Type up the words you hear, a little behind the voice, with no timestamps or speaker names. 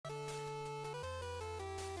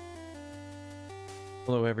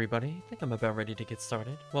Hello everybody, I think I'm about ready to get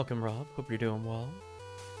started. Welcome Rob, hope you're doing well.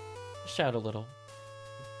 Shout a little.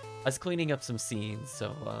 I was cleaning up some scenes,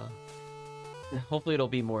 so hopefully it'll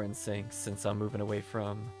be more in sync since I'm moving away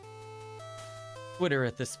from Twitter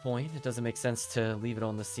at this point. It doesn't make sense to leave it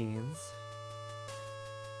on the scenes.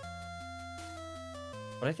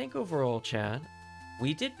 But I think overall, chat,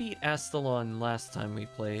 we did beat Astalon last time we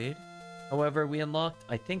played. However, we unlocked,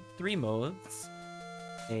 I think, 3 modes.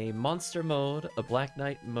 A monster mode, a Black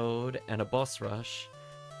Knight mode, and a boss rush.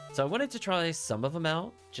 So I wanted to try some of them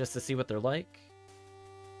out, just to see what they're like.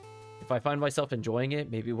 If I find myself enjoying it,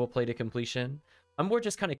 maybe we'll play to completion. I'm more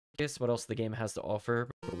just kind of curious what else the game has to offer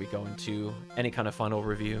before we go into any kind of final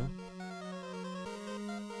review.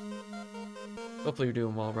 Hopefully you're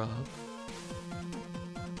doing well, Rob.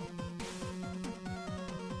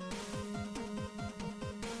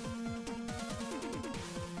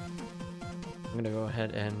 I'm gonna go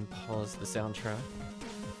ahead and pause the soundtrack.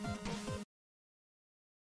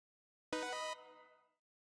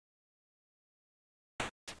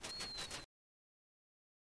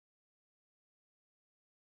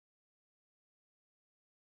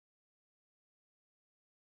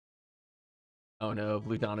 Oh no,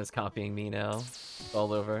 Blue Dawn is copying me now. It's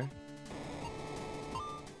all over.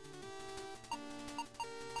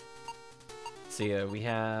 So yeah, we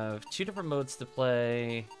have 2 different modes to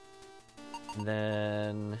play. And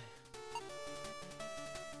then...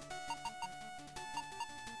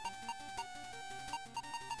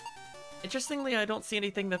 Interestingly, I don't see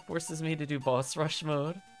anything that forces me to do boss rush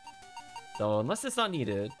mode. So unless it's not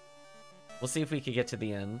needed, we'll see if we can get to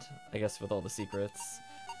the end, I guess, with all the secrets.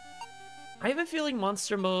 I have a feeling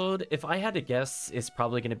monster mode, if I had to guess, is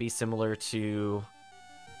probably going to be similar to...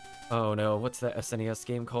 Oh no, what's that SNES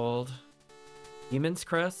game called? Demon's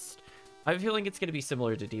Crest? I have a feeling it's going to be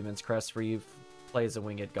similar to Demon's Crest, where you play as a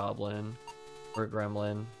winged goblin or a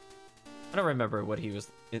gremlin. I don't remember what he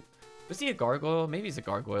was. Was he a gargoyle? Maybe he's a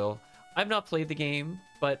gargoyle. I've not played the game,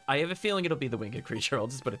 but I have a feeling it'll be the winged creature. I'll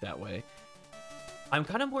just put it that way. I'm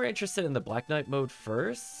kind of more interested in the Black Knight mode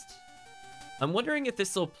first. I'm wondering if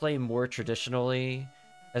this will play more traditionally.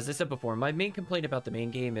 As I said before, my main complaint about the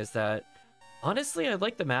main game is that, honestly, I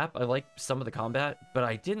like the map, I like some of the combat, but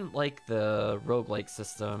I didn't like the roguelike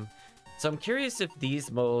system. So I'm curious if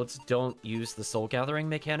these modes don't use the soul gathering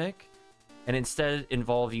mechanic and instead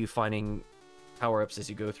involve you finding power-ups as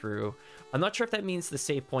you go through. I'm not sure if that means the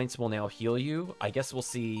save points will now heal you. I guess we'll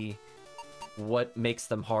see what makes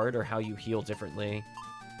them hard or how you heal differently.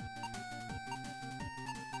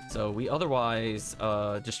 So we otherwise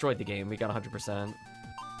destroyed the game. We got 100%.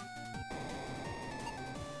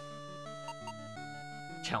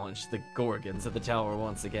 Challenge the Gorgons at the tower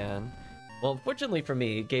once again. Well, unfortunately for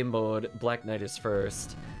me, game mode, Black Knight is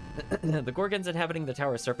first. The Gorgons inhabiting the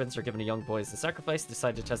Tower of Serpents are given a young boy as a sacrifice,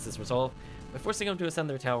 decide to test his resolve by forcing him to ascend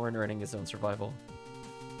their tower and earning his own survival.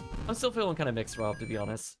 I'm still feeling kind of mixed, Rob, to be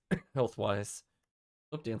honest, health-wise.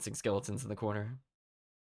 Hope dancing skeletons in the corner.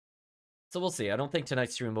 So we'll see. I don't think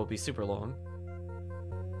tonight's stream will be super long.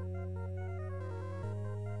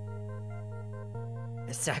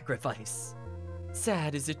 A sacrifice.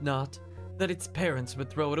 Sad, is it not, that its parents would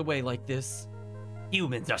throw it away like this?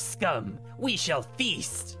 Humans are scum! We shall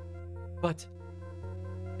feast! But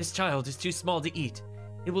this child is too small to eat.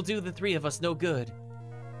 It will do the 3 of us no good.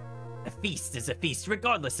 A feast is a feast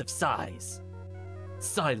regardless of size.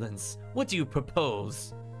 Silence. What do you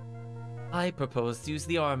propose? I propose to use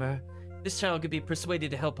the armor. This child could be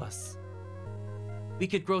persuaded to help us. We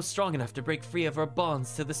could grow strong enough to break free of our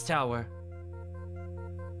bonds to this tower.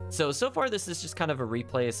 So far this is just kind of a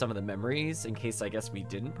replay of some of the memories, in case I guess we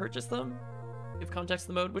didn't purchase them. Give context to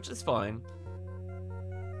the mode, which is fine.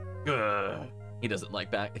 Grr. He doesn't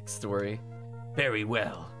like backstory. Very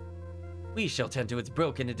well. We shall tend to its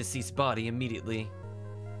broken and deceased body immediately.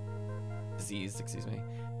 Disease, excuse me.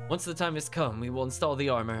 Once the time has come, we will install the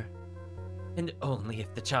armor. And only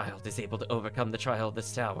if the child is able to overcome the trial of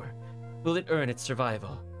this tower will it earn its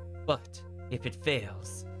survival. But if it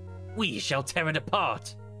fails, we shall tear it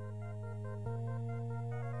apart!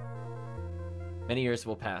 Many years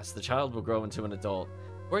will pass. The child will grow into an adult.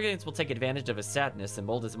 Gorgons will take advantage of his sadness and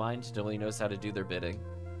mold his mind until he knows how to do their bidding.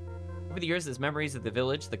 Over the years, his memories of the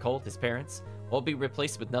village, the cult, his parents, will all be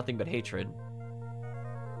replaced with nothing but hatred.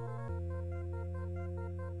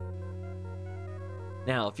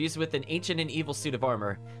 Now, fused with an ancient and evil suit of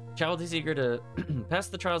armor, the child is eager to pass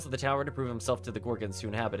the trials of the tower to prove himself to the Gorgons who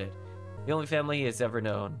inhabit it. The only family he has ever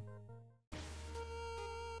known.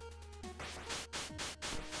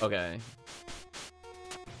 Okay.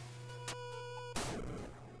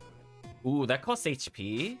 Ooh, that costs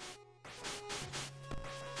HP?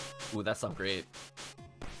 Ooh, that's not great.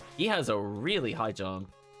 He has a really high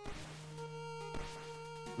jump.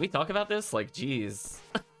 Can we talk about this? Like, geez.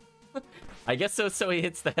 I guess so, so he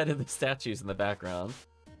hits the head of the statues in the background.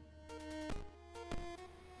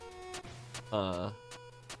 I'm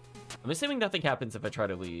assuming nothing happens if I try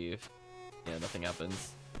to leave. Yeah, nothing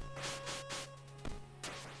happens.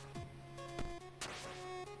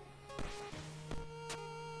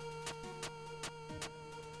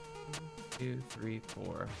 2, 3,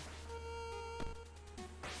 4.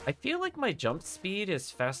 I feel like my jump speed is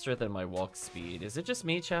faster than my walk speed. Is it just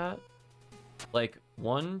me, chat? Like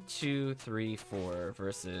 1, 2, 3, 4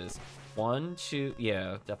 versus 1, 2.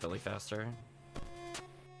 Yeah, definitely faster.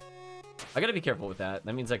 I gotta be careful with that.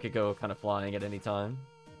 That means I could go kind of flying at any time.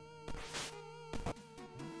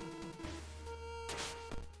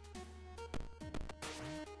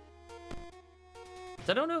 So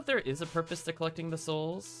I don't know if there is a purpose to collecting the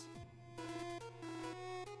souls.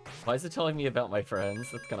 Why is it telling me about my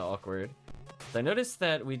friends? That's kind of awkward. So I noticed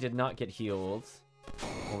that we did not get healed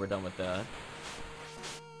when we're done with that.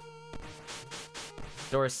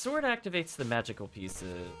 So our sword activates the magical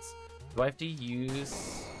pieces. Do I have to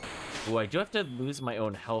use... Oh, I do have to lose my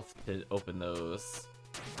own health to open those.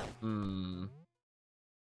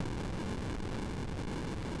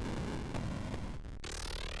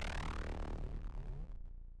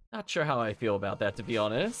 Not sure how I feel about that, to be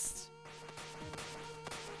honest.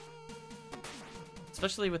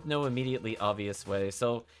 Especially with no immediately obvious way.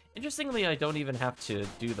 So, interestingly, I don't even have to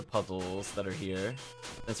do the puzzles that are here,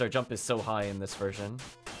 since our jump is so high in this version.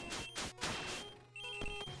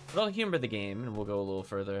 But I'll humor the game, and we'll go a little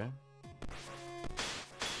further.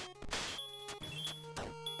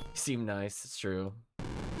 You seem nice, it's true.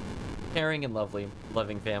 Caring and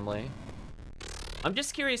loving family. I'm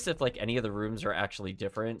just curious if, like, any of the rooms are actually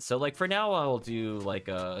different. So, like, for now, I'll do, like,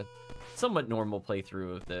 a somewhat normal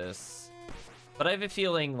playthrough of this. But I have a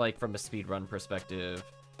feeling, like, from a speedrun perspective...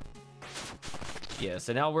 Yeah,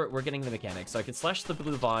 so now we're getting the mechanics. So I can slash the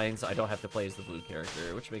blue vines, I don't have to play as the blue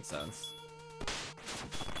character, which makes sense.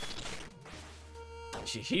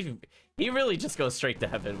 He really just goes straight to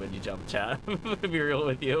heaven when you jump, chat. To be real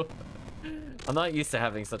with you. I'm not used to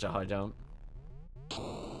having such a high jump.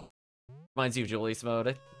 Reminds you of Julius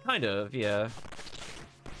mode? Kind of, yeah.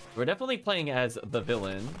 We're definitely playing as the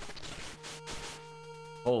villain.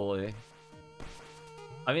 Holy.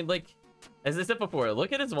 I mean, like, as I said before,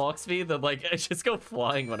 look at his walk speed, that, like, I just go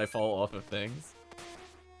flying when I fall off of things.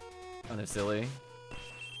 Kind of silly.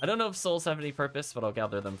 I don't know if souls have any purpose, but I'll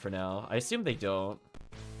gather them for now. I assume they don't.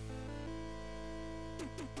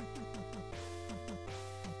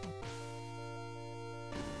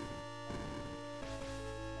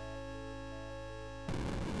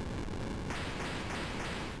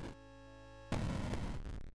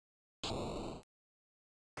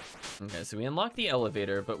 Okay, so we unlock the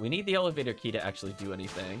elevator, but we need the elevator key to actually do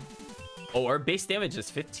anything. Oh, our base damage is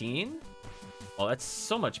 15? Oh, that's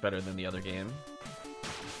so much better than the other game.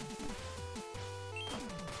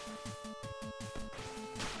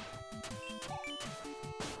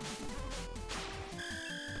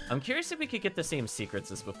 I'm curious if we could get the same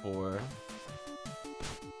secrets as before.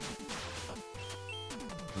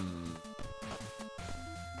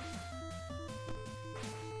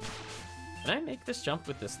 Can I make this jump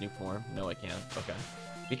with this new form? No, I can't. Okay.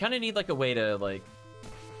 We kind of need, like, a way to, like...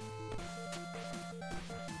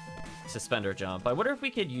 suspend our jump. I wonder if we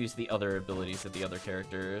could use the other abilities of the other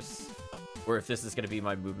characters. Or if this is going to be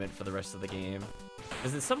my movement for the rest of the game.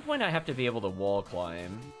 Because at some point I have to be able to wall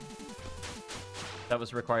climb. That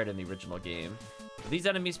was required in the original game. These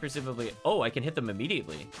enemies presumably... Oh, I can hit them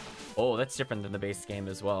immediately. Oh, that's different than the base game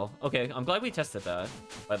as well. Okay, I'm glad we tested that,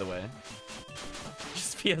 by the way.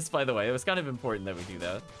 Yes, by the way, it was kind of important that we do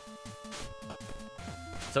that.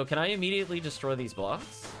 So can I immediately destroy these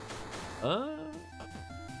blocks?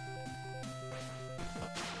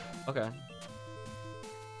 Okay.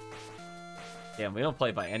 Damn, we don't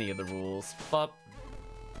play by any of the rules. But...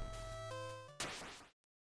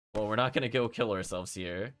 Well, we're not gonna go kill ourselves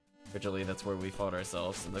here. Originally, that's where we fought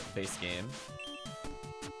ourselves in the base game.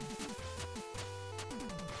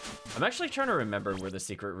 I'm actually trying to remember where the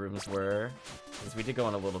secret rooms were, because we did go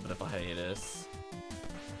on a little bit of a hiatus.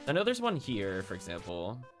 I know there's one here, for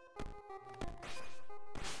example.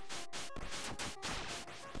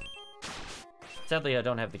 Sadly, I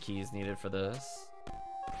don't have the keys needed for this.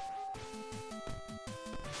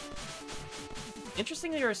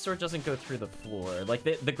 Interestingly, our sword doesn't go through the floor. Like,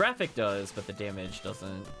 the graphic does, but the damage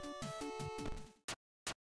doesn't.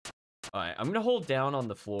 Alright, I'm gonna hold down on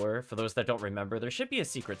the floor. For those that don't remember, there should be a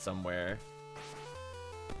secret somewhere.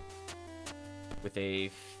 With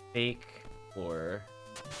a fake floor.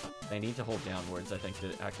 I need to hold downwards, I think,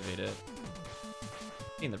 to activate it.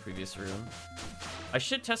 In the previous room. I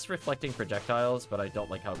should test reflecting projectiles, but I don't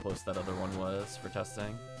like how close that other one was for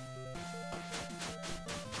testing.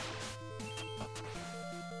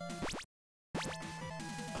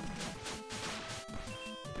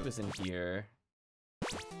 It was in here.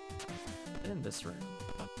 In this room.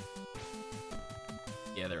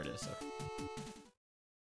 Yeah, there it is. Okay.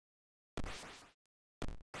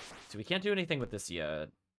 So we can't do anything with this yet.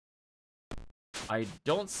 I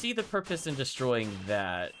don't see the purpose in destroying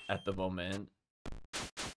that at the moment,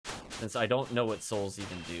 since I don't know what souls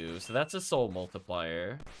even do. So that's a soul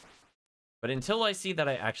multiplier. But until I see that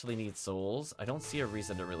I actually need souls, I don't see a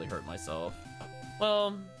reason to really hurt myself.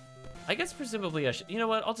 Well, I guess presumably I should... You know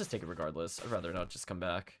what? I'll just take it regardless. I'd rather not just come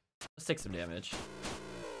back. Let's take some damage.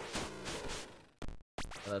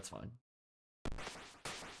 Oh, that's fine.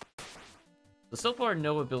 So far,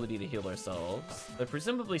 no ability to heal ourselves, but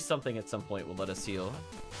presumably something at some point will let us heal.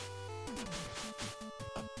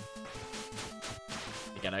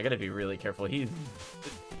 Again, I gotta be really careful.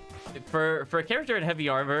 For a character in heavy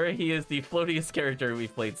armor, he is the floatiest character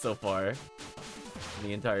we've played so far in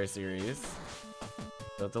the entire series.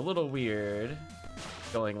 So it's a little weird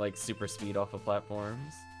going like super speed off of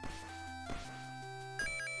platforms.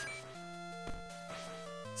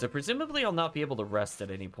 So presumably I'll not be able to rest at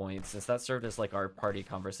any point, since that served as like our party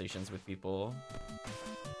conversations with people.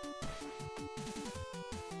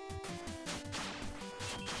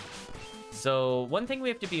 So one thing we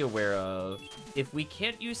have to be aware of, if we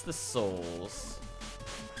can't use the souls...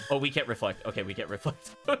 Oh, we can't reflect. Okay, we can't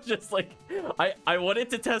reflect. Just like, I wanted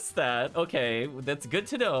to test that. Okay, that's good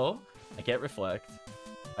to know. I can't reflect.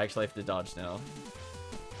 I actually have to dodge now.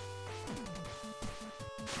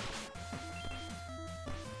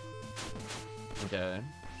 Okay.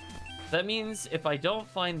 That means if I don't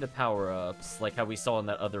find the power-ups, like how we saw in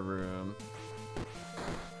that other room,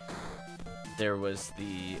 there was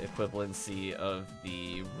the equivalency of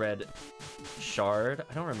the red shard.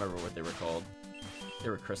 I don't remember what they were called. They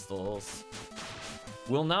were crystals.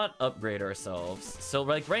 We'll not upgrade ourselves. So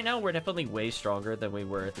like right now we're definitely way stronger than we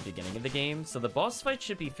were at the beginning of the game. So the boss fight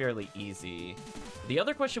should be fairly easy. The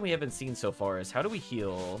other question we haven't seen so far is how do we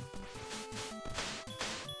heal?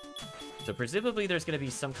 So presumably there's going to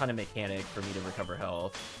be some kind of mechanic for me to recover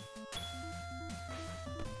health.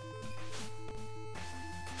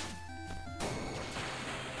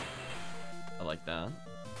 I like that.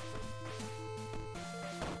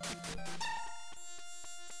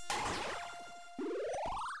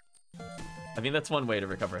 I mean, that's one way to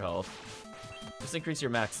recover health. Just increase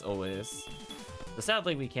your max always. But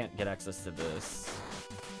sadly, we can't get access to this.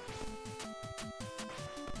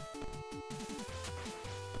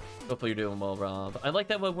 Hopefully you're doing well, Rob. I like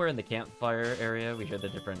that when we're in the campfire area, we hear the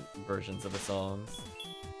different versions of the songs.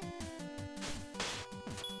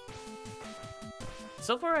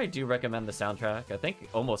 So far, I do recommend the soundtrack. I think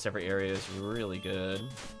almost every area is really good.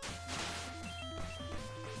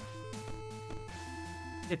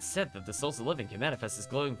 It's said that the souls of the living can manifest as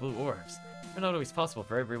glowing blue orbs. They're not always possible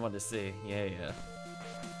for everyone to see. Yeah.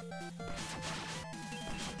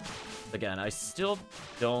 Again, I still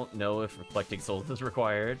don't know if reflecting souls is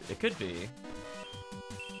required. It could be.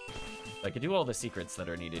 I could do all the secrets that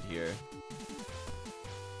are needed here.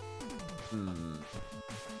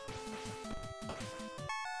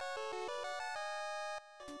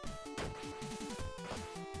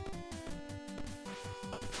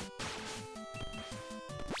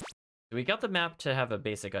 We got the map to have a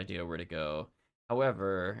basic idea where to go.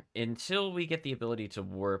 However, until we get the ability to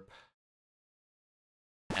warp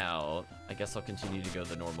out, I guess I'll continue to go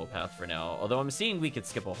the normal path for now. Although I'm seeing we could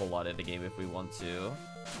skip a whole lot of the game if we want to.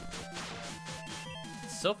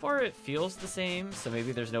 So far it feels the same, so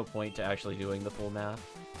maybe there's no point to actually doing the full map.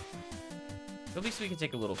 But at least we can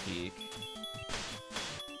take a little peek.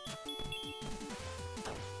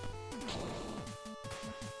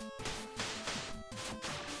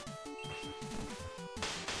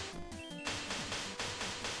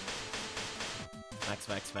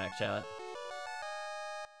 Smack, chat.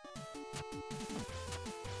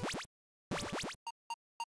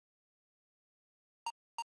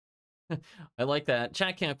 I like that.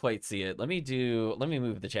 Chat can't quite see it. Let me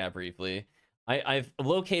move the chat briefly. I've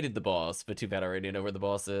located the boss, but too bad I already know where the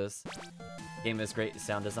boss is. Game has great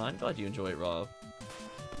sound design. Glad you enjoy it, Rob.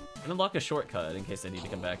 And unlock a shortcut in case I need to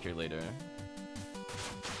come back here later.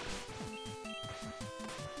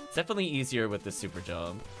 It's definitely easier with the super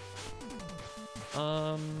jump.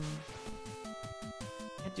 Can't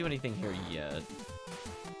do anything here yet.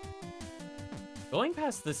 Going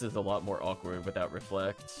past this is a lot more awkward without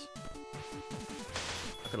reflect.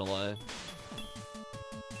 Not gonna lie.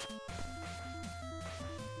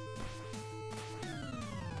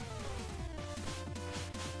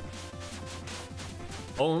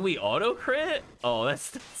 Oh, and we auto crit? Oh,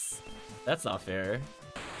 that's not fair.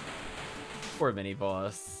 Poor mini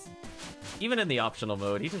boss. Even in the optional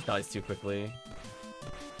mode, he just dies too quickly.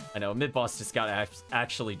 I know, mid boss just got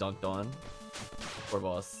actually dunked on. Poor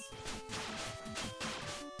boss.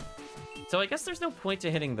 So I guess there's no point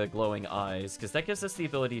to hitting the glowing eyes, because that gives us the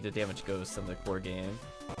ability to damage ghosts in the core game.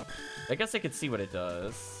 I guess I could see what it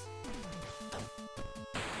does.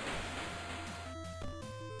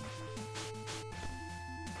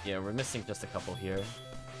 Yeah, we're missing just a couple here.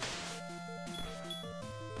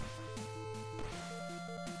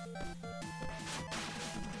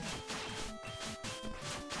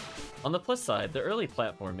 On the plus side, the early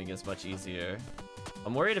platforming is much easier.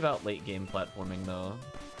 I'm worried about late game platforming though.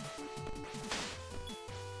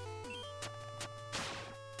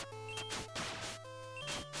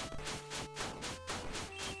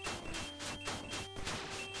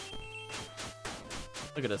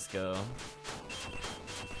 Look at us go.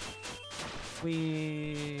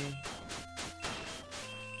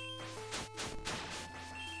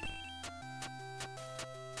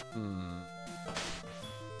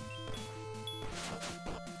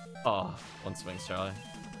 Oh, one swings, Charlie.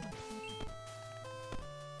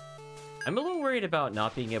 I'm a little worried about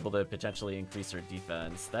not being able to potentially increase our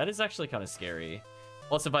defense. That is actually kind of scary.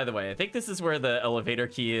 Also, by the way, I think this is where the elevator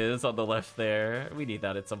key is on the left there. We need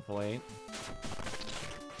that at some point.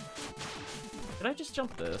 Can I just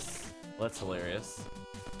jump this? Well, that's hilarious.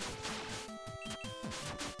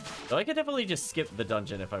 So I could definitely just skip the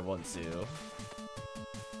dungeon if I want to. Is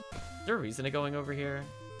there a reason to going over here?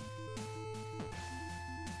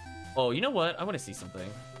 Oh, you know what? I want to see something.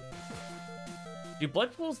 Do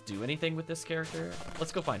blood pools do anything with this character?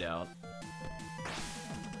 Let's go find out.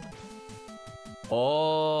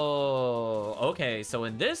 Oh, okay. So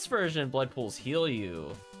in this version, blood pools heal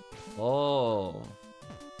you. Oh.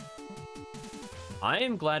 I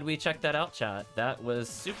am glad we checked that out, chat. That was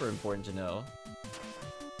super important to know.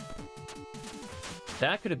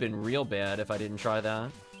 That could have been real bad if I didn't try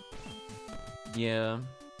that. Yeah.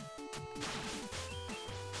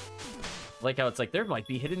 Like how it's like, there might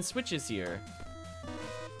be hidden switches here.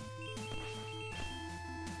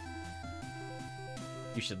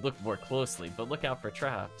 You should look more closely, but look out for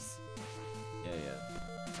traps. Yeah, yeah.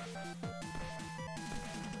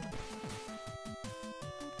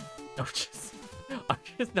 Oh, I'm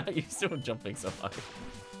just not used to him jumping so high.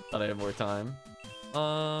 Thought I had more time.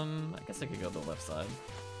 I guess I could go to the left side.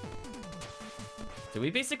 So we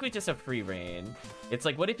basically just have free reign. It's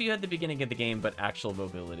like, what if you had the beginning of the game, but actual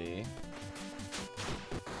mobility?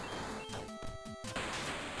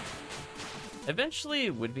 Eventually,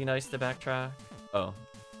 it would be nice to backtrack. Oh.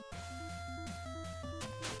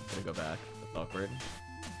 Gotta go back. That's awkward.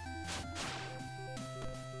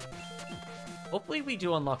 Hopefully we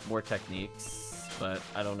do unlock more techniques, but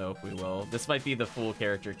I don't know if we will. This might be the full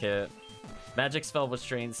character kit. Magic spell with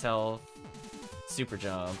strains health. Super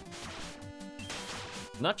jump.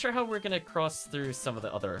 Not sure how we're gonna cross through some of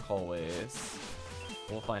the other hallways.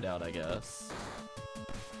 We'll find out, I guess.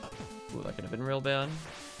 Ooh, that could have been real bad.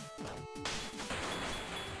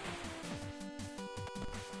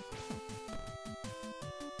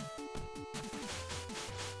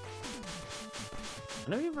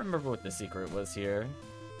 I don't even remember what the secret was here.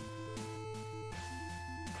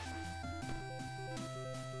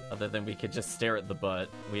 Other than we could just stare at the butt.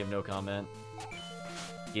 We have no comment.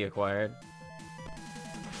 Key acquired.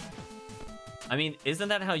 I mean, isn't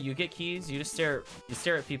that how you get keys? You just stare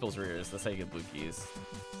at people's rears. That's how you get blue keys.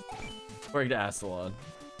 According to Astalon.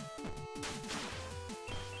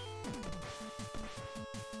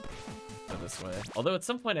 Go this way. Although at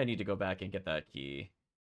some point I need to go back and get that key.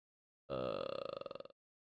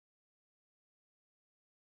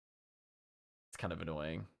 It's kind of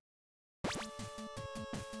annoying. I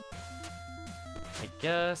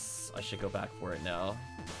guess I should go back for it now.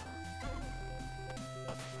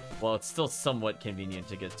 Well, it's still somewhat convenient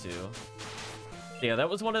to get to. Yeah, that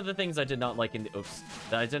was one of the things I did not like in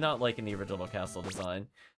the original castle design.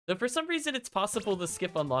 Though for some reason it's possible to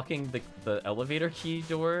skip unlocking the elevator key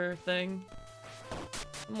door thing.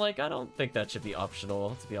 I'm like, I don't think that should be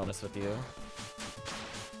optional, to be honest with you.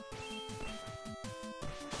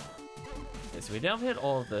 Okay, so we now hit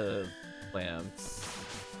all of the lamps.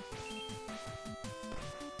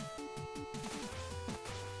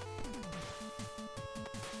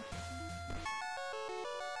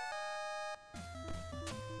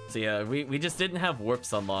 So yeah, we just didn't have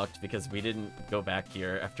warps unlocked because we didn't go back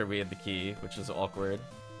here after we had the key, which was awkward.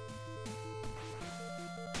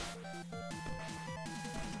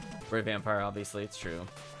 We're a vampire, obviously, it's true.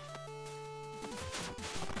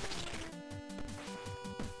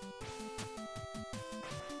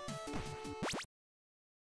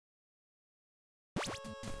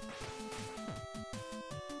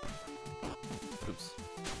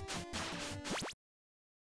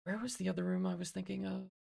 Where was the other room I was thinking of?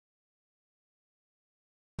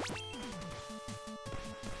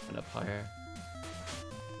 And up higher.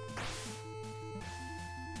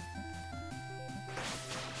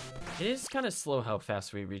 It is kind of slow how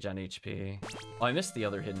fast we regen HP. Oh, I missed the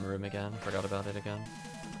other hidden room again. Forgot about it again.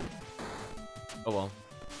 Oh well.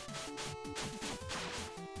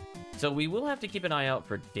 So we will have to keep an eye out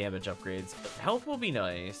for damage upgrades, but health will be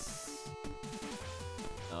nice.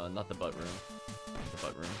 Not the butt room. Not the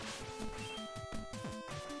butt room.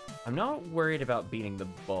 I'm not worried about beating the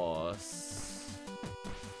boss.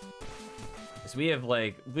 Because we have,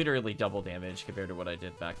 like, literally double damage compared to what I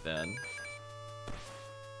did back then.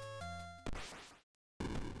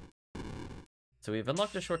 So we've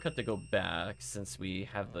unlocked a shortcut to go back since we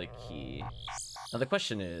have the key. Now the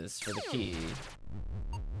question is, for the key...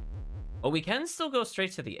 Oh, we can still go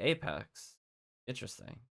straight to the apex.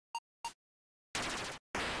 Interesting.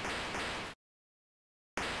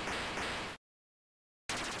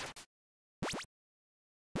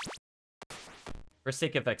 For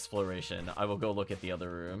sake of exploration, I will go look at the other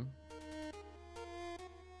room.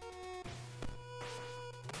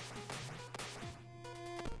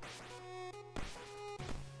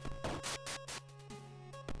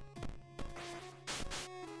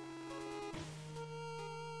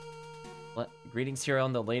 Greetings, hero.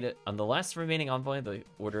 On the last remaining envoy of the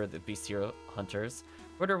Order of the Beast Hero Hunters.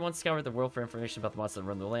 Order once scoured the world for information about the monsters that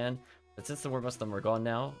run the land, but since the war, most of them are gone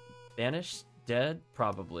now. Banished? Dead?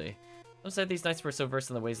 Probably. Some said these knights were so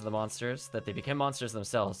versed in the ways of the monsters that they became monsters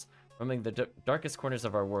themselves, roaming the darkest corners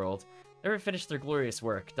of our world. They never finished their glorious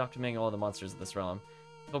work, documenting all the monsters of this realm.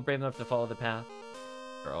 People brave enough to follow the path,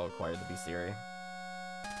 or all acquired the bestiary.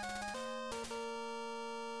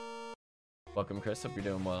 Welcome, Chris. Hope you're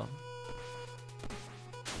doing well.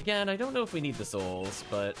 Again, I don't know if we need the souls,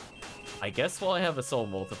 but I guess while I have a soul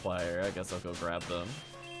multiplier, I guess I'll go grab them.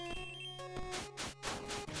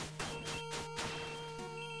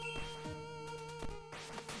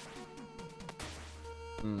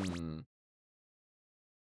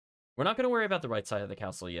 We're not going to worry about the right side of the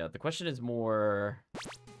castle yet. The question is more...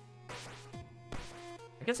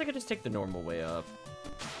 I guess I could just take the normal way up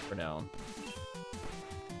for now.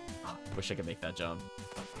 Wish I could make that jump.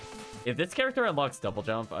 If this character unlocks double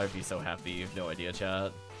jump, I'd be so happy. You have no idea,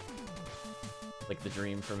 chat. Like the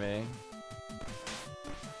dream for me.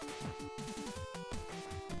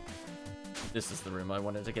 This is the room I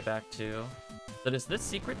wanted to get back to. So does this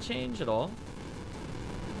secret change at all?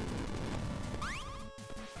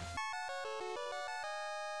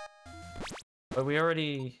 But we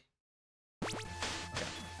already... Okay.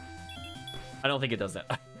 I don't think it does that.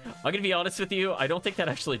 I'm gonna be honest with you, I don't think that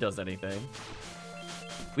actually does anything.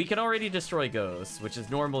 We can already destroy ghosts, which is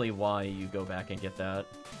normally why you go back and get that.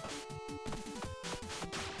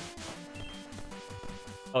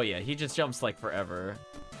 Oh yeah, he just jumps like forever.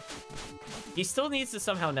 He still needs to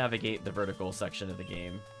somehow navigate the vertical section of the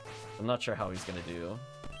game. I'm not sure how he's gonna do.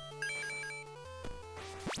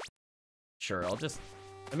 Sure, I'll just...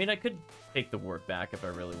 I mean, I could take the warp back if I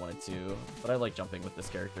really wanted to, but I like jumping with this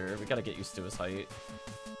character. We gotta get used to his height.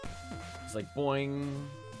 It's like boing...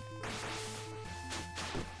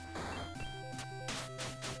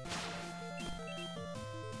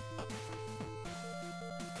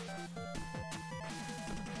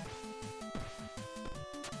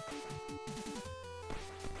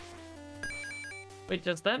 Wait,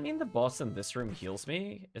 does that mean the boss in this room heals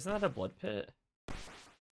me? Isn't that a blood pit?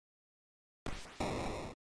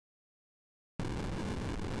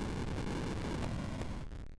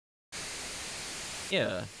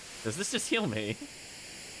 Yeah. Does this just heal me?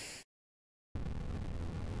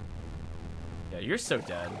 Yeah, you're so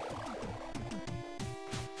dead.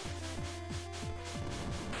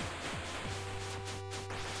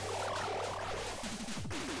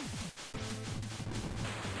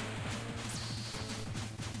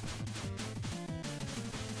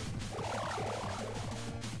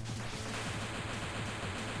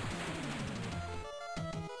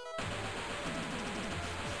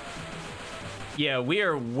 Yeah, we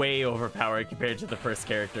are way overpowered compared to the first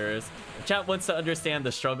characters. If chat wants to understand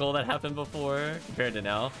the struggle that happened before compared to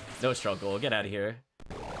now. No struggle. Get out of here.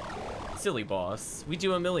 Silly boss. We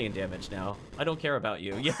do 1,000,000 damage now. I don't care about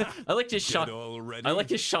you. Yeah, I like to shock. I like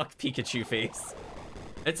to shock Pikachu face.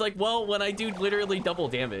 It's like, well, when I do literally double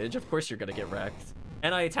damage, of course you're gonna get wrecked.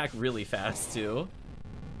 And I attack really fast too.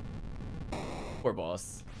 Poor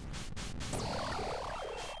boss.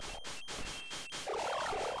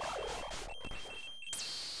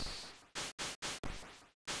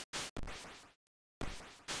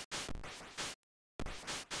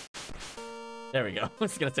 There we go. I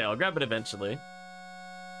was gonna say, I'll grab it eventually.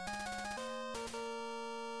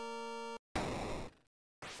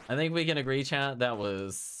 I think we can agree, chat, that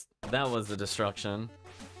was a destruction.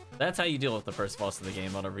 That's how you deal with the first boss of the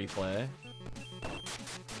game on a replay.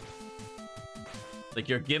 Like,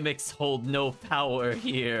 your gimmicks hold no power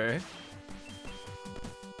here.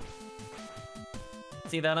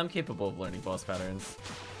 See that? I'm capable of learning boss patterns.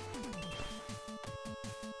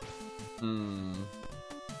 Is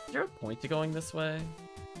there a point to going this way?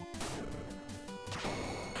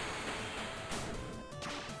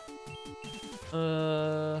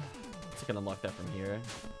 Let's can unlock that from here.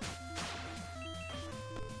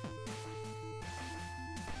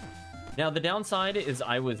 Now, the downside is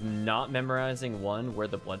I was not memorizing, 1, where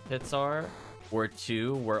the blood pits are, or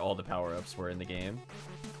 2, where all the power-ups were in the game.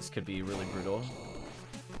 This could be really brutal.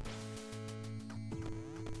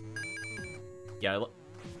 Yeah,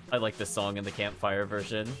 I like this song in the campfire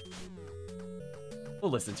version.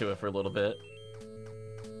 We'll listen to it for a little bit.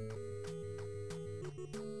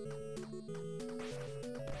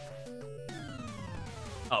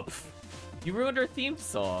 Oh, pff. You ruined our theme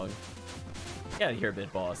song. Get out of here,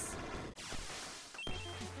 mid boss.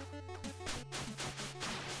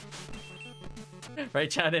 Right,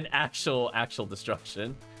 chat, an actual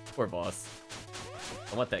destruction. Poor boss.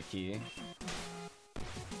 I want that key.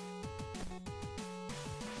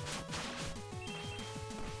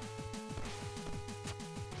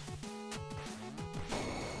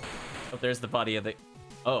 Oh, there's the body of the...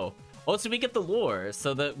 Oh, so we get the lore.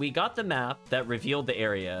 So that we got the map that revealed the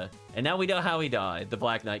area. And now we know how he died. The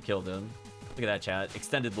Black Knight killed him. Look at that, chat.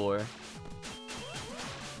 Extended lore.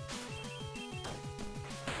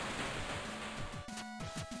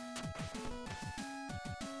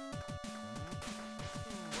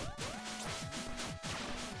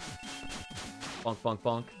 Bonk, bonk,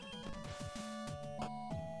 bonk.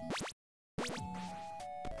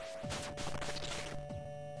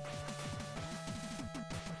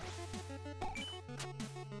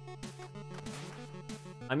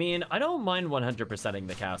 I mean, I don't mind 100%ing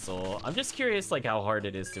the castle. I'm just curious, like, how hard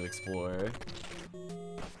it is to explore.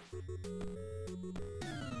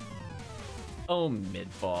 Oh,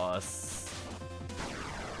 mid-boss.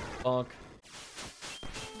 Bonk.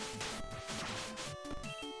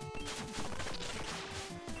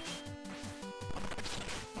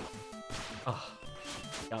 Oh,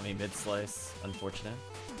 got me mid-slice. Unfortunate.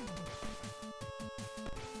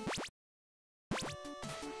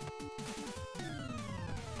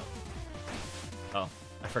 Oh,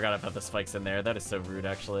 I forgot about the spikes in there. That is so rude,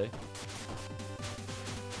 actually.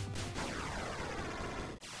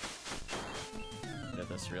 Get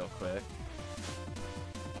this real quick.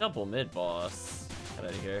 Double mid-boss. Get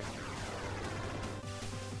out of here.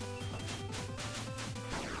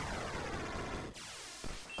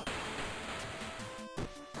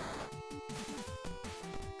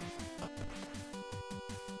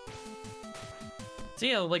 So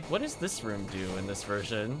yeah, like, what does this room do in this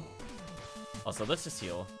version? Also, let's just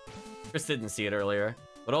heal. Chris didn't see it earlier.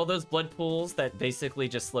 But all those blood pools that basically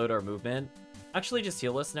just slowed our movement actually just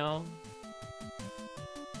heal us now.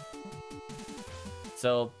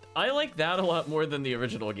 So, I like that a lot more than the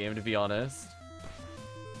original game, to be honest.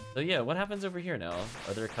 So yeah, what happens over here now?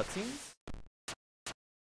 Are there cutscenes?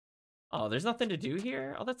 Oh, there's nothing to do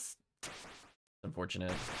here? Oh, that's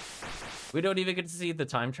unfortunate. We don't even get to see the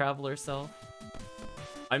time traveler self.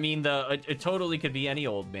 I mean, it totally could be any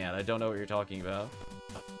old man. I don't know what you're talking about.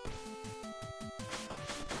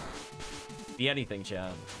 Be anything,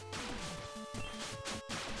 Chad.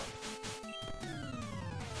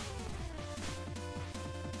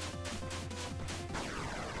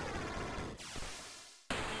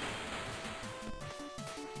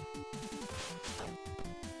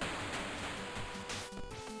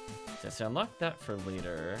 So unlock that for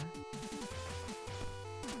later.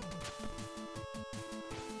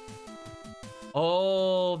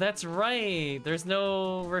 Oh, that's right. There's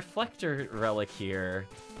no reflector relic here.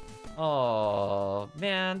 Oh,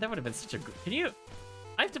 man, that would have been such a... Can you...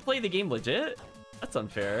 I have to play the game legit? That's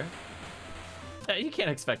unfair. Yeah, you can't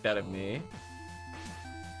expect that of me.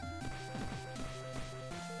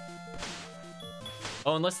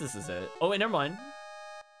 Oh, unless this is it. Oh, wait, never mind.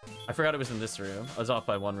 I forgot it was in this room. I was off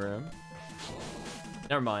by 1 room.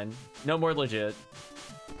 Never mind. No more legit.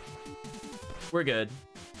 We're good.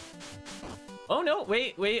 Oh no,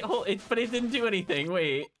 wait, hold it, but it didn't do anything.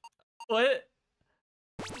 Wait. What?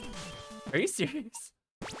 Are you serious?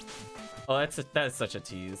 Oh, that's such a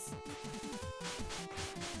tease.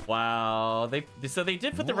 Wow, so they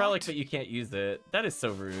did put the relic, but you can't use it. That is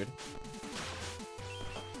so rude.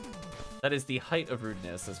 That is the height of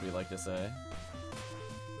rudeness, as we like to say.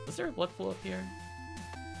 Was there a blood pool up here?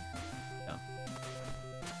 No.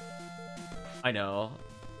 I know.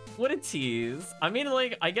 What a tease. I mean,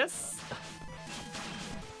 like, I guess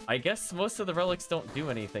most of the relics don't do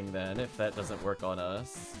anything then, if that doesn't work on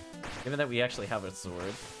us. Given that we actually have a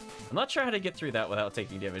sword. I'm not sure how to get through that without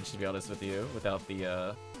taking damage, to be honest with you, without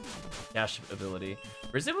the dash ability.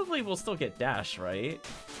 Presumably we'll still get dash, right?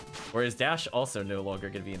 Or is dash also no longer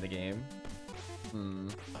going to be in the game?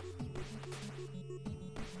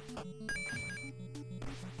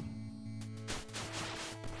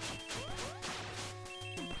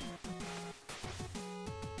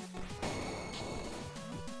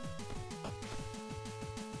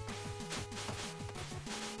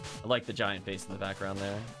 I like the giant face in the background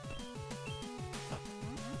there.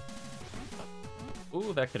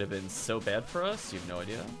 Ooh, that could have been so bad for us. You have no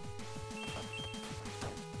idea.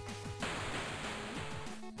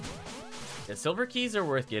 Yeah, silver keys are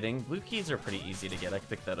worth getting. Blue keys are pretty easy to get. I can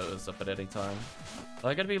pick those up at any time. But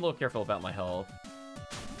I gotta be a little careful about my health.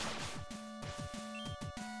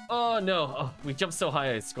 Oh no! Oh, we jumped so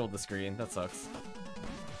high I scrolled the screen. That sucks. Is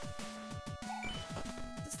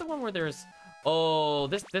this the one where there's... Oh,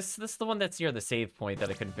 this is the one that's near the save point that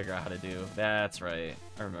I couldn't figure out how to do. That's right.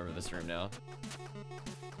 I remember this room now.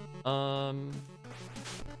 I don't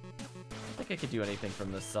think I could do anything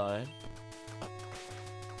from this side.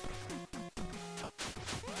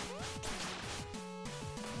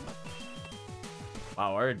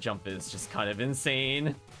 Wow, our jump is just kind of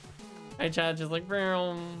insane. My chat just like...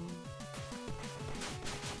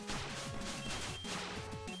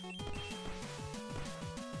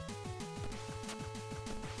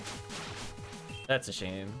 That's a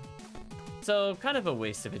shame. So, kind of a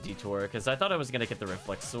waste of a detour, because I thought I was going to get the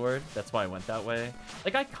Reflex Sword. That's why I went that way.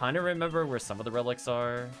 Like, I kind of remember where some of the relics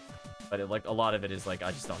are, but like a lot of it is like,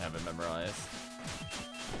 I just don't have it memorized.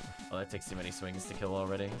 Oh, that takes too many swings to kill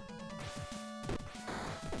already.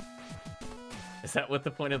 Is that what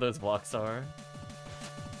the point of those blocks are?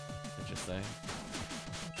 Interesting.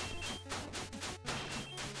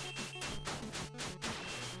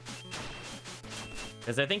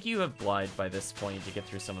 Because I think you have glide by this point to get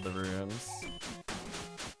through some of the rooms. I'm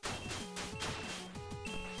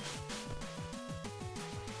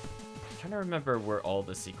trying to remember where all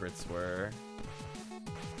the secrets were.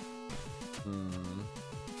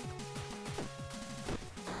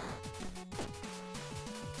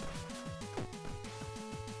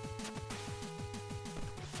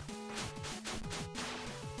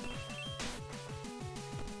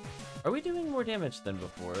 Are we doing more damage than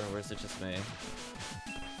before, or is it just me?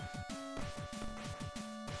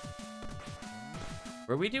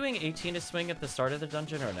 Were we doing 18 a swing at the start of the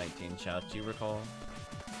dungeon or 19, chat? Do you recall?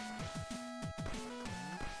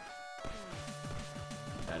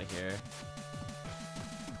 Out of here.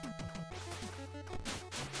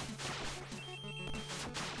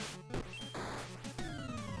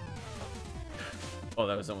 Oh,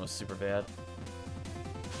 that was almost super bad.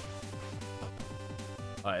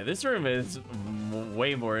 Alright, this room is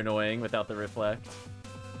way more annoying without the reflect.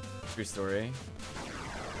 True story.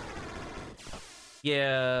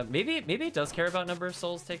 Yeah, maybe it does care about number of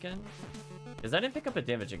souls taken. Because I didn't pick up a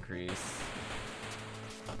damage increase.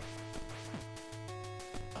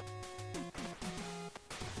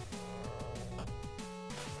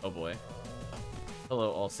 Oh boy.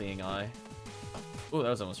 Hello, all-seeing eye. Ooh, that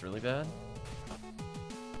was almost really bad.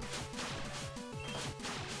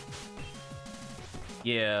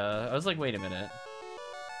 Yeah, I was like, wait a minute.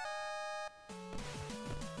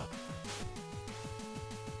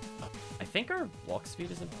 I think our walk speed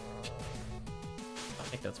isn't... I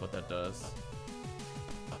think that's what that does.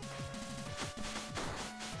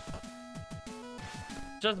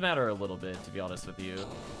 It does matter a little bit, to be honest with you.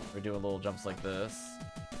 We're doing little jumps like this.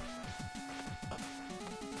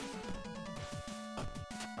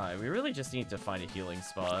 Alright, we really just need to find a healing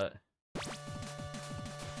spot.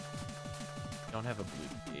 Don't have a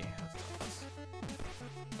blue key.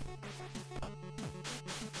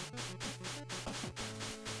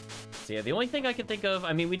 So yeah, the only thing I can think of,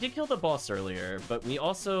 I mean, we did kill the boss earlier, but we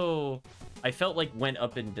also, I felt like went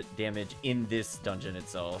up in damage in this dungeon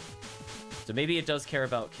itself. So maybe it does care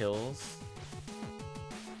about kills.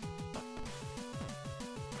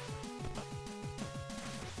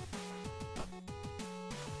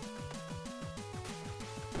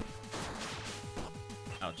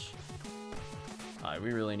 Ouch. Alright,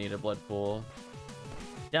 we really need a blood pool.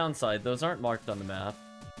 Downside, those aren't marked on the map.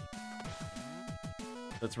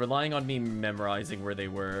 That's relying on me memorizing where they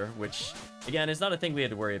were, which, again, is not a thing we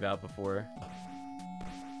had to worry about before.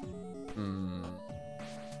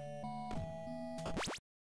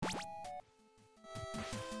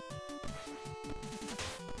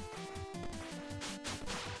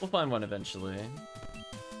 We'll find one eventually.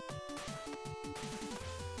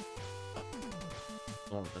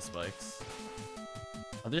 The one with the spikes.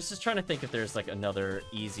 I'm just trying to think if there's like another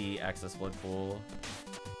easy access blood pool.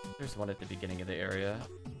 There's one at the beginning of the area.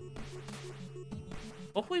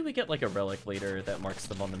 Hopefully we get like a relic later that marks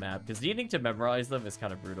them on the map, because needing to memorize them is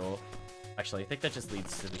kind of brutal. Actually, I think that just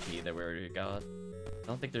leads to the key that we already got. I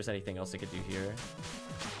don't think there's anything else I could do here.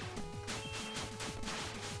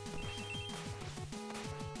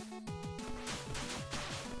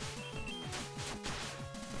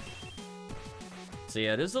 So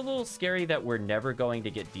yeah, it is a little scary that we're never going to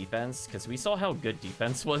get defense, because we saw how good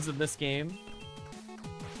defense was in this game.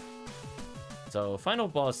 So final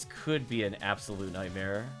boss could be an absolute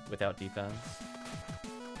nightmare without defense.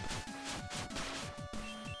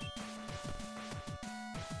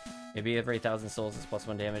 Maybe every 1,000 souls is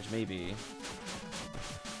 +1 damage, maybe.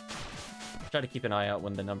 Try to keep an eye out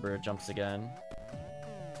when the number jumps again.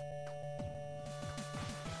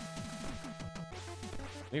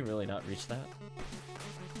 Can we really not reach that?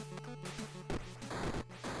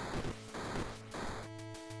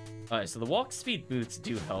 Alright, so the walk speed boots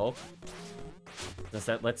do help, since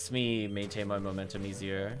that lets me maintain my momentum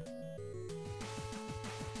easier.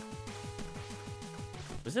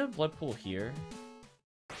 Was there a blood pool here?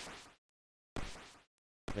 I'm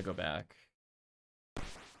gonna go back.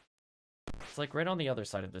 It's like right on the other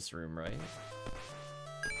side of this room, right?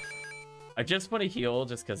 I just want to heal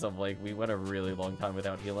just because of like, we went a really long time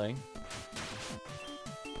without healing.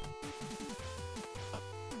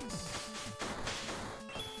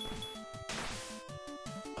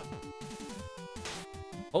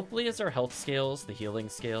 Hopefully as our health scales, the healing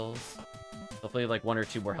scales. Hopefully like 1 or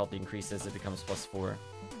 2 more health increases, it becomes +4.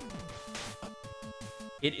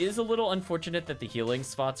 It is a little unfortunate that the healing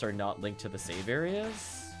spots are not linked to the save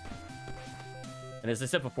areas. And as I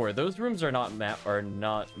said before, those rooms are not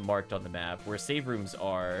marked on the map, where save rooms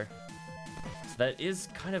are. So that is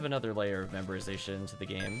kind of another layer of memorization to the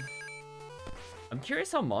game. I'm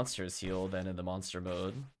curious how monsters heal then in the monster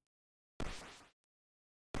mode.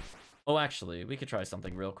 Oh, actually, we could try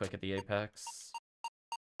something real quick at the Apex.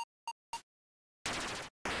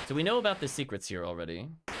 So we know about the secrets here already.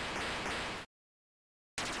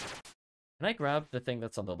 Can I grab the thing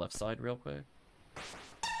that's on the left side real quick?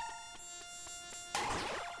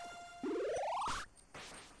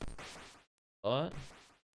 What?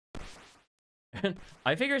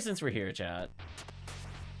 I figure since we're here, chat,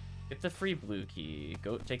 get the free blue key,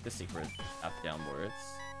 go take the secret path downwards.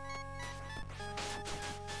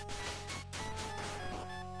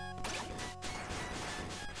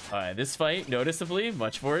 Alright, this fight, noticeably,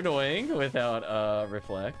 much more annoying without,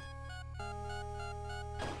 Reflect.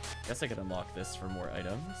 Guess I could unlock this for more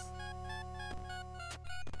items.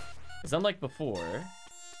 Because unlike before,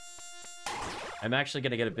 I'm actually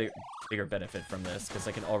gonna get a bigger benefit from this, because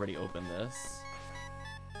I can already open this.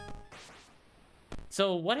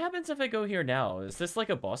 So, what happens if I go here now? Is this like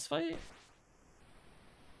a boss fight?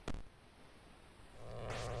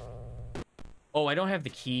 Oh, I don't have the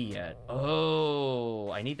key yet. Oh,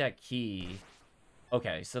 I need that key.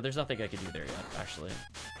 Okay, so there's nothing I could do there yet, actually.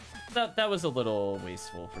 That was a little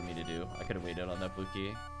wasteful for me to do. I could have waited on that blue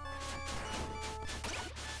key.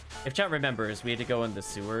 If chat remembers, we had to go in the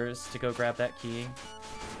sewers to go grab that key.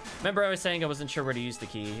 Remember I was saying I wasn't sure where to use the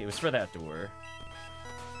key? It was for that door.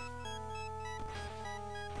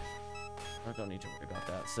 I don't need to worry about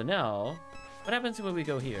that. So now, what happens when we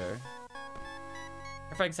go here?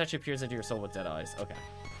 Your frag statue appears into your soul with dead eyes. Okay.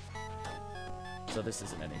 So this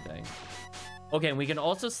isn't anything. Okay, and we can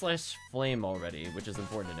also slash flame already, which is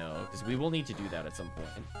important to know, because we will need to do that at some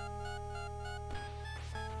point.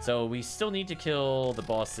 So we still need to kill the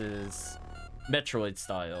bosses Metroid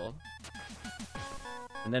style.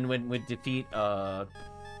 And then when we defeat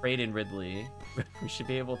Braid and Ridley, we should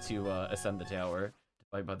be able to ascend the tower to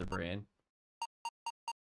fight Mother Brain.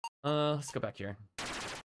 Let's go back here.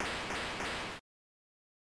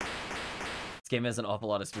 This game has an awful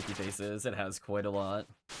lot of spooky faces. It has quite a lot.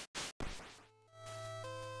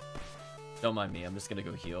 Don't mind me, I'm just gonna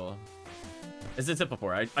go heal. As I said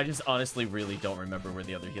before, I just honestly really don't remember where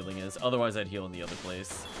the other healing is. Otherwise, I'd heal in the other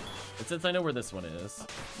place. But since I know where this one is...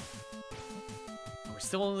 We're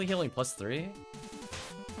still only healing +3?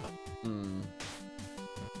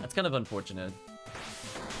 That's kind of unfortunate.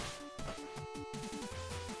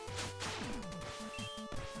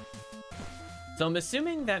 So I'm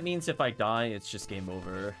assuming that means if I die, it's just game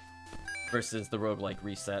over. Versus the roguelike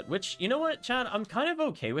reset. Which, you know what, Chad? I'm kind of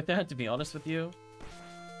okay with that, to be honest with you.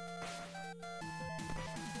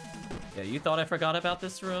 Yeah, you thought I forgot about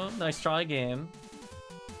this room? Nice try, game.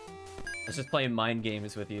 I was just playing mind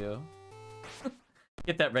games with you.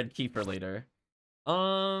 Get that red key for later.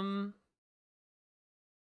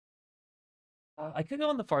 I could go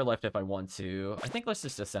on the far left if I want to. I think let's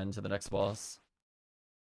just ascend to the next boss.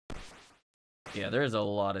 Yeah, there's a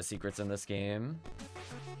lot of secrets in this game.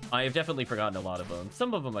 I've definitely forgotten a lot of them.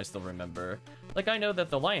 Some of them I still remember. Like, I know that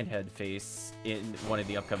the lion head face in one of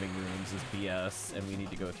the upcoming rooms is BS, and we need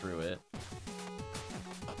to go through it.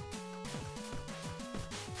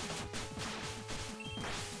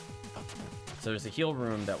 So there's a heal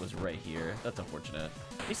room that was right here. That's unfortunate.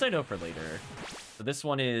 At least I know for later. So this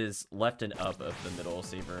one is left and up of the middle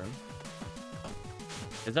save room.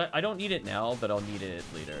 I don't need it now, but I'll need it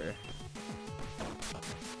later.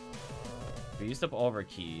 We used up all of our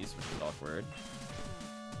keys, which is awkward.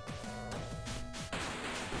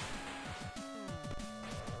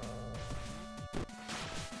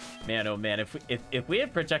 Man, oh man, if we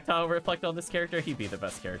had projectile reflect on this character, he'd be the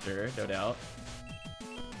best character, no doubt.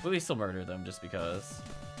 But we still murder them just because.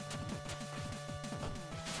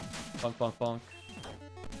 Bonk, bonk, bonk.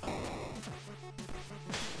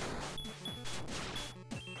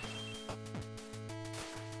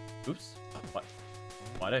 Oops. What?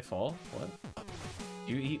 Why'd I fall? What?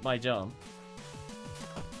 You eat my jump.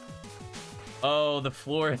 Oh, the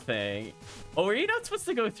floor thing. Oh, are you not supposed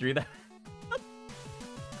to go through that?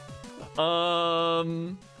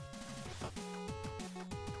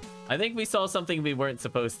 I think we saw something we weren't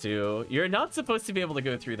supposed to. You're not supposed to be able to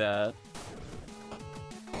go through that.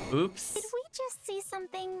 Oops. Did we just see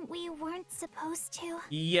something we weren't supposed to?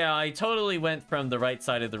 Yeah, I totally went from the right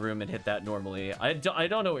side of the room and hit that normally. I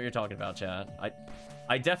don't know what you're talking about, chat.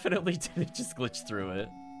 I definitely didn't just glitch through it.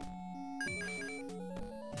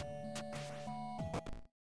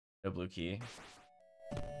 No blue key.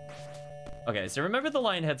 Okay, so remember the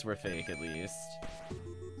lion heads were fake, at least.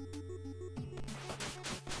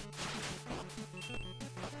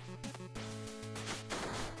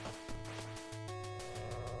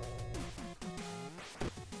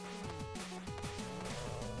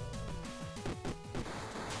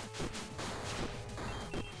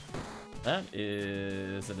 That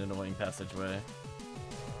is an annoying passageway.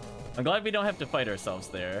 I'm glad we don't have to fight ourselves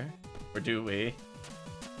there. Or do we?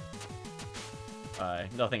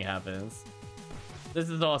 Alright, nothing happens. This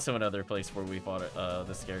is also another place where we fought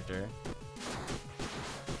this character.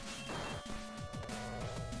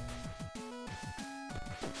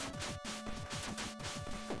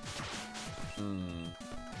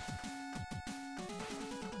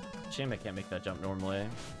 Shame I can't make that jump normally.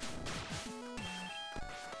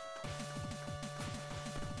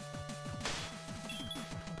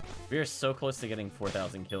 We are so close to getting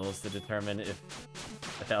 4,000 kills to determine if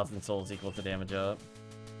 1,000 souls equals the damage up.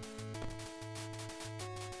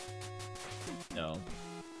 No.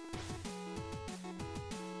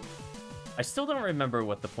 I still don't remember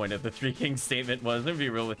what the point of the Three Kings statement was, to be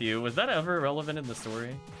real with you. Was that ever relevant in the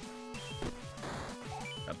story?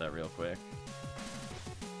 Got that real quick.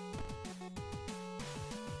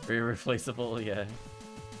 Irreplaceable, yeah.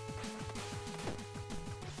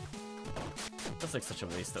 That's like such a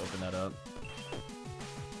waste to open that up.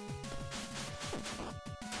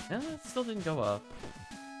 Yeah, it still didn't go up.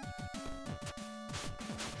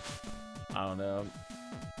 I don't know.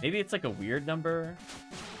 Maybe it's like a weird number.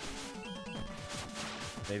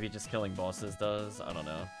 Maybe just killing bosses does. I don't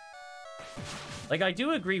know. Like, I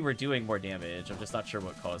do agree we're doing more damage. I'm just not sure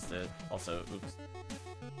what caused it. Also, oops.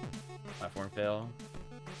 Platform fail.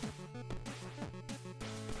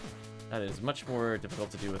 That is much more difficult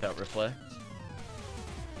to do without reflect.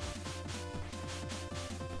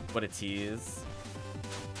 What a tease.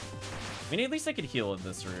 I mean, at least I could heal in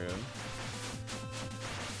this room.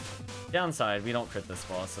 Downside, we don't crit this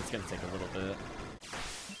boss, so it's gonna take a little bit.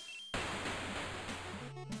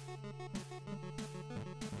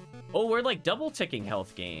 Oh, we're like double ticking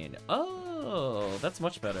health gain. Oh, that's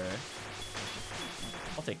much better.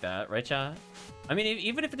 I'll take that, right, chat? I mean,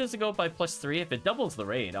 even if it doesn't go up by +3, if it doubles the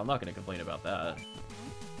rate, I'm not gonna complain about that.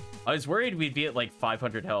 I was worried we'd be at like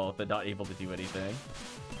 500 health and not able to do anything.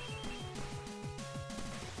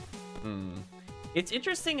 It's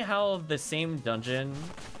interesting how the same dungeon,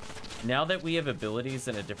 now that we have abilities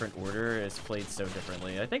in a different order, is played so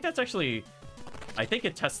differently. I think that's actually, a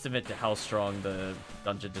testament to how strong the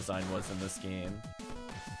dungeon design was in this game.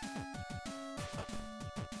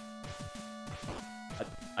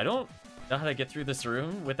 I don't know how to get through this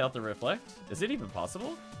room without the reflect. Is it even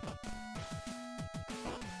possible?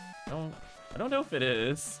 I don't know if it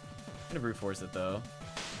is. I'm gonna brute force it though.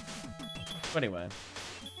 But anyway.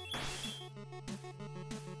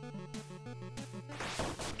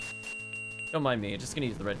 Don't mind me, just gonna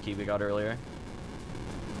use the red key we got earlier.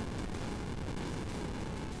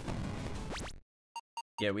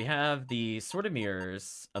 Yeah, we have the Sword of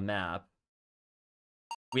Mirrors, a map,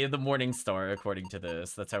 We have the Morning Star, according to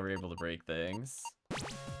this. That's how we're able to break things.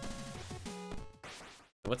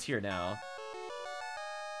 What's here now?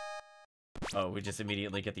 Oh, we just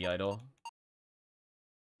immediately get the idol.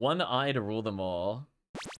 One eye to rule them all.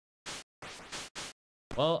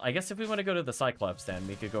 Well, I guess if we want to go to the Cyclops den,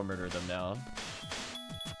 we could go murder them now.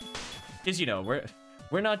 Because, you know,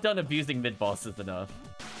 we're not done abusing mid-bosses enough.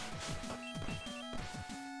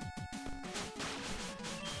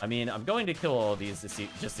 I mean, I'm going to kill all these to see,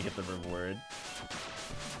 just to get the reward.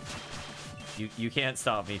 You can't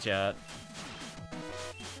stop me, chat.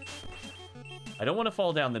 I don't want to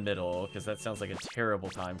fall down the middle, because that sounds like a terrible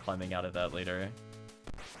time climbing out of that later.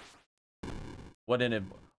 What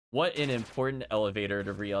an important elevator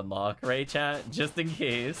to re-unlock, right, chat? Just in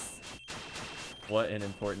case. What an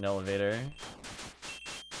important elevator.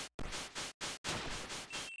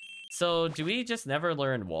 So, do we just never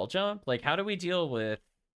learn wall jump? Like, how do we deal with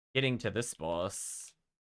getting to this boss?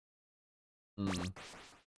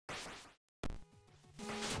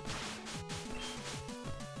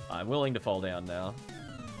 I'm willing to fall down now.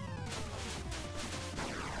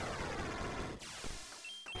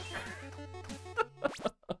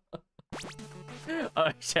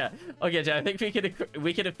 Oh, chat. Okay, chat. I think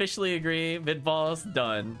we can officially agree. Mid boss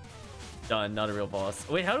done. Done. Not a real boss.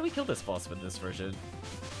 Wait, how do we kill this boss with this version?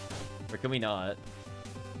 Or can we not?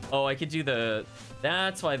 Oh, I could do the...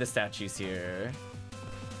 That's why the statue's here.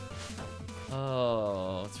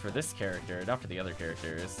 Oh, it's for this character, not for the other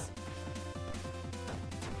characters.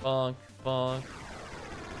 Bonk, bonk.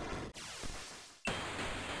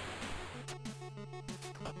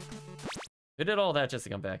 We did all that just to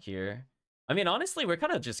come back here. I mean, honestly, we're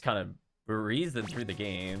kind of breezing through the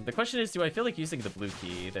game. The question is, do I feel like using the blue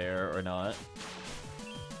key there or not?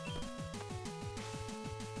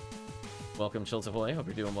 Welcome, Chiltavoy. Hope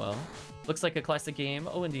you're doing well. Looks like a classic game.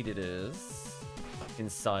 Oh, indeed it is. In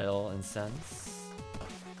style and sense.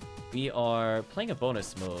 We are playing a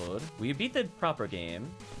bonus mode. We beat the proper game.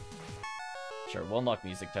 Sure, we'll unlock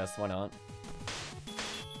music test. Why not?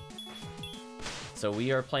 So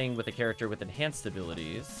we are playing with a character with enhanced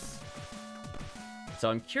abilities. So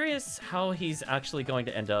I'm curious how he's actually going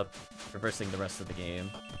to end up reversing the rest of the game.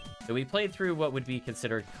 So we played through what would be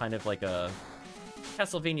considered kind of like a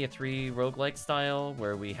Castlevania 3 roguelike style,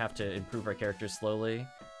 where we have to improve our characters slowly,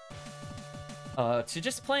 to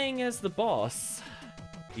just playing as the boss.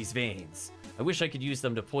 These veins. I wish I could use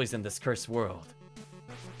them to poison this cursed world.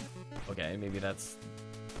 Okay,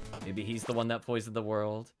 maybe he's the one that poisoned the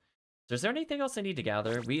world. So is there anything else I need to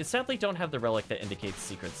gather? We sadly don't have the relic that indicates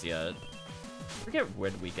secrets yet. I forget where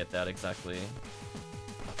did we get that exactly.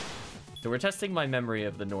 So we're testing my memory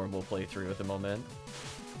of the normal playthrough at the moment.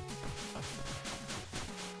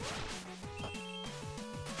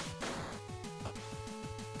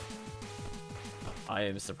 I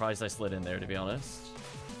am surprised I slid in there, to be honest.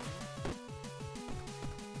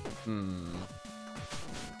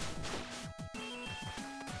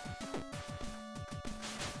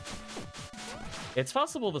 It's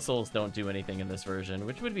possible the souls don't do anything in this version,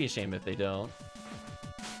 which would be a shame if they don't.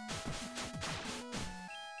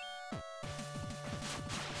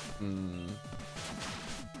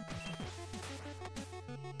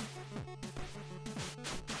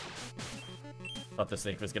 Thought the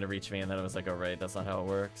snake was gonna reach me, and then I was like, oh right, that's not how it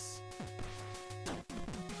works.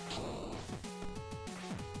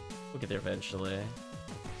 We'll get there eventually.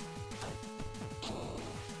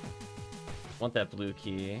 Want that blue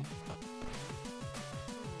key.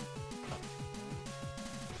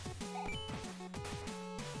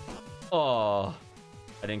 Oh,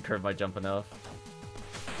 I didn't curve my jump enough.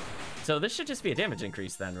 So this should just be a damage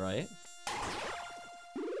increase then, right?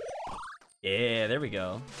 Yeah, there we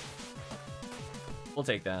go. We'll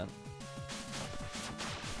take that.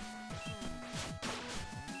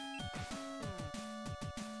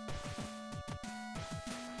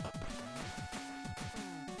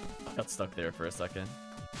 Got stuck there for a second.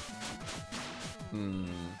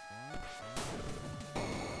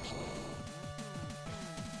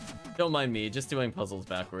 Don't mind me, just doing puzzles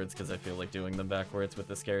backwards because I feel like doing them backwards with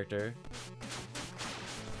this character.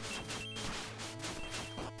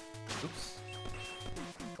 Oops.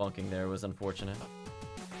 Bonking there was unfortunate.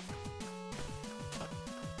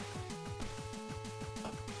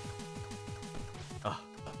 Oh,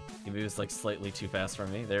 he moves like slightly too fast for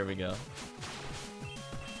me. There we go.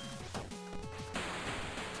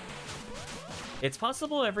 It's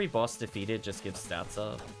possible every boss defeated just gives stats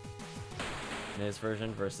up in his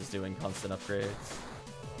version versus doing constant upgrades.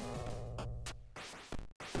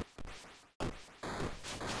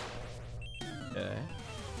 Okay.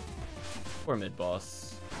 Or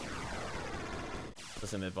mid-boss.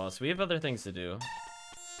 Listen, mid-boss, we have other things to do.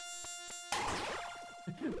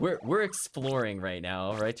 We're exploring right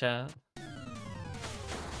now, right, chat?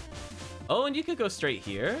 Oh, and you could go straight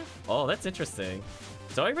here? Oh, that's interesting.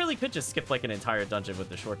 So I really could just skip like an entire dungeon with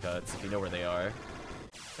the shortcuts if you know where they are.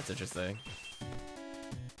 That's interesting.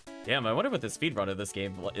 Damn, I wonder what the speedrun of this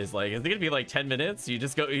game is like. Is it gonna be like 10 minutes? You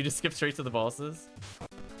just skip straight to the bosses?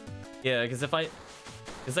 Yeah, because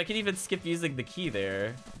I can even skip using the key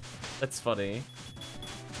there. That's funny.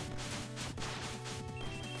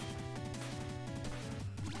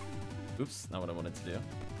 Oops, not what I wanted to do.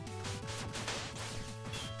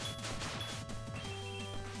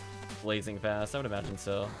 Blazing fast, I would imagine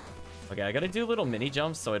so. Okay, I gotta do little mini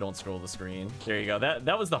jumps so I don't scroll the screen. There you go.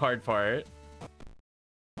 That was the hard part.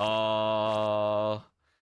 Oh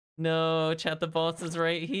no, chat, the boss is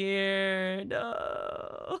right here.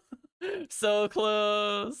 No. So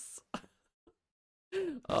close.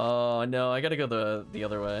 Oh no, I gotta go the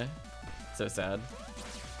other way. So sad.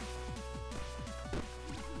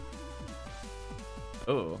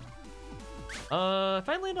 Oh. If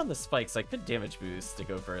I land on the spikes, I could damage boost to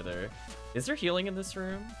go further. Is there healing in this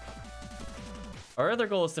room? Our other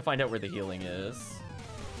goal is to find out where the healing is.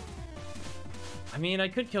 I mean, I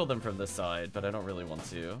could kill them from this side, but I don't really want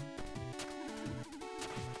to.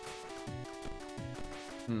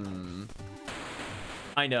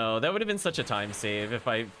 I know, that would have been such a time save if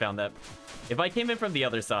I found that. If I came in from the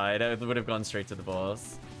other side, I would have gone straight to the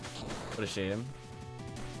boss. What a shame.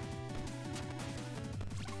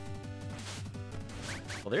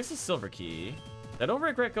 Well, there's a silver key. I don't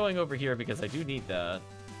regret going over here because I do need that.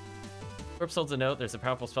 Corpse holds a note. There's a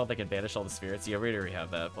powerful spell that can banish all the spirits. Yeah, we already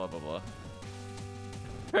have that. Blah, blah, blah.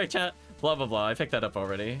 Right, chat? Blah, blah, blah. I picked that up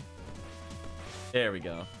already. There we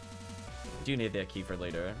go. Do need that key for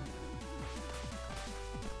later.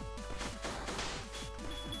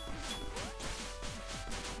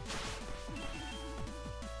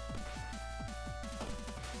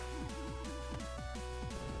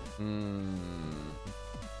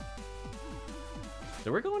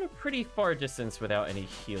 So we're going a pretty far distance without any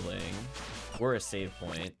healing or a save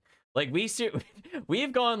point. Like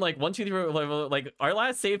we've gone like 1, 2, 3, like our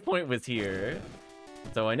last save point was here.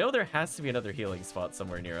 So I know there has to be another healing spot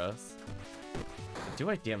somewhere near us. Do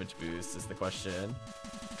I damage boost is the question.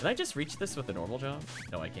 Can I just reach this with a normal jump?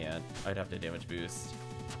 No, I can't. I'd have to damage boost.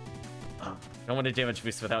 I don't want to damage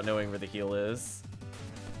boost without knowing where the heal is.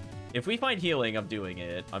 If we find healing, I'm doing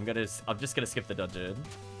it. I'm just gonna skip the dungeon.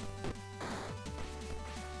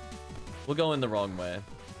 We'll go in the wrong way.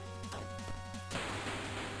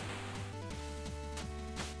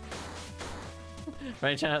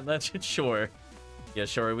 Right, chat? That's sure. Yeah,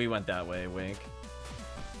 sure, we went that way, wink.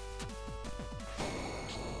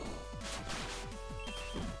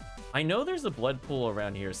 I know there's a blood pool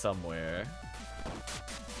around here somewhere.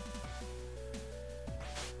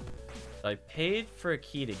 I paid for a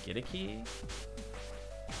key to get a key?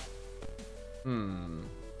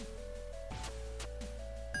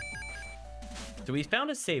 So we found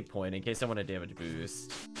a save point in case I want a damage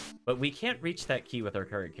boost. But we can't reach that key with our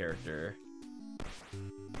current character.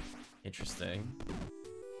 Interesting.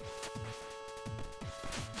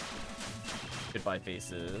 Goodbye,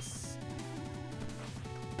 faces.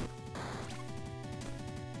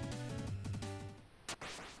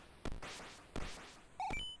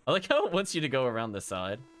 I like how it wants you to go around this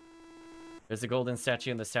side. There's a golden statue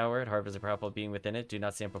in this tower. It harbors a powerful being within it. Do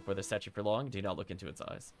not stand before the statue for long. Do not look into its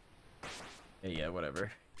eyes. Yeah,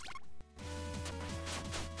 whatever.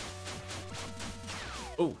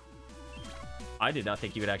 Oh. I did not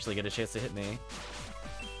think you would actually get a chance to hit me.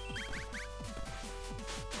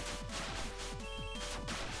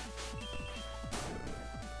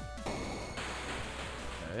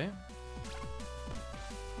 Okay.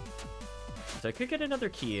 So I could get another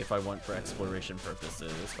key if I want for exploration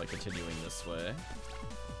purposes by continuing this way.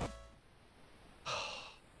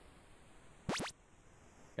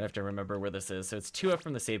 I have to remember where this is. So it's 2 up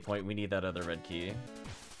from the save point. We need that other red key.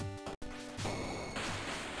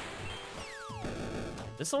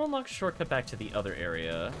 This will unlock a shortcut back to the other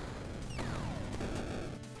area.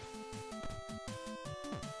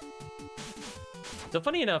 So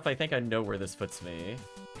funny enough, I think I know where this puts me.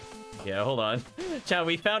 Yeah, hold on. Chat,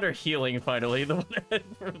 we found our healing finally. The one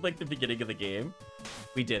from like the beginning of the game.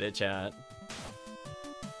 We did it, chat.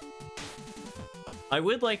 I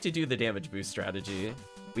would like to do the damage boost strategy.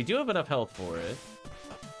 We do have enough health for it.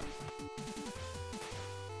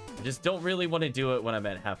 I just don't really want to do it when I'm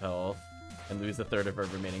at half health and lose a third of our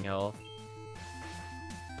remaining health.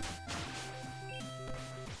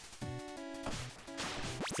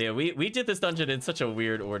 So yeah, we did this dungeon in such a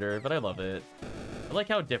weird order, but I love it. I like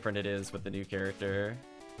how different it is with the new character.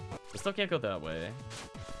 I still can't go that way.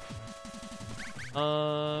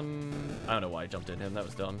 I don't know why I jumped at him. That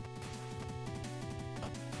was dumb.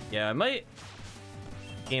 Yeah, I might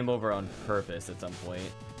game over on purpose at some point.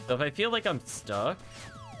 So if I feel like I'm stuck,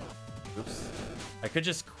 oops, I could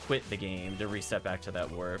just quit the game to reset back to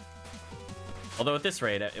that warp. Although at this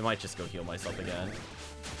rate, it might just go heal myself again.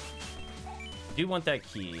 I do want that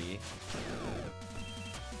key.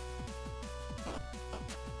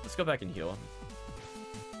 Let's go back and heal.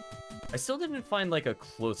 I still didn't find like a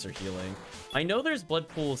closer healing. I know there's blood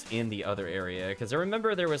pools in the other area because I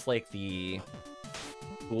remember there was like the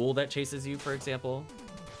pool that chases you, for example.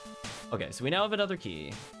 Okay, so we now have another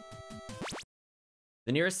key.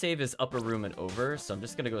 The nearest save is upper room and over, so I'm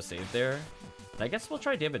just gonna go save there. And I guess we'll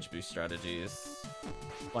try damage boost strategies.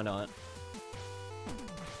 Why not?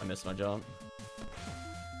 I missed my jump.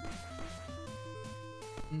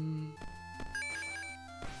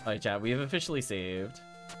 Alright, chat, we have officially saved.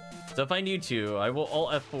 So if I need to, I will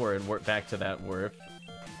alt F4 and warp back to that warp.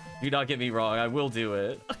 Do not get me wrong, I will do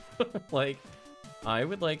it. Like, I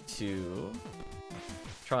would like to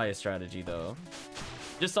try a strategy though.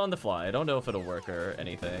 Just on the fly. I don't know if it'll work or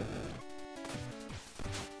anything.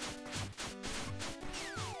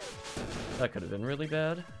 That could have been really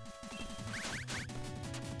bad.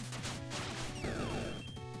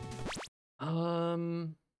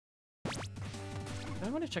 I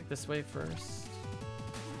want to check this way first.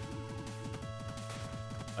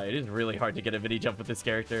 It is really hard to get a mini jump with this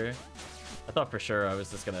character. I thought for sure I was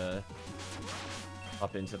just gonna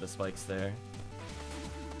hop into the spikes there.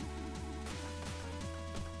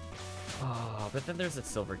 Oh, but then there's a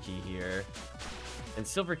silver key here. And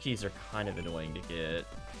silver keys are kind of annoying to get.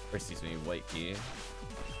 Or excuse me, white key.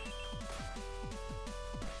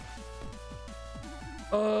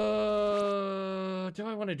 Do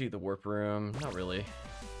I want to do the warp room? Not really.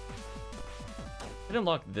 I'd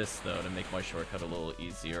unlock this though to make my shortcut a little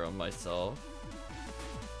easier on myself.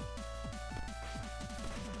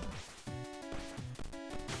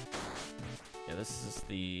 Yeah, this is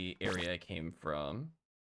the area I came from.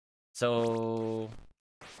 So,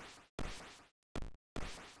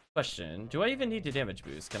 question, do I even need to damage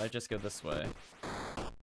boost? Can I just go this way?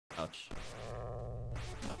 Ouch.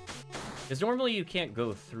 Because normally you can't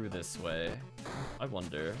go through this way. I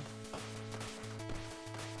wonder.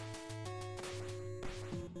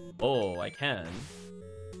 Oh, I can.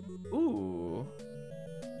 Ooh.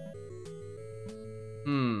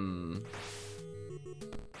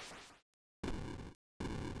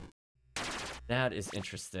 That is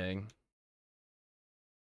interesting.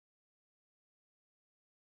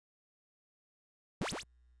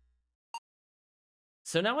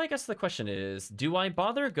 So now I guess the question is, do I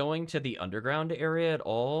bother going to the underground area at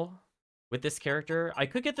all with this character? I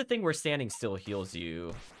could get the thing where standing still heals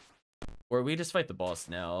you. Or we just fight the boss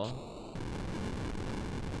now.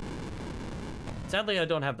 Sadly, I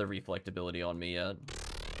don't have the reflectability on me yet.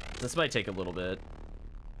 This might take a little bit.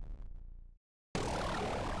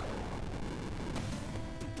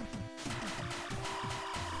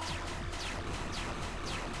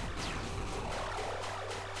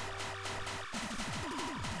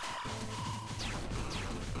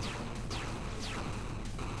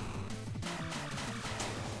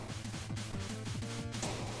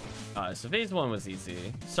 So phase 1 was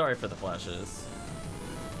easy. Sorry for the flashes.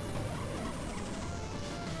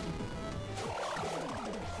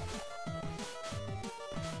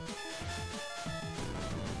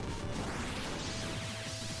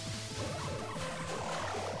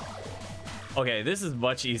 Okay, this is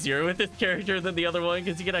much easier with this character than the other one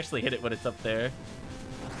because you can actually hit it when it's up there.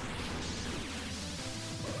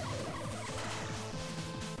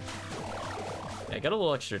 Yeah, got a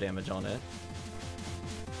little extra damage on it.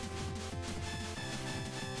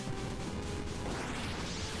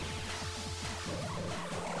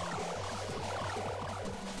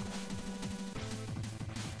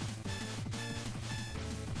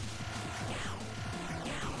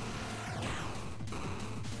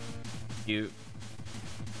 Cute.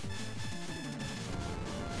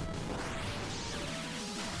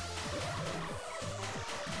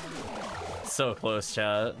 So close,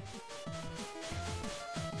 chat.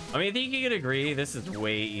 I mean, I think you could agree this is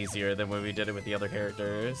way easier than when we did it with the other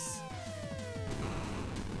characters.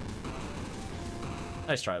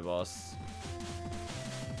 Nice try, boss.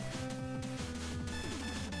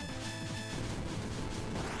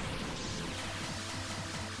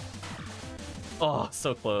 Oh,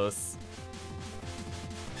 so close.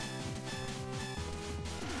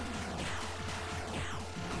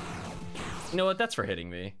 You know what? That's for hitting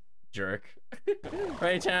me. Jerk.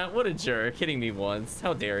 Right, chat? What a jerk. Hitting me once.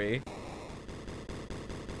 How dare he?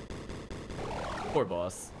 Poor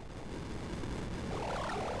boss.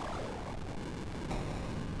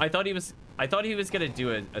 I thought he was gonna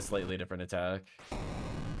do a slightly different attack.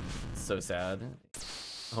 So sad.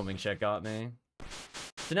 Homing check got me.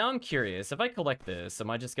 So now I'm curious, if I collect this, am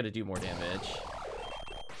I just gonna do more damage?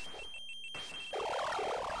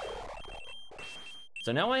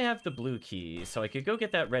 So now I have the blue key, so I could go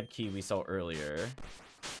get that red key we saw earlier.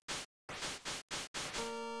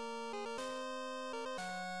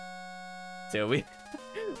 So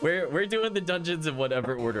we're doing the dungeons in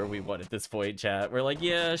whatever order we want at this point, chat. We're like,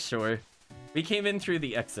 yeah, sure. We came in through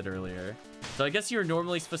the exit earlier. So I guess you're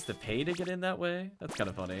normally supposed to pay to get in that way? That's kind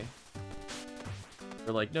of funny.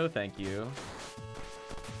 We're like, no thank you.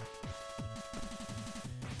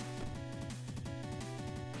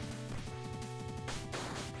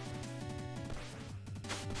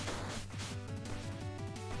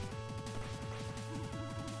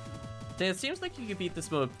 It seems like you can beat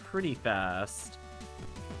this mode pretty fast.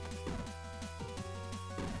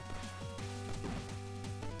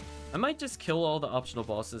 I might just kill all the optional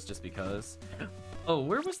bosses just because. Oh,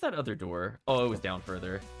 where was that other door? Oh, it was down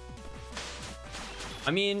further.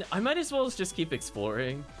 I mean, I might as well just keep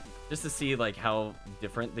exploring just to see like how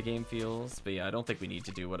different the game feels. But yeah, I don't think we need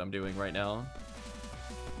to do what I'm doing right now.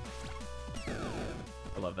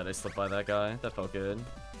 I love that I slipped by that guy. That felt good.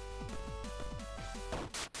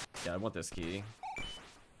 Yeah, I want this key.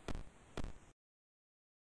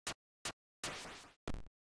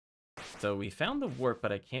 So we found the warp,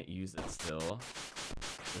 but I can't use it still.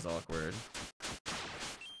 It's awkward.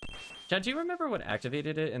 Chad, do you remember what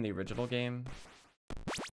activated it in the original game?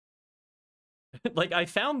 Like, I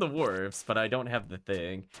found the warps, but I don't have the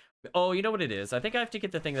thing. Oh, you know what it is? I think I have to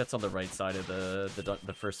get the thing that's on the right side of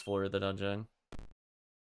the first floor of the dungeon.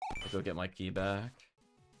 I'll go get my key back.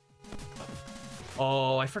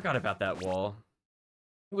 Oh, I forgot about that wall.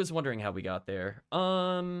 I was wondering how we got there.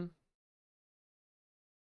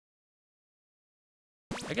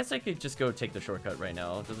 I guess I could just go take the shortcut right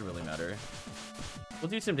now. It doesn't really matter. We'll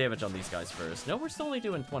do some damage on these guys first. No, we're still only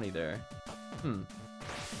doing 20 there.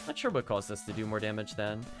 Not sure what caused us to do more damage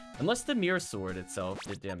then. Unless the mirror sword itself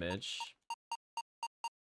did damage.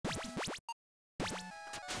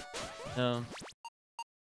 No.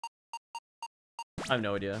 I have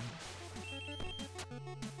no idea.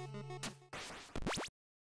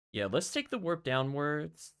 Yeah, let's take the warp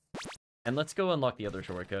downwards. And let's go unlock the other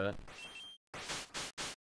shortcut.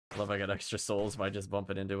 Love I got extra souls by just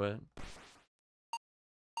bumping into it.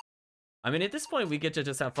 I mean, at this point, we get to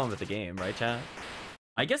just have fun with the game, right, chat?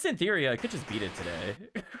 I guess in theory, I could just beat it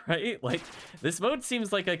today, right? Like, this mode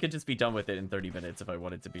seems like I could just be done with it in 30 minutes if I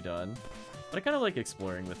wanted to be done. But I kind of like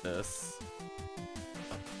exploring with this.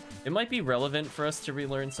 It might be relevant for us to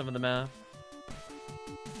relearn some of the map.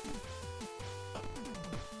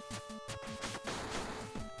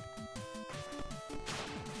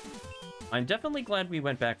 I'm definitely glad we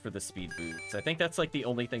went back for the speed boots. I think that's like the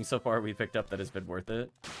only thing so far we picked up that has been worth it.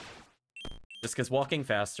 Just because walking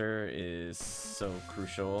faster is so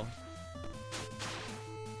crucial.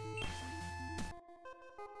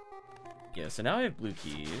 Yeah, so now I have blue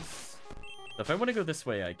keys. So if I want to go this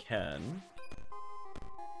way, I can.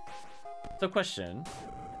 So question.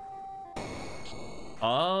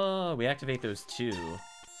 Oh, we activate those two.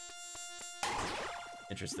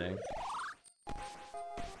 Interesting.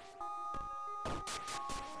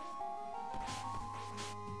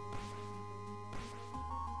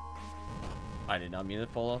 I did not mean to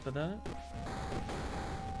fall off of that.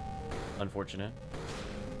 Unfortunate.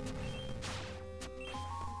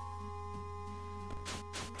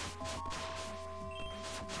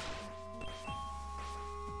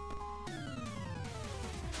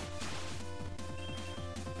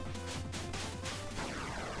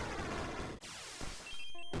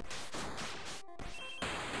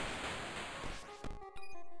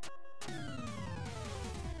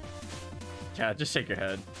 Yeah, just shake your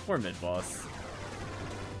head. We're mid-boss.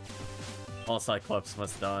 All Cyclops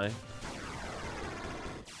must die.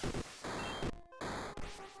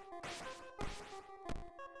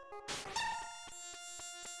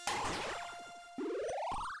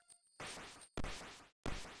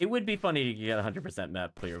 It would be funny to get 100%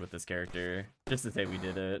 map clear with this character, just to say we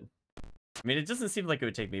did it. I mean, it doesn't seem like it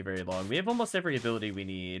would take me very long. We have almost every ability we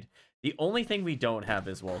need. The only thing we don't have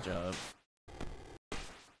is wall jump.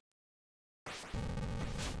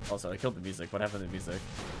 Also, I killed the music. What happened to the music?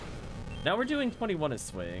 Now we're doing 21 a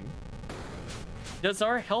swing. Does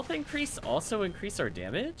our health increase also increase our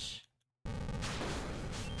damage?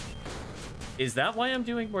 Is that why I'm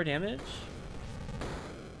doing more damage?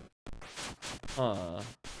 Huh.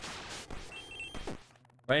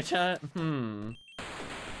 Right, chat?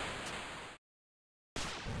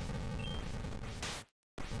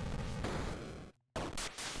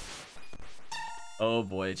 Oh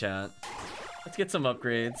boy, chat. Let's get some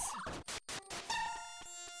upgrades.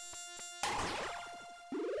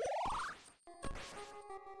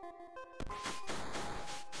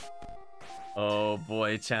 Oh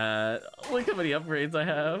boy, chat. Look how many upgrades I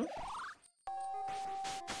have.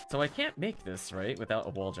 So I can't make this, right? Without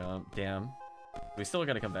a wall jump. Damn. We still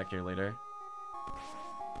gotta come back here later.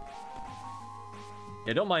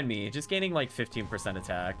 Yeah, don't mind me. Just gaining like 15%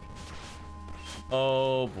 attack.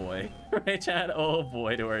 Oh boy. Right, chat? Oh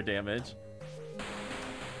boy to our damage.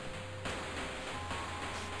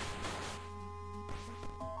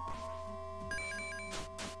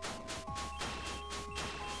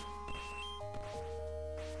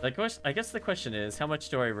 I guess the question is, how much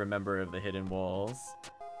do I remember of the hidden walls?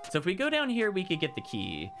 So if we go down here, we could get the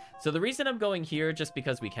key. So the reason I'm going here, just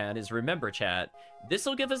because we can, is remember, chat, this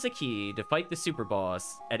will give us a key to fight the super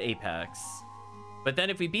boss at Apex. But then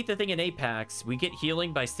if we beat the thing in Apex, we get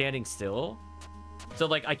healing by standing still. So,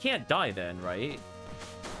 like, I can't die then, right?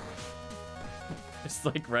 It's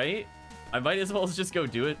like, right? I might as well just go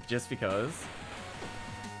do it just because.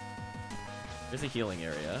 There's a healing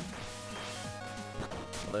area.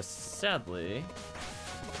 Although, sadly,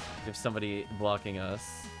 if somebody blocking us.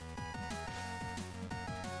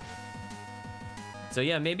 So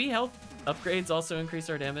yeah, maybe health upgrades also increase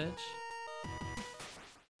our damage.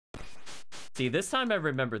 See, this time I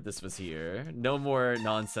remembered this was here. No more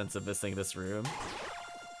nonsense of missing this room.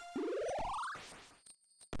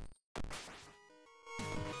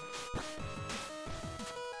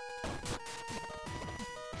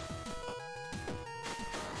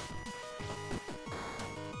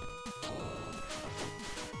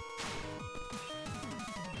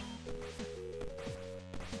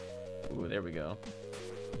 Ooh, there we go.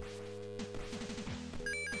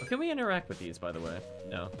 Can we interact with these, by the way?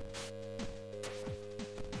 No.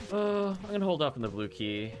 Oh, I'm gonna hold off on the blue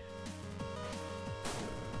key.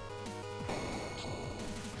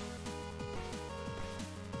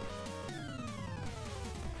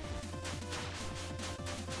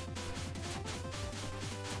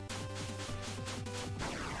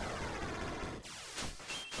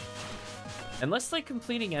 Unless, like,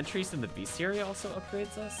 completing entries in the bestiary also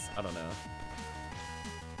upgrades us? I don't know.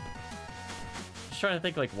 Just trying to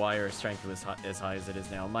think, like, why our strength was as high as it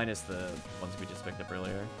is now, minus the ones we just picked up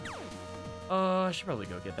earlier. I should probably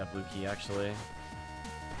go get that blue key, actually.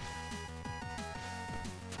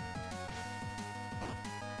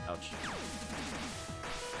 Ouch.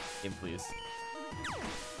 Game, please.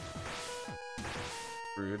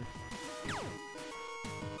 Rude.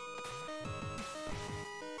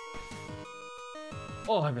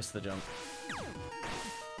 Oh, I missed the jump.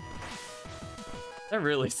 That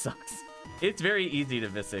really sucks. It's very easy to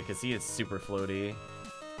miss it because he is super floaty.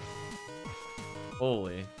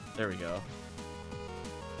 Holy. There we go.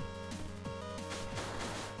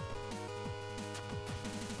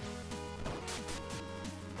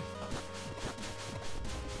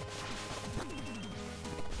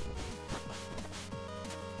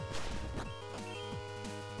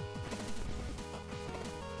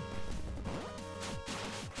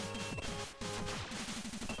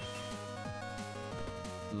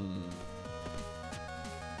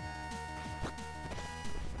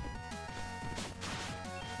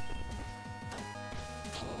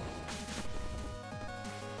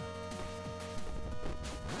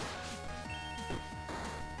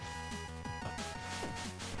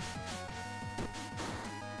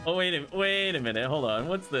 Oh, wait a minute, hold on,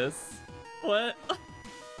 what's this? What?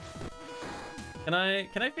 Can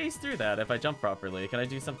I phase through that if I jump properly? Can I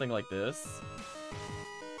do something like this?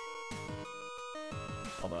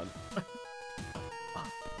 Hold on. I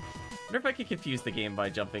wonder if I could confuse the game by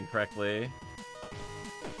jumping correctly.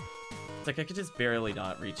 It's like I could just barely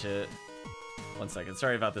not reach it. 1 second,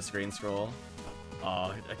 sorry about the screen scroll.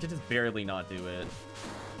 Oh, I could just barely not do it.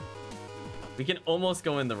 We can almost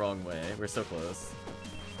go in the wrong way, we're so close.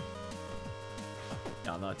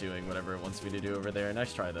 Yeah, I'm not doing whatever it wants me to do over there.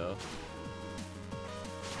 Nice try, though.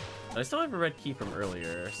 But I still have a red key from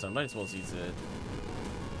earlier, so I might as well use it.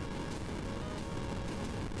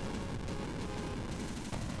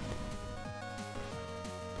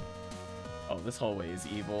 Oh, this hallway is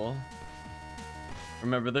evil.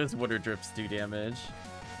 Remember, those water drips do damage.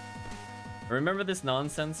 Remember this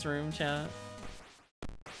nonsense room, chat?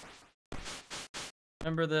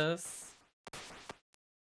 Remember this?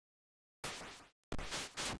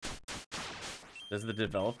 Does the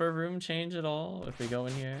developer room change at all if we go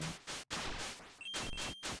in here?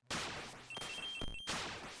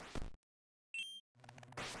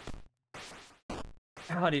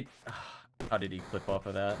 How did he clip off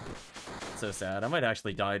of that? So sad. I might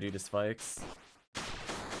actually die due to spikes.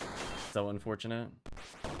 So unfortunate.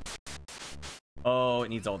 Oh, it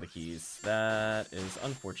needs all the keys. That is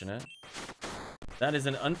unfortunate. That is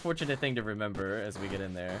an unfortunate thing to remember as we get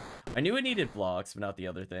in there. I knew it needed blocks, but not the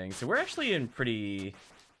other thing. So we're actually in pretty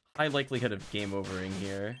high likelihood of game overing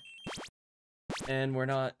here. And we're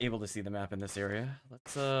not able to see the map in this area.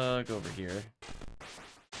 Let's go over here.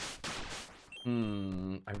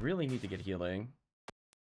 I really need to get healing.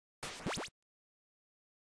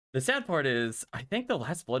 The sad part is, I think the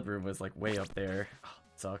last blood room was like way up there. Oh,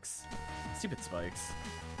 sucks. Stupid spikes.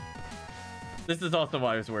 This is also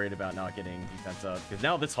why I was worried about not getting defense up, because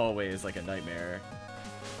now this hallway is like a nightmare.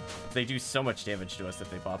 They do so much damage to us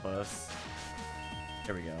if they pop us.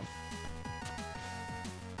 There we go.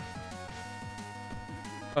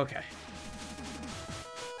 Okay.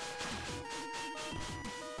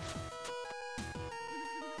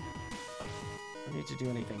 Don't need to do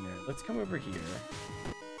anything there. Let's come over here.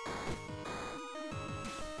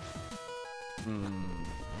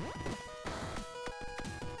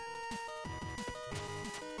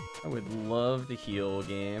 I would love to heal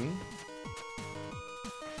game.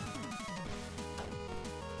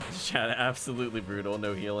 Chat, absolutely brutal,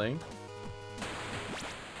 no healing.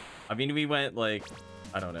 I mean, we went like,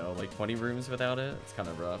 I don't know, like 20 rooms without it. It's kind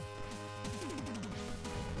of rough.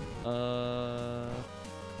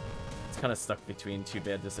 It's kind of stuck between two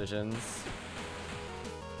bad decisions.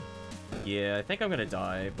 Yeah, I think I'm gonna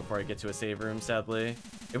die before I get to a save room, sadly.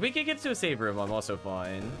 If we can get to a save room, I'm also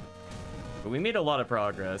fine. But we made a lot of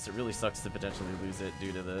progress. It really sucks to potentially lose it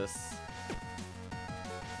due to this.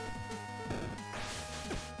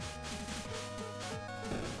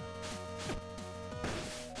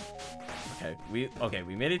 Okay,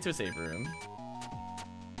 we made it to a save room.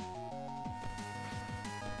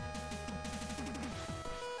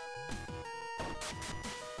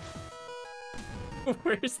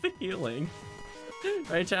 Where's the healing?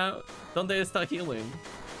 Right, chat? Donde está healing?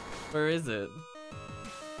 Where is it?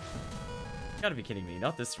 You gotta be kidding me,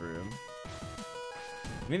 not this room.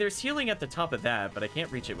 I mean, there's healing at the top of that, but I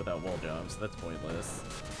can't reach it without wall jumps, so that's pointless.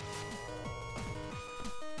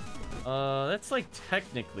 That's like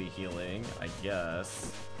technically healing, I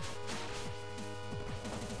guess.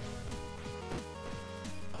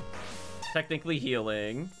 Technically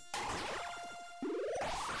healing.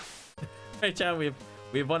 Right, chat, we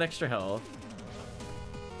have 1 extra health.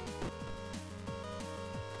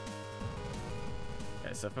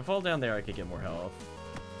 Okay, so if I fall down there, I could get more health.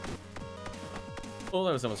 Oh,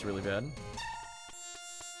 that was almost really bad.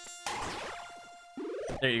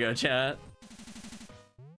 There you go, chat.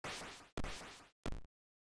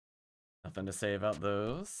 Nothing to say about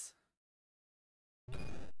those.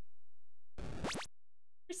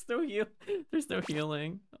 There's no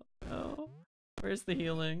healing. Oh, no. Where's the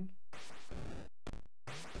healing?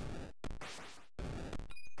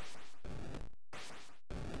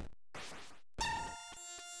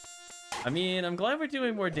 I mean, I'm glad we're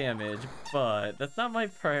doing more damage, but that's not my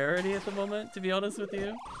priority at the moment, to be honest with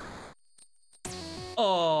you.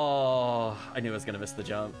 Oh, I knew I was gonna miss the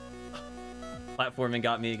jump. Platforming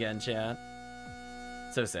got me again, chat.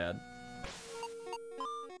 So sad.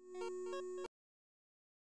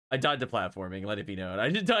 I died to platforming, let it be known. I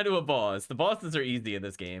didn't die to a boss. The bosses are easy in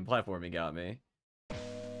this game. Platforming got me.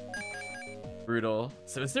 Brutal.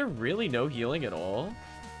 So is there really no healing at all?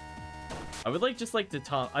 I would just like to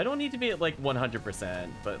top. I don't need to be at like 100%,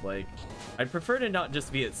 but like I'd prefer to not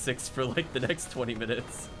just be at 6 for like the next 20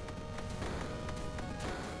 minutes.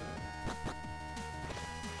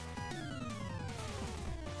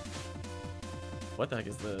 What the heck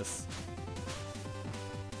is this?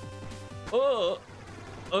 Oh,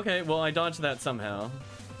 okay, well I dodged that somehow.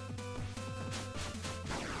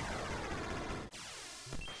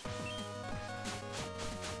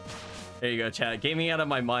 There you go, chat. Get me out of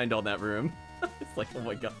my mind on that room. It's like, oh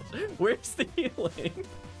my gosh. Where's the healing?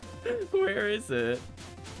 Where is it?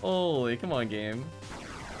 Holy, come on, game.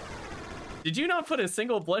 Did you not put a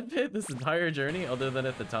single blood pit this entire journey other than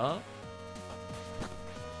at the top?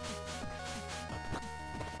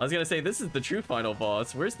 I was gonna say, this is the true final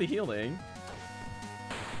boss. Where's the healing?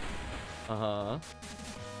 Uh-huh.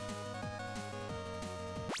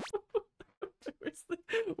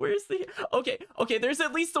 Where's the... Okay, there's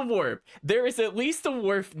at least a warp. There is at least a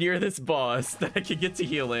warp near this boss that I could get to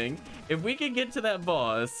healing. If we can get to that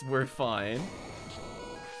boss, we're fine.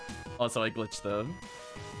 Also, I glitched them.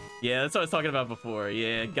 Yeah, that's what I was talking about before.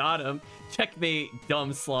 Yeah, got him. Checkmate,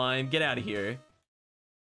 dumb slime. Get out of here.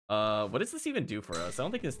 What does this even do for us? I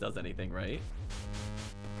don't think this does anything, right?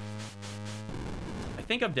 I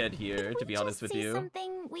think I'm dead here, to be honest with you.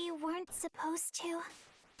 Something we weren't supposed to.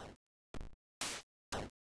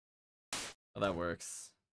 Oh, that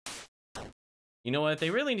works. You know what? They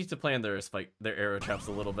really need to plan their arrow traps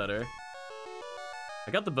a little better.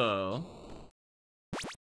 I got the bow.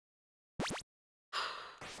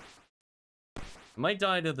 I might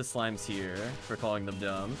die to the slimes here for calling them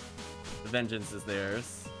dumb. The vengeance is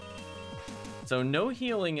theirs. So no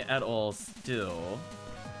healing at all still.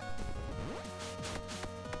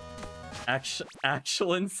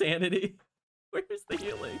 Actual insanity. Where's the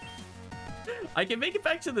healing? I can make it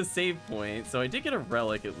back to the save point, so I did get a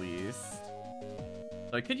relic at least.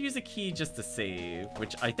 So I could use a key just to save,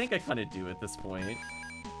 which I think I kind of do at this point.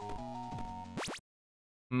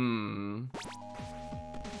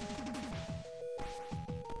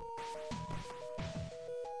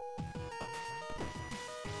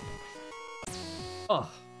 Oh,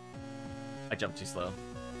 I jumped too slow.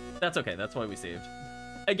 That's okay, that's why we saved.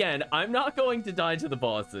 Again, I'm not going to die to the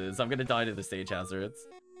bosses. I'm going to die to the stage hazards.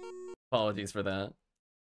 Apologies for that.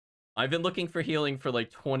 I've been looking for healing for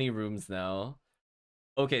like 20 rooms now.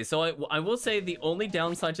 Okay, so I will say the only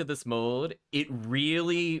downside to this mode, it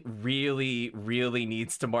really, really, really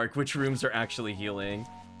needs to mark which rooms are actually healing.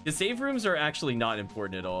 The save rooms are actually not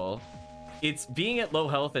important at all. It's being at low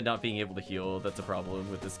health and not being able to heal that's a problem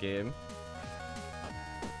with this game.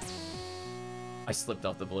 I slipped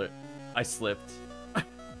off the bullet. I slipped.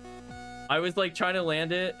 I was like trying to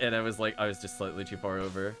land it and I was just slightly too far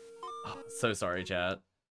over. Oh, so sorry, chat.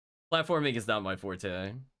 Platforming is not my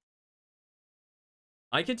forte.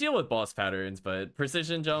 I could deal with boss patterns, but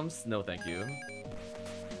precision jumps, no thank you.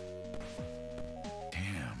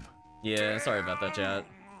 Damn. Yeah, sorry about that, chat.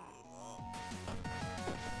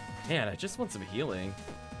 Man, I just want some healing.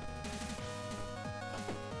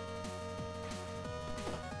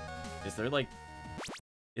 Is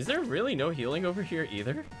there really no healing over here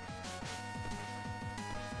either?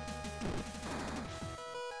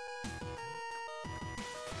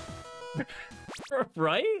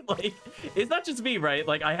 Right? Like, it's not just me, right?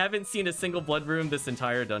 Like, I haven't seen a single blood room this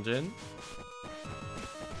entire dungeon.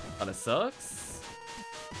 Kinda sucks.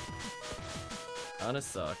 Kinda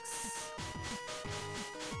sucks.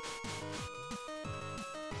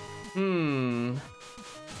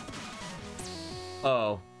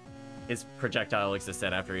 Oh. His projectile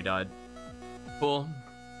existed after he died. Cool.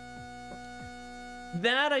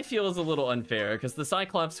 That I feel is a little unfair, because the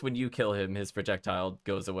Cyclops, when you kill him, his projectile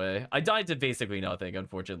goes away. I died to basically nothing,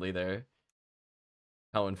 unfortunately, there.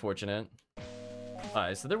 How unfortunate.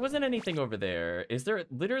 Alright, so there wasn't anything over there. Is there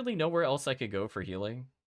literally nowhere else I could go for healing?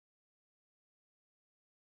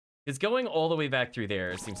 Because going all the way back through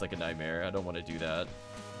there seems like a nightmare. I don't want to do that.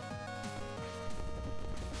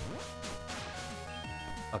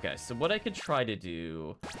 Okay, so what I could try to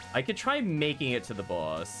do... I could try making it to the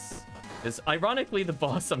boss. Because, ironically, the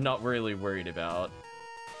boss I'm not really worried about.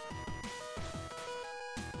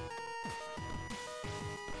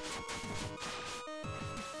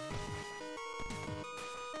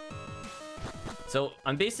 So,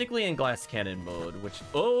 I'm basically in glass cannon mode, which...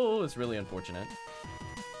 Oh, is really unfortunate.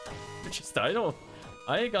 Just,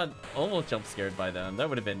 I got almost jump scared by them. That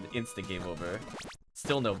would have been instant game over.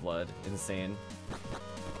 Still no blood. Insane.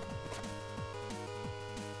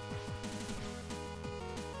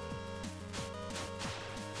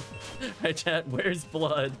 Hi chat, where's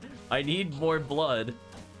blood? I need more blood.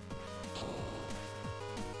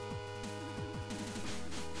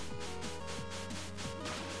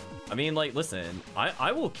 I mean, like, listen,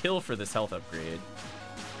 I will kill for this health upgrade.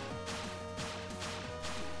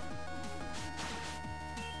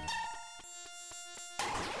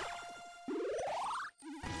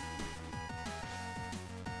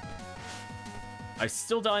 I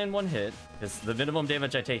still die in one hit, because the minimum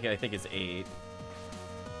damage I take, I think, is 8.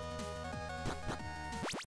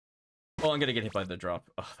 Oh, I'm gonna get hit by the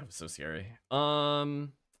drop. Oh, that was so scary.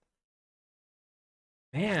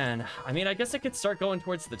 Man, I mean, I guess I could start going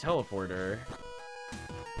towards the teleporter.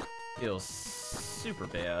 Feels super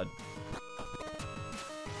bad.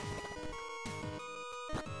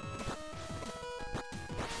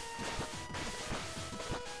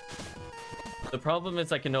 The problem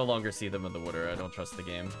is I can no longer see them in the water. I don't trust the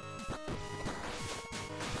game.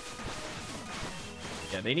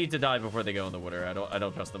 Yeah, they need to die before they go in the water. I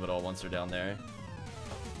don't trust them at all once they're down there.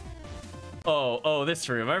 Oh, this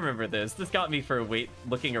room. I remember this. This got me for a wait,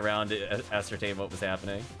 looking around to ascertain what was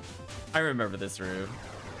happening. I remember this room.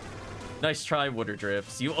 Nice try, water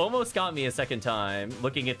drips. You almost got me a second time,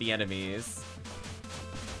 looking at the enemies.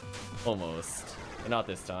 Almost. But not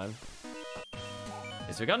this time.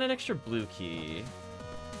 Okay, so we got an extra blue key.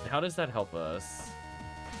 How does that help us?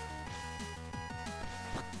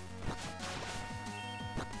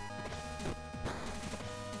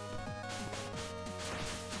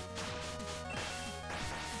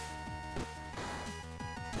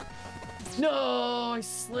 No, I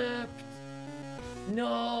slipped.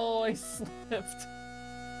 No, I slipped.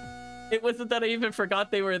 It wasn't that I even forgot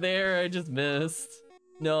they were there. I just missed.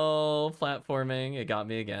 No, platforming. It got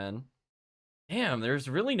me again. Damn, there's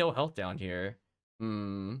really no health down here.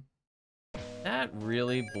 That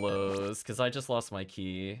really blows, because I just lost my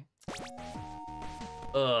key.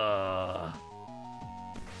 Ugh.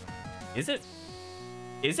 Is it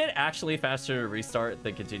actually faster to restart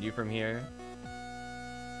than continue from here?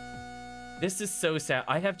 This is so sad.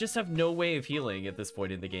 I just have no way of healing at this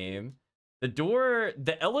point in the game.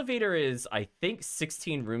 The elevator is, I think,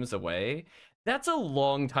 16 rooms away. That's a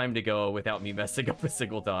long time to go without me messing up a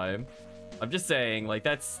single time. I'm just saying, like,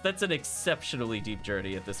 that's an exceptionally deep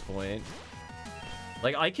journey at this point.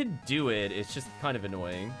 Like, I can do it, it's just kind of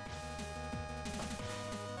annoying.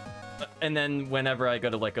 And then whenever I go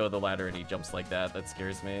to let go of the ladder and he jumps like that, that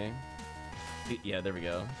scares me. Yeah, there we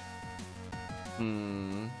go.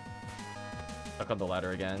 Stuck on the ladder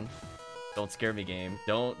again. Don't scare me, game.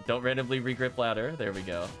 Don't randomly regrip ladder. There we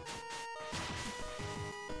go.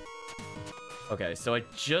 Okay, so I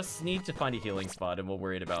just need to find a healing spot and we'll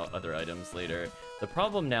worry about other items later. The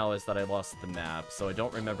problem now is that I lost the map, so I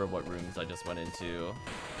don't remember what rooms I just went into.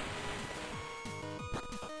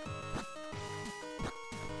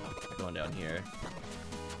 Going down here.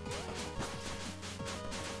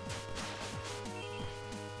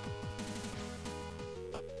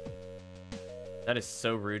 That is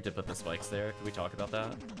so rude to put the spikes there. Can we talk about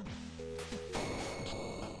that?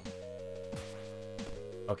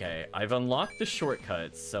 Okay, I've unlocked the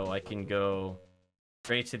shortcuts, so I can go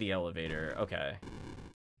straight to the elevator. Okay.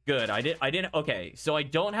 Good, I didn't, okay, so I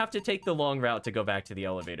don't have to take the long route to go back to the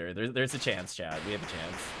elevator. There's a chance, Chad. We have a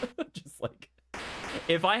chance. Just like,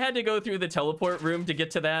 if I had to go through the teleport room to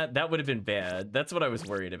get to that would have been bad. That's what I was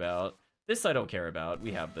worried about. This I don't care about.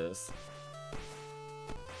 We have this.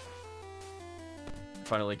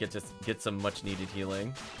 Finally get some much needed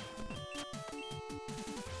healing.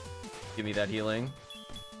 Give me that healing.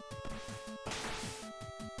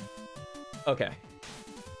 Okay.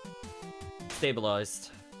 Stabilized.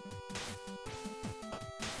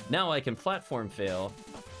 Now I can platform fail.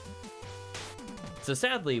 So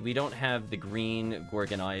sadly, we don't have the green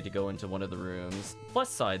Gorgon Eye to go into one of the rooms. Plus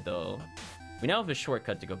side though, we now have a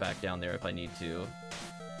shortcut to go back down there if I need to.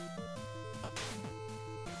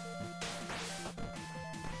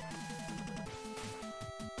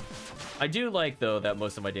 I do like though that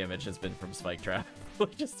most of my damage has been from Spike Trap.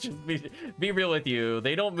 just be real with you.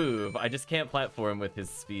 They don't move. I just can't platform with his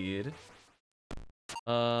speed.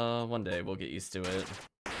 One day we'll get used to it.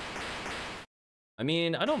 I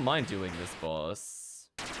mean, I don't mind doing this boss.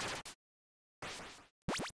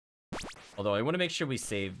 Although I want to make sure we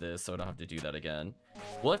save this so I don't have to do that again.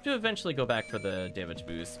 We'll have to eventually go back for the damage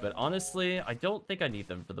boost, but honestly, I don't think I need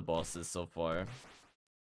them for the bosses so far.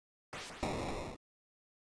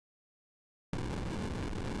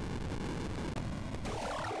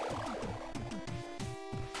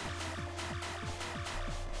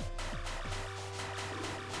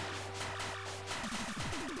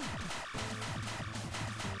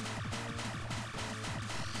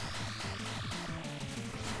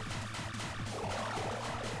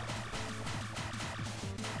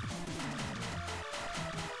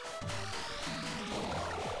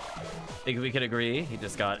 I think we could agree, he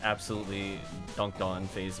just got absolutely dunked on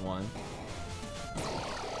phase 1.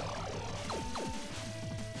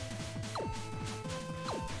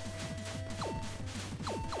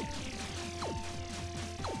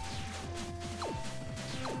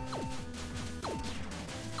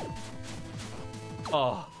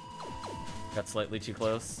 Oh, got slightly too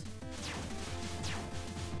close.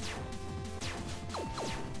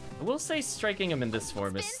 I will say striking him in this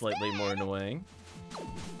form is slightly more annoying.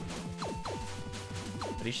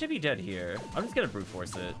 But he should be dead here. I'm just gonna brute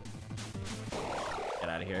force it. Get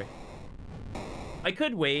out of here. I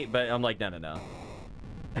could wait, but I'm like, no.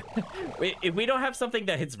 Wait, if we don't have something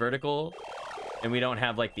that hits vertical, and we don't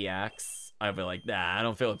have like the axe, I'll be like, nah, I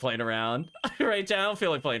don't feel like playing around. Right, Chad? I don't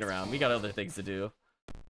feel like playing around. We got other things to do.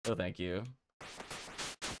 Oh, thank you.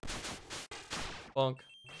 Bonk.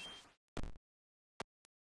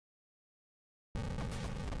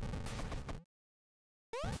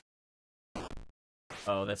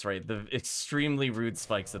 Oh, that's right. The extremely rude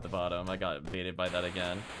spikes at the bottom. I got baited by that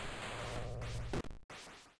again.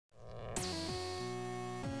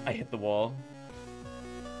 I hit the wall.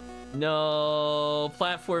 No,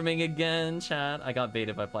 platforming again, chat. I got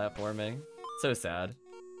baited by platforming. So sad.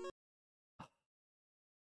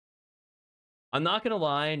 I'm not gonna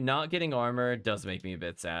lie, not getting armor does make me a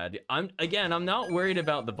bit sad. I'm not worried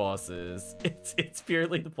about the bosses. It's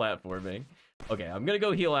purely the platforming. Okay, I'm gonna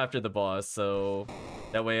go heal after the boss, so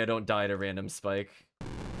that way I don't die to random spike.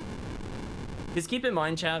 Because keep in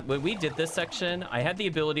mind, chat, when we did this section, I had the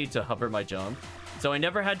ability to hover my jump, so I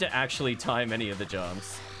never had to actually time any of the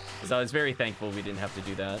jumps. Because I was very thankful we didn't have to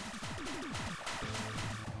do that.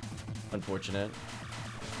 Unfortunate.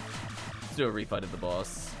 Let's do a refight of the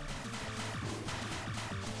boss.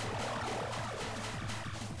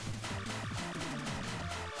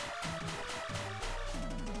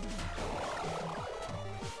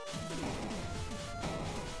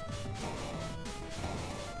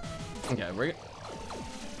 Okay, we're...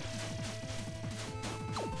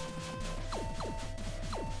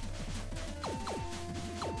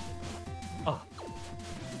 Oh.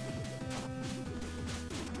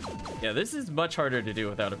 Yeah, this is much harder to do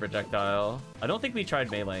without a projectile. I don't think we tried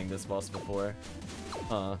meleeing this boss before.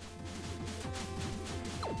 Huh.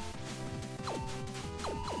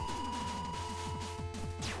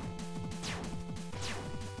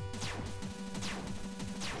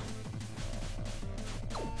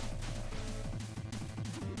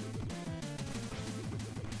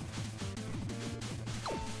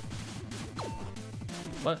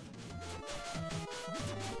 What?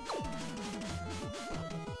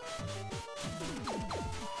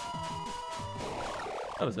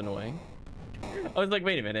 That was annoying. I was like,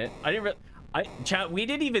 wait a minute. I didn't chat, we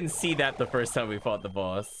didn't even see that the first time we fought the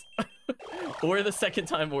boss. Or the second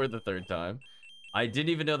time or the third time. I didn't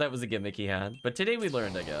even know that was a gimmick he had. But today we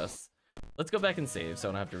learned, I guess. Let's go back and save so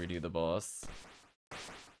I don't have to redo the boss.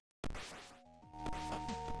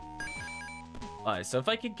 Alright, so if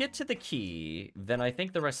I could get to the key, then I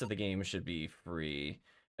think the rest of the game should be free.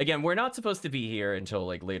 Again, we're not supposed to be here until,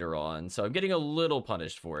 like, later on, so I'm getting a little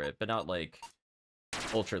punished for it, but not, like,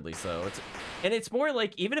 ultradly so. And it's more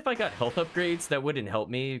like, even if I got health upgrades, that wouldn't help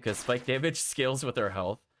me, because spike damage scales with our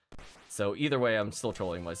health. So either way, I'm still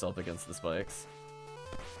trolling myself against the spikes.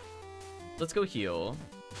 Let's go heal.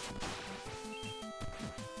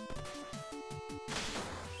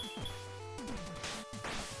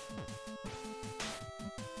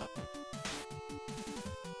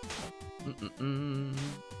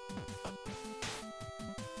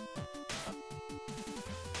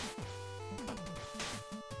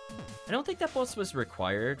 I don't think that boss was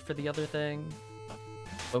required for the other thing,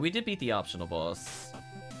 but we did beat the optional boss.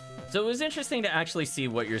 So it was interesting to actually see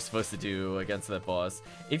what you're supposed to do against that boss.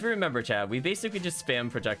 If you remember, chat, we basically just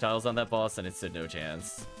spammed projectiles on that boss and it stood no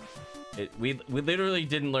chance. We literally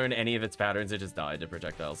didn't learn any of its patterns, it just died to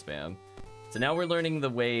projectile spam. So now we're learning the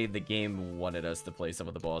way the game wanted us to play some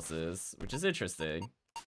of the bosses, which is interesting.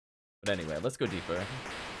 But anyway, let's go deeper.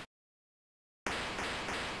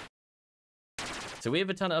 So we have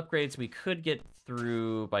a ton of upgrades we could get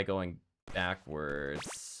through by going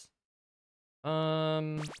backwards.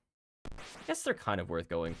 I guess they're kind of worth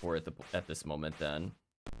going for at this moment then.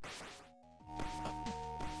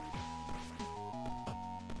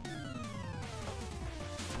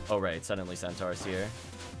 Oh right, Suddenly Centaur's here.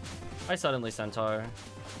 Hi, Suddenly Centaur.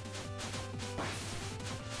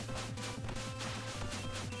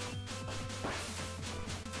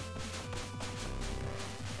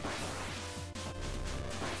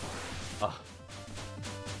 Oh.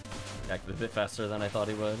 Acted a bit faster than I thought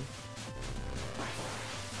he would.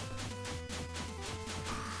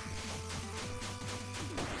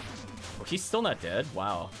 Oh, he's still not dead?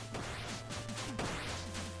 Wow.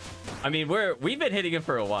 I mean, we've been hitting him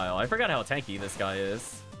for a while. I forgot how tanky this guy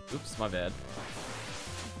is. Oops, my bad.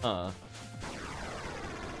 Oh,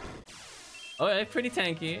 yeah, pretty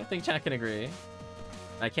tanky. I think chat can agree.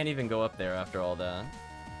 I can't even go up there after all that.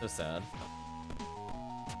 So sad.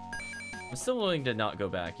 I'm still willing to not go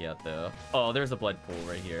back yet, though. Oh, there's a blood pool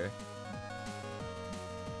right here.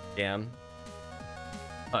 Damn.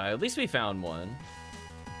 Alright, at least we found one.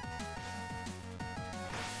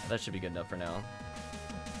 That should be good enough for now.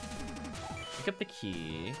 Pick up the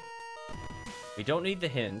key. We don't need the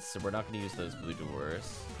hints, so we're not going to use those blue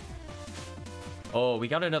doors. Oh, we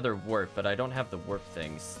got another warp, but I don't have the warp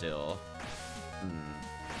thing still.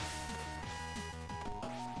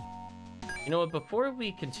 You know what, before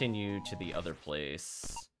we continue to the other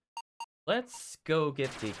place, let's go get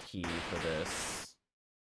the key for this.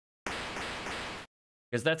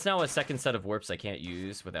 Because that's now a second set of warps I can't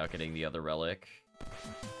use without getting the other relic.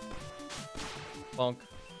 Bonk.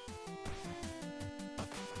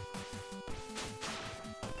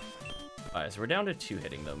 Alright, so we're down to 2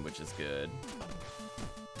 hitting them, which is good.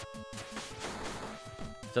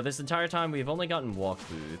 So this entire time, we've only gotten walk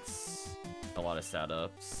boots. A lot of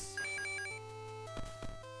setups.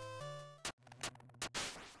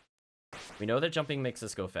 We know that jumping makes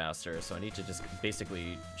us go faster, so I need to just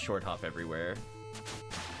basically short hop everywhere.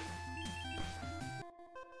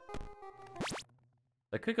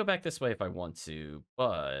 could go back this way if I want to,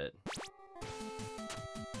 but...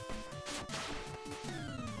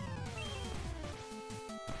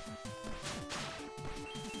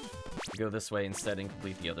 go this way instead and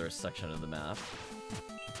complete the other section of the map.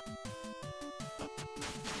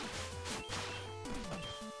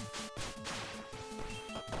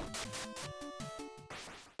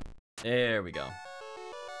 There we go.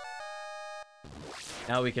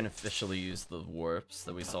 Now we can officially use the warps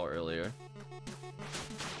that we saw earlier.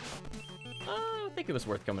 I think it was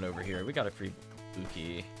worth coming over here. We got a free blue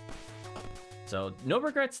key. So, no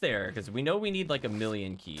regrets there, because we know we need like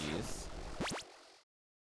 1,000,000 keys.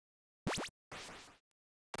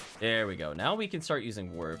 There we go. Now we can start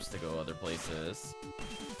using warps to go other places.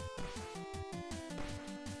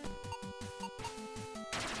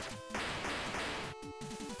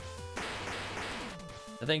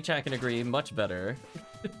 I think chat can agree, much better.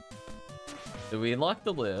 So we unlocked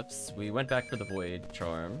the lifts, we went back for the void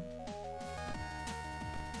charm.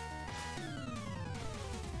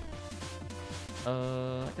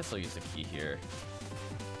 I guess I'll use the key here.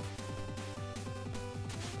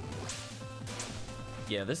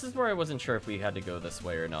 Yeah, this is where I wasn't sure if we had to go this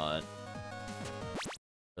way or not.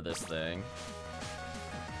 For this thing.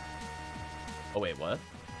 Oh wait, what?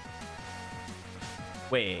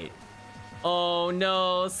 Wait. Oh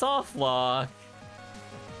no, soft lock.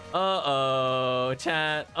 Uh-oh,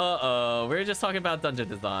 chat. Uh-oh. We were just talking about dungeon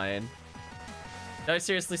design. Did I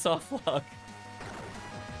seriously soft lock?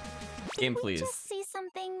 Game, please. Did we just see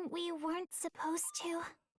something we weren't supposed to?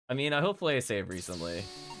 I mean, I hopefully I saved recently.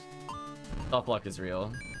 Soft lock is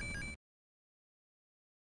real.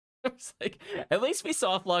 I was like, at least we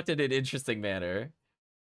soft locked it in an interesting manner.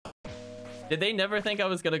 Did they never think I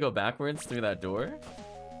was gonna go backwards through that door?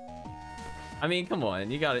 I mean, come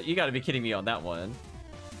on, you gotta be kidding me on that one.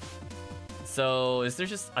 So, is there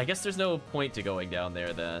just... I guess there's no point to going down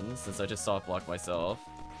there then, since I just soft blocked myself.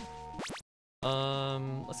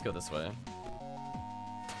 Let's go this way.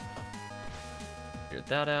 Clear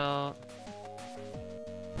that out.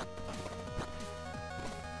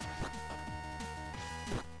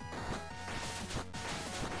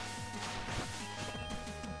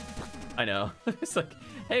 I know. It's like,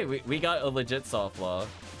 hey, we got a legit soft lock.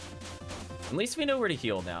 At least we know where to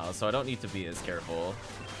heal now, so I don't need to be as careful.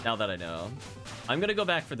 Now that I know. I'm gonna go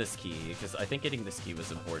back for this key, because I think getting this key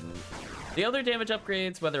was important. The other damage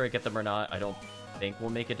upgrades, whether I get them or not, I don't think will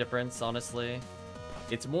make a difference, honestly.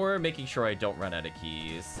 It's more making sure I don't run out of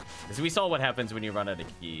keys. Because we saw what happens when you run out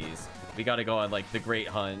of keys. We gotta go on, like, the Great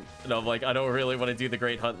Hunt. And I'm like, I don't really want to do the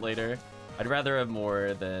Great Hunt later. I'd rather have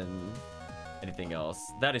more than anything else.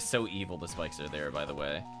 That is so evil the spikes are there, by the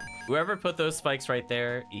way. Whoever put those spikes right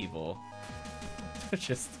there, evil.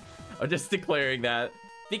 I'm just declaring that.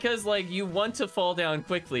 Because, like, you want to fall down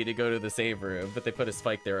quickly to go to the save room, but they put a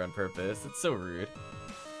spike there on purpose. It's so rude.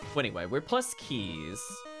 Well, anyway, we're plus keys,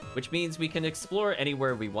 which means we can explore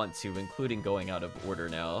anywhere we want to, including going out of order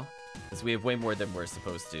now. Because we have way more than we're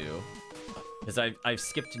supposed to. Because I've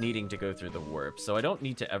skipped needing to go through the warp, so I don't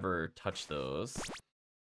need to ever touch those.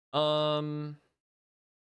 I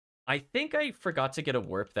think I forgot to get a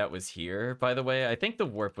warp that was here, by the way. I think the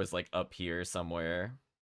warp was, like, up here somewhere.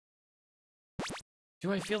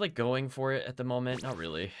 Do I feel like going for it at the moment? Not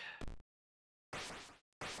really.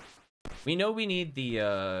 We know we need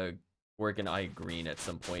the Gorgon Eye green at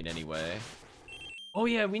some point anyway. Oh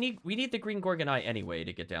yeah, we need the green Gorgon Eye anyway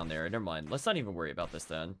to get down there. Never mind. Let's not even worry about this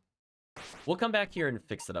then. We'll come back here and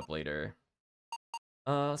fix it up later.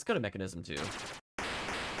 Let's go to Mechanism 2.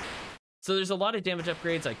 So there's a lot of damage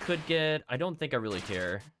upgrades I could get. I don't think I really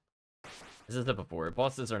care. As I said before,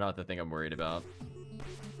 bosses are not the thing I'm worried about.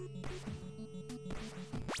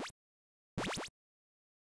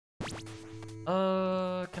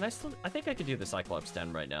 Can I still... I think I could do the Cyclops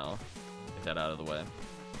 10 right now. Get that out of the way.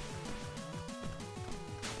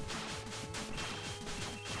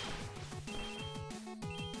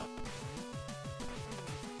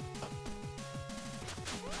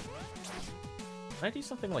 Can I do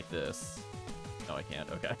something like this? No, I can't.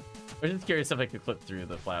 Okay. I'm just curious if I could clip through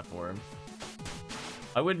the platform.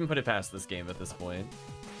 I wouldn't put it past this game at this point.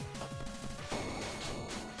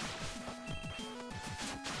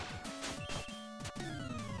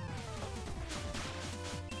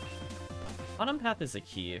 Bottom path is a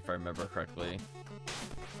key, if I remember correctly.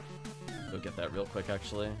 Go get that real quick,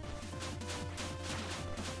 actually.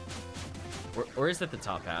 Or is it the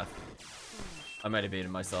top path? I might have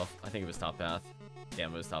baited myself. I think it was top path.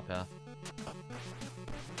 Damn, it was top path. I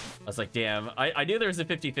was like, damn. I knew there was a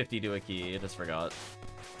 50-50 to a key. I just forgot.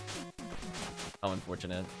 How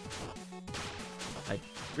unfortunate. I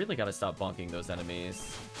really gotta stop bonking those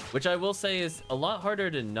enemies. Which I will say is a lot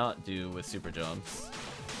harder to not do with super jumps.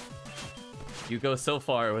 You go so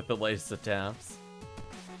far with the lightest of taps.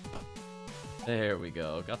 There we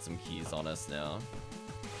go. Got some keys on us now.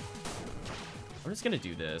 I'm just gonna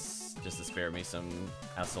do this, just to spare me some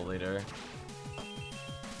hassle later.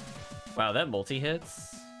 Wow, that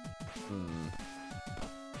multi-hits?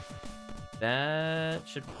 That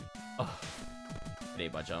should... Oh. I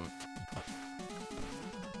ate my jump.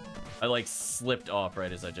 I, like, slipped off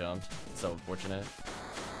right as I jumped. So unfortunate.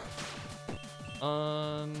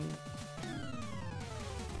 I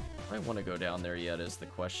want to go down there yet is the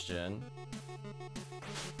question.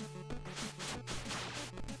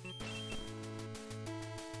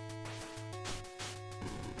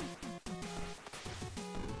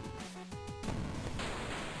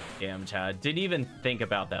 Damn, Chad. Didn't even think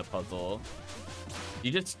about that puzzle.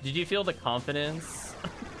 Did you feel the confidence?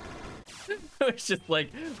 It's just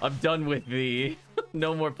like, I'm done with thee.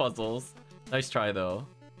 No more puzzles. Nice try, though.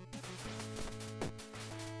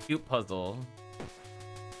 Cute puzzle.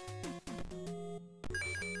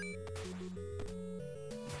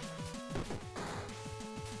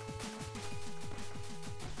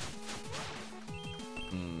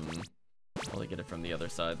 I'll get it from the other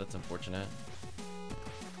side. That's unfortunate.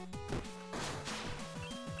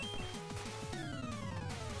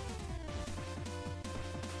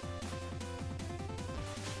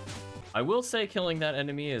 I will say killing that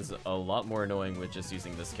enemy is a lot more annoying with just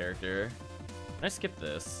using this character. Can I skip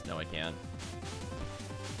this? No, I can't.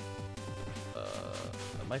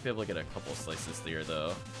 I might be able to get a couple slices here,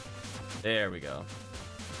 though. There we go.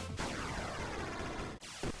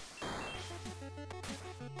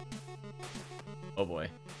 Oh boy.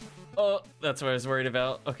 Oh, that's what I was worried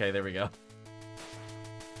about. Okay, there we go.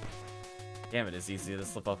 Damn, it is easy to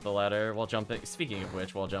slip off the ladder while jumping. Speaking of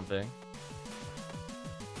which, while jumping.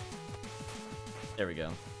 There we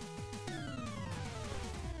go.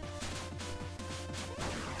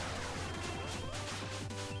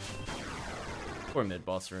 Poor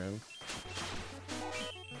mid-boss room.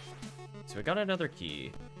 So we got another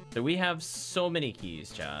key. So we have so many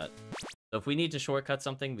keys, chat. So if we need to shortcut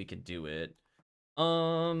something, we can do it.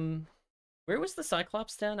 Where was the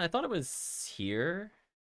Cyclops den? I thought it was here.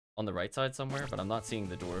 On the right side somewhere, but I'm not seeing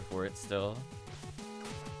the door for it still.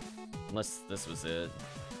 Unless this was it.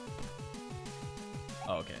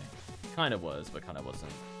 Oh, okay. Kind of was, but kind of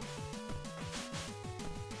wasn't.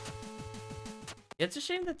 It's a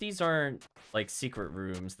shame that these aren't, like, secret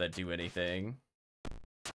rooms that do anything.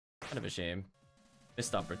 Kind of a shame.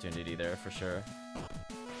 Missed opportunity there, for sure.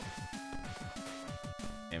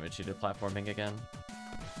 Damn it, she did platforming again.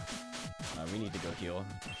 We need to go heal.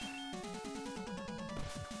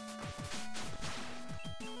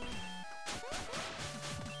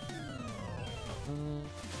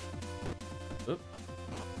 Oop.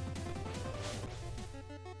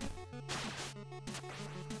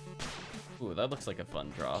 Ooh, that looks like a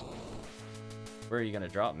fun drop. Where are you gonna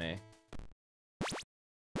drop me?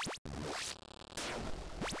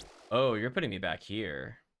 Oh, you're putting me back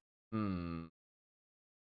here.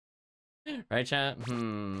 Right, chat? I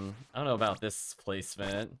don't know about this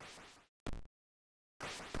placement.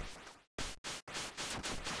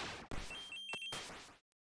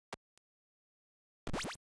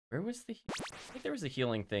 Where was the... I think there was a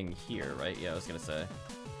healing thing here, right? Yeah, I was gonna say.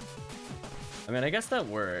 I mean, I guess that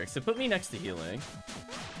works. It put me next to healing.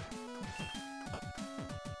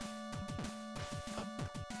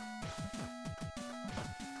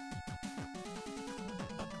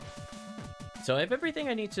 So I have everything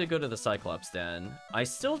I need to go to the Cyclops den. I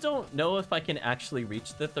still don't know if I can actually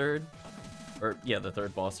reach the third... Or, yeah, the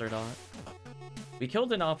third boss or not. We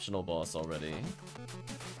killed an optional boss already.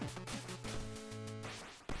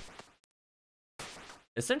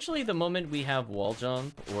 Essentially, the moment we have wall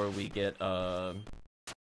jump, or we get, the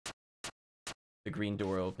green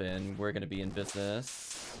door open, we're gonna be in business.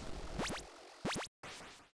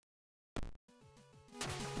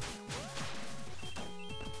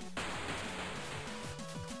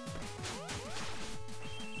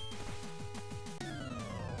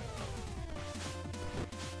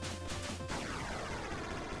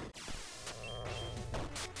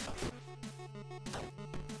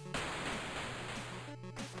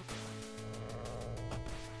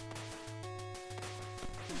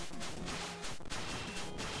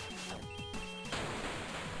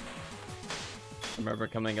 Remember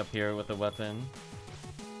coming up here with a weapon.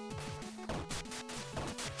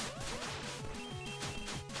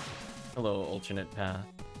 Hello, alternate path.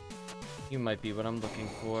 You might be what I'm looking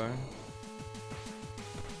for.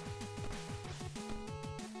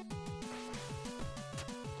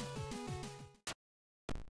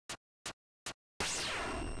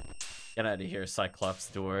 Get out of here, Cyclops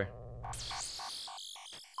door.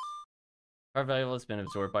 Our value has been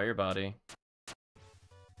absorbed by your body.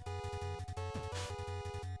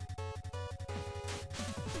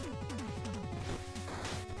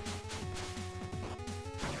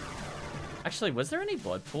 Actually, was there any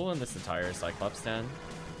blood pool in this entire Cyclops den?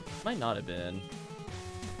 Might not have been.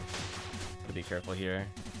 Gotta be careful here.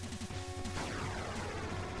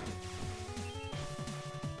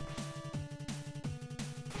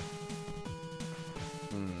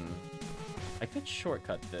 I could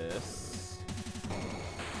shortcut this.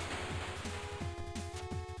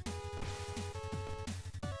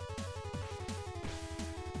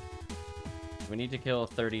 We need to kill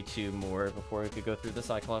 32 more before we could go through the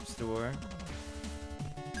Cyclops door.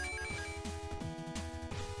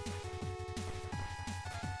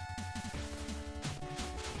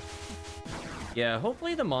 Yeah,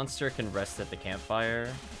 hopefully the monster can rest at the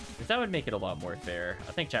campfire, because that would make it a lot more fair.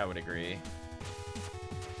 I think chat would agree.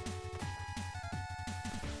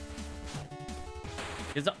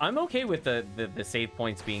 Because I'm okay with the save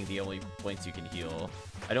points being the only points you can heal.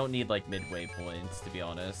 I don't need, like, midway points, to be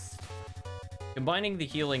honest. Combining the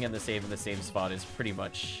healing and the save in the same spot is pretty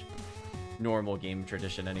much normal game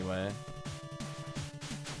tradition anyway.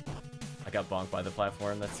 I got bonked by the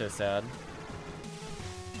platform, that's so sad.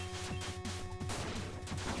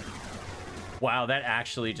 Wow, that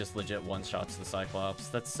actually just legit one-shots the Cyclops.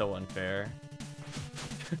 That's so unfair.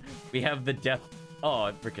 We have the death... Oh,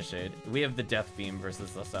 it ricocheted. We have the death beam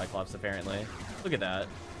versus the Cyclops, apparently. Look at that.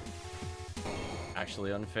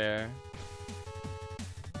 Actually unfair.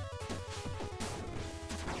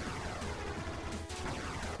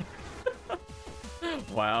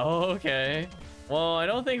 Wow, okay. Well, I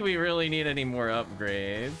don't think we really need any more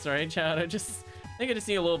upgrades, right, chat? I think I just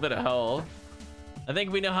need a little bit of health. I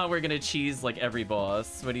think we know how we're gonna cheese, like, every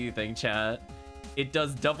boss. What do you think, chat? It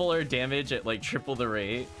does double our damage at, like, triple the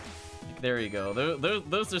rate. There you go.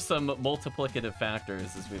 Those are some multiplicative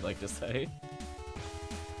factors, as we like to say.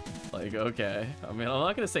 Like, okay. I mean, I'm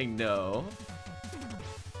not gonna say no.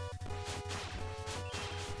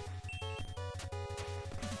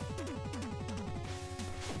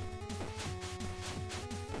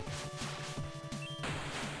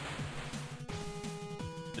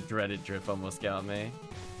 The dreaded drip almost got me.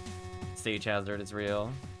 Stage hazard is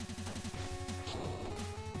real.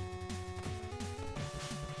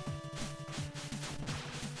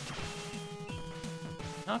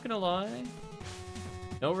 Not gonna lie,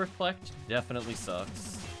 no reflect definitely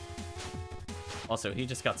sucks. Also, he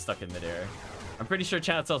just got stuck in midair. I'm pretty sure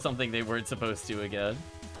chat saw something they weren't supposed to again.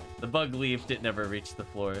 The bug leaped, it never reached the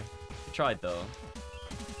floor. We tried though.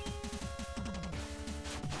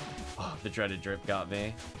 Oh, the dreaded drip got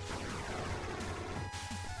me.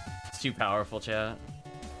 It's too powerful, chat.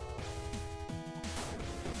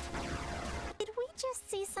 Did we just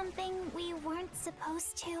see something we weren't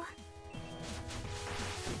supposed to?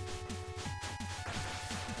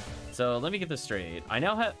 So let me get this straight. I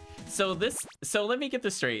now have so let me get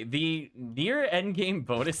this straight. The near endgame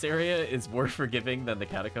bonus area is more forgiving than the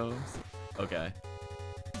catacombs. Okay.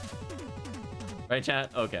 Right, chat?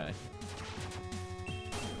 Okay.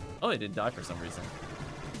 Oh, it didn't die for some reason.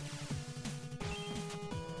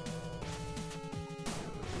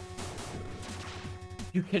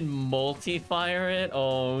 You can multi-fire it?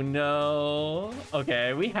 Oh no.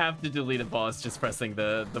 Okay, we have to delete a boss just pressing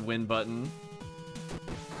the win button.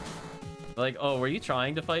 Like, oh, were you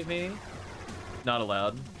trying to fight me? Not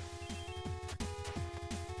allowed.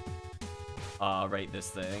 Right, this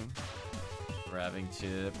thing. We're having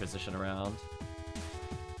to position around.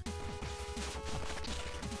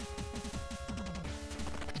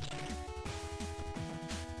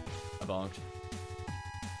 I bonked.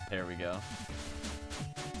 There we go.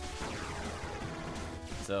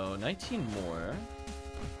 So, 19 more.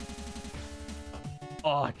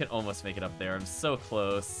 Oh, I can almost make it up there. I'm so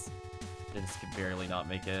close. I just could barely not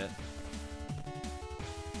make it.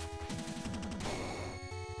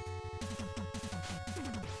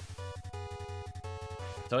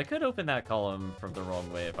 So I could open that column from the wrong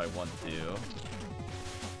way if I want to.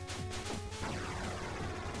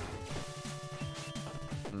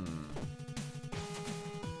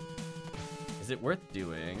 Is it worth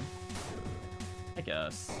doing? I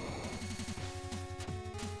guess.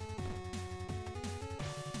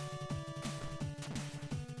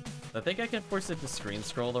 I think I can force it to screen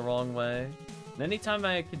scroll the wrong way. And anytime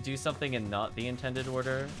I could do something in not the intended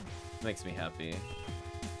order, it makes me happy.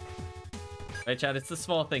 Right, chat? It's the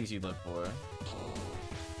small things you live for.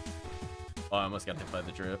 Oh, I almost got hit by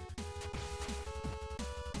the drip.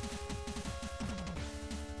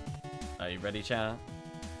 Are you ready, chat?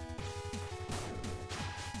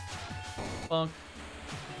 Bonk.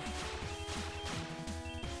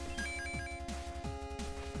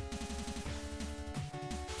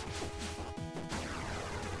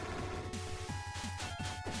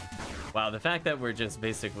 Wow, the fact that we're just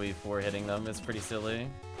basically 4-hitting them is pretty silly.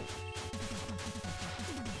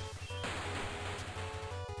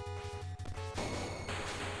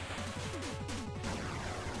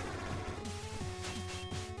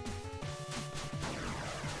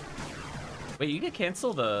 Wait, you could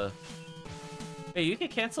cancel the... Wait, you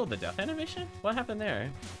could cancel the death animation? What happened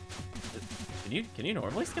there? Can you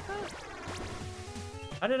normally skip that?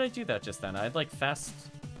 How did I do that just then? I had like fast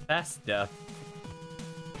death.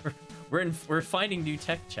 We're finding new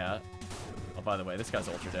tech, chat. Oh, by the way, this guy's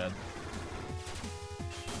ultra dead.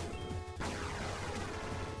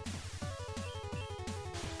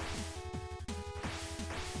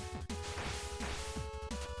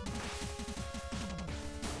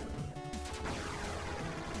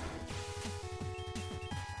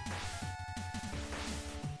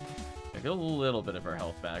 Get a little bit of our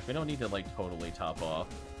health back. We don't need to like totally top off.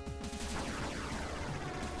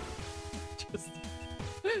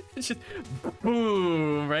 Just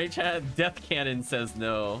boom, right, chat? Death Cannon says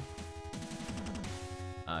no.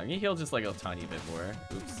 I'm gonna heal just like a tiny bit more.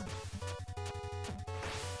 Oops.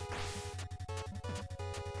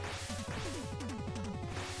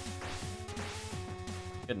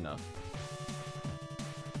 Good enough.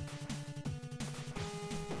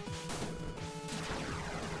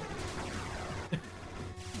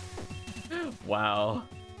 Wow.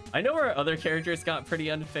 I know our other characters got pretty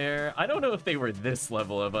unfair. I don't know if they were this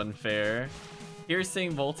level of unfair.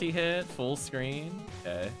 Piercing multi-hit, full screen.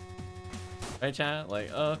 Okay. Right, chat? Like,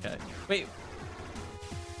 oh, okay. Wait.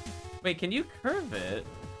 Wait, can you curve it?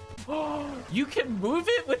 Oh, you can move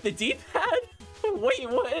it with the D-pad? Wait,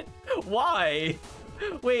 what? Why?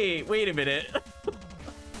 Wait a minute.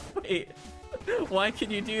 Wait. Why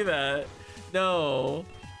can you do that? No.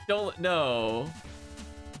 Don't, no.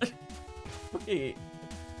 Wait.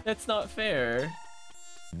 That's not fair.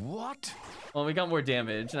 What? Well, we got more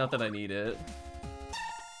damage. Not that I need it.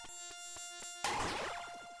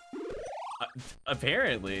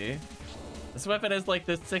 Apparently. This weapon has like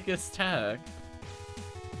the sickest tech.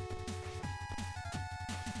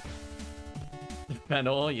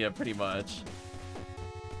 Fennel? Yeah, pretty much.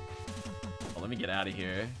 Oh, let me get out of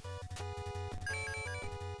here.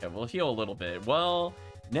 Okay, we'll heal a little bit. Well...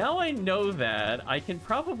 Now I know that, I can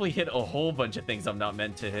probably hit a whole bunch of things I'm not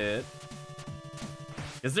meant to hit.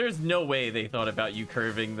 Because there's no way they thought about you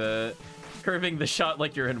curving the shot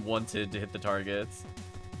like you're in Wanted to hit the targets.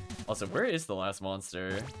 Also, where is the last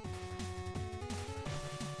monster?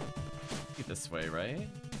 This way, right?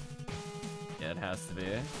 Yeah, it has to be.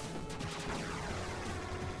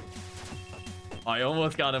 I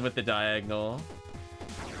almost got him with the diagonal.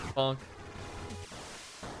 Bonk.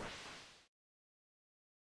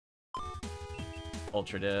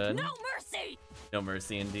 Ultra dead. No mercy! No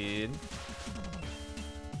mercy indeed.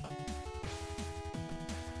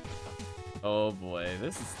 Oh boy,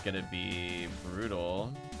 this is gonna be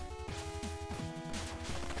brutal.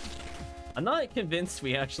 I'm not convinced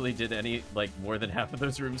we actually did any, like, more than half of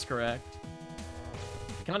those rooms correct.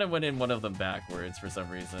 I kind of went in one of them backwards for some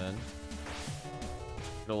reason.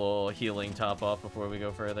 Get a little healing top off before we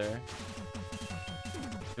go further.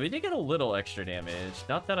 We did get a little extra damage.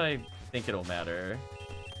 Not that I think it'll matter.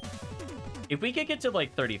 If we could get to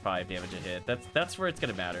like 35 damage a hit, that's where it's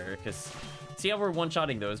gonna matter, because see how we're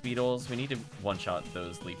one-shotting those beetles? We need to one-shot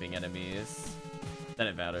those leaping enemies. Then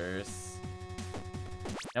it matters.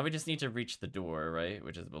 Now we just need to reach the door, right?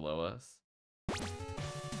 Which is below us.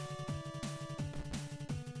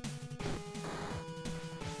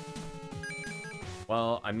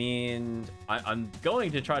 Well, I mean, I'm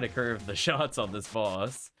going to try to curve the shots on this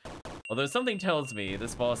boss. Although something tells me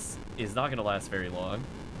this boss is not going to last very long.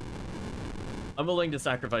 I'm willing to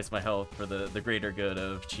sacrifice my health for the greater good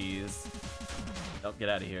of cheese. Don't get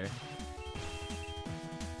out of here.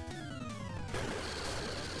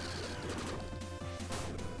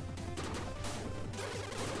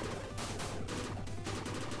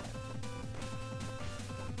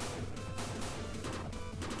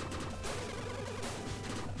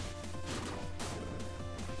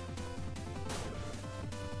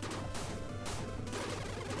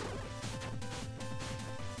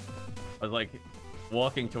 I was like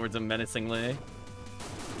walking towards him menacingly.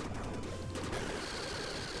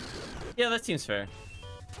 Yeah, that seems fair.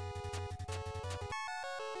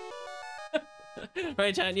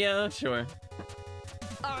 Right, chat? Yeah, sure.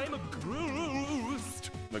 I'm a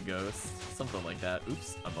ghost. I'm a ghost. Something like that.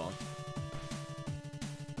 Oops, I'm on.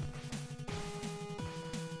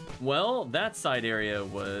 Well, that side area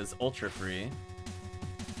was ultra free.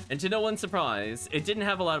 And to no one's surprise, it didn't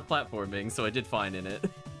have a lot of platforming, so I did fine in it.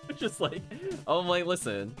 Just like, oh, I'm like,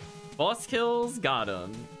 listen, boss kills, got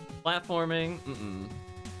him. Platforming,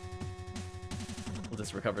 We'll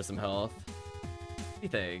just recover some health. What do you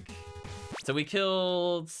think? So we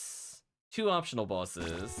killed 2 optional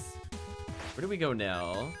bosses. Where do we go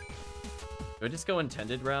now? Do I just go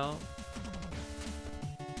intended route?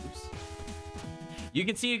 Oops. You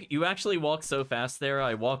can see you actually walk so fast there.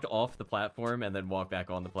 I walked off the platform and then walked back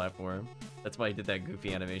on the platform. That's why I did that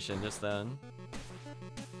goofy animation just then.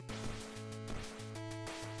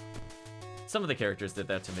 Some of the characters did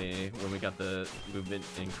that to me when we got the movement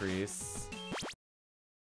increase.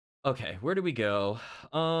 Okay, where do we go?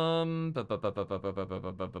 I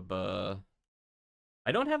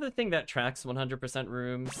don't have the thing that tracks 100%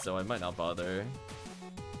 rooms, so I might not bother.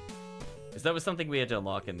 Because that was something we had to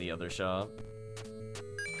unlock in the other shop.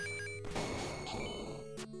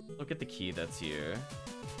 Look at the key that's here.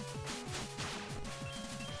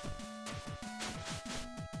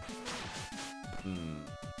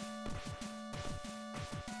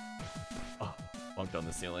 Oh, bunked on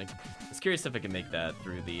the ceiling. I was curious if I could make that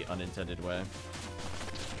through the unintended way.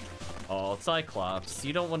 Oh, Cyclops,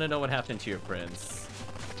 you don't want to know what happened to your prince.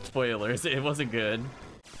 Spoilers, it wasn't good.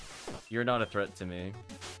 You're not a threat to me.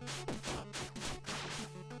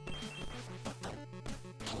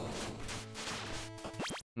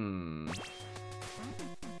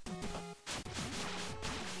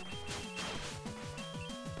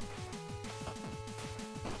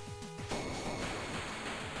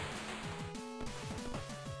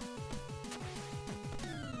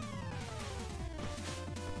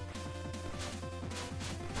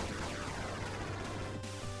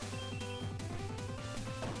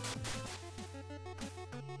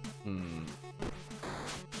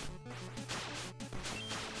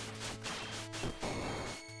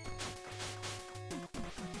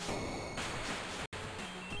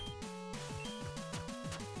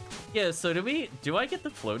 Yeah, so do I get the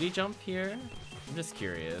floaty jump here? I'm just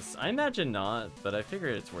curious. I imagine not, but I figure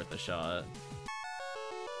it's worth a shot.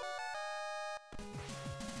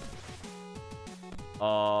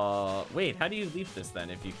 Wait, how do you leave this then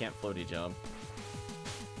if you can't floaty jump?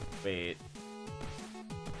 Wait.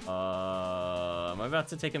 I'm about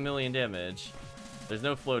to take 1,000,000 damage. There's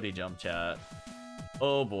no floaty jump, chat.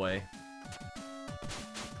 Oh boy.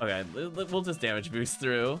 Okay, we'll just damage boost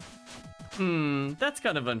through. That's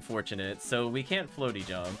kind of unfortunate. So we can't floaty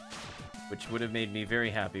jump, which would have made me very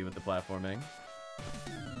happy with the platforming.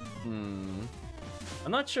 I'm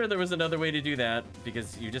not sure there was another way to do that,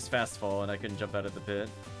 because you just fast fall and I couldn't jump out of the pit.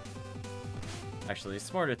 Actually,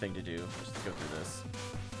 smarter thing to do. Just go through this.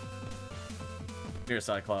 Here,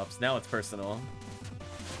 Cyclops. Now it's personal.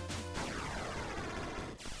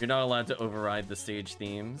 You're not allowed to override the stage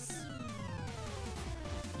themes.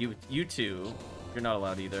 You too. You're not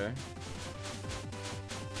allowed either.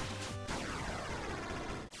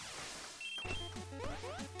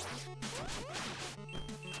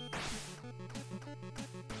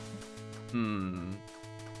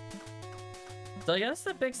 So I guess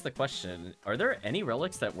that begs the question, are there any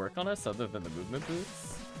relics that work on us other than the movement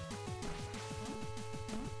boots?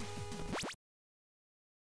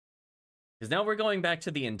 Because now we're going back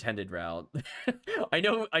to the intended route. I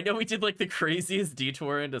know we did like the craziest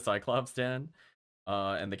detour into Cyclops Den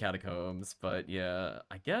and the catacombs, but yeah,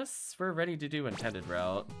 I guess we're ready to do intended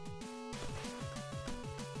route.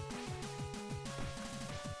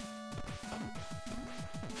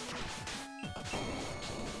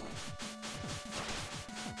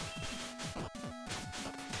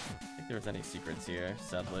 There's any secrets here,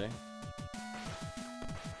 sadly.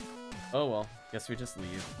 Oh well, guess we just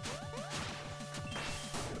leave.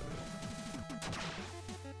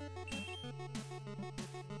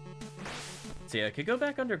 So yeah, I could go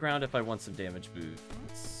back underground if I want some damage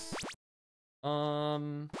boosts. I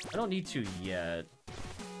don't need to yet.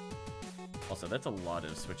 Also, that's a lot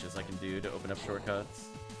of switches I can do to open up shortcuts.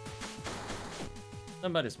 I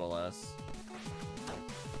might as well ask.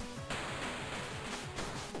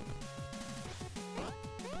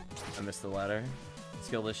 I missed the ladder.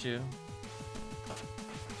 Skill issue.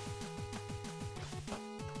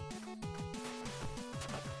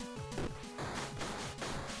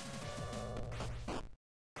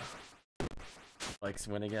 Likes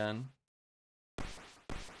win again.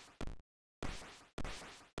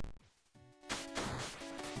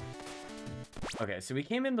 Okay, so we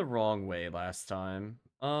came in the wrong way last time.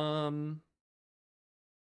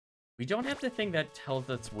 We don't have the thing that tells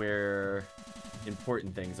us where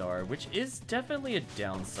important things are, which is definitely a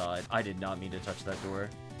downside. I did not mean to touch that door.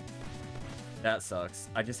 That sucks.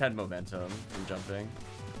 I just had momentum from jumping.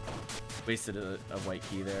 Wasted a white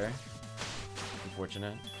key there.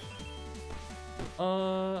 Unfortunate.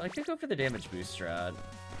 I could go for the damage boost strat.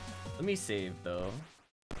 Let me save, though.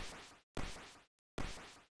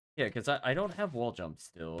 Yeah, because I don't have wall jump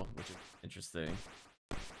still, which is interesting.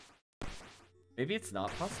 Maybe it's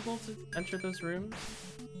not possible to enter those rooms?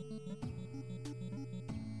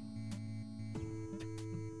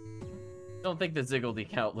 Don't think the Ziggledy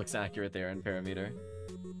count looks accurate there in Parameter.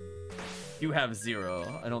 You have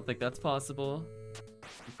 0. I don't think that's possible.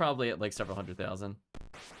 You're probably at like several 100,000.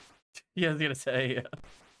 Yeah, I was gonna say, yeah.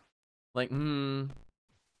 Like, I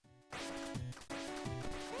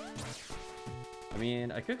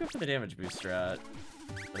mean, I could go for the damage boost strat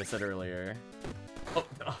that I said earlier. Oh,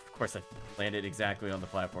 of course I landed exactly on the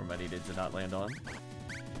platform I needed to not land on.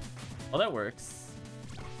 Well, that works.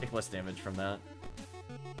 Take less damage from that.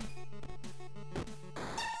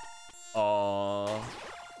 Aww.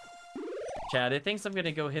 Chad, it thinks I'm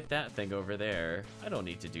gonna go hit that thing over there. I don't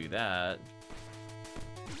need to do that.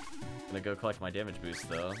 I'm gonna go collect my damage boost,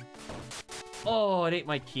 though. Oh, it ate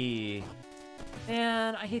my key.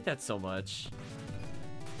 Man, I hate that so much.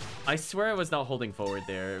 I swear I was not holding forward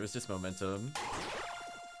there. It was just momentum.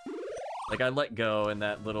 Like, I let go and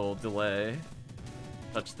that little delay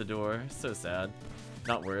touched the door. So sad.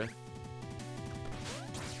 Not worth.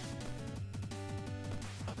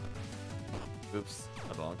 Oops,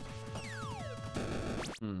 I bonked.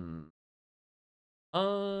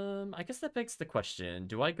 I guess that begs the question,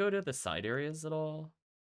 do I go to the side areas at all?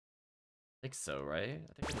 I think so, right?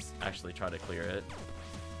 I think I just actually try to clear it.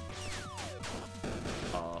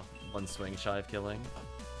 Aw, one swing shy of killing.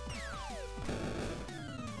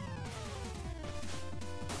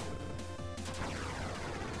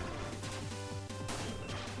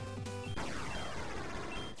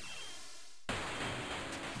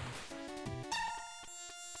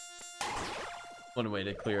 One way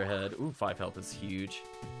to clear ahead. Ooh, 5 health is huge.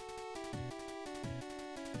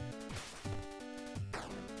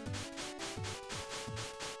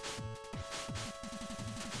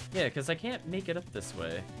 Yeah, because I can't make it up this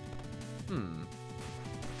way.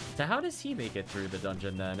 So how does he make it through the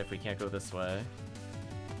dungeon then if we can't go this way?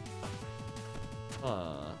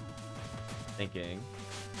 Thinking.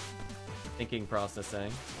 Thinking,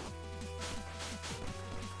 processing.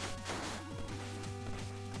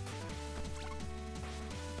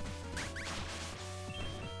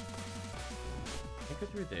 Go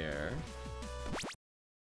through there.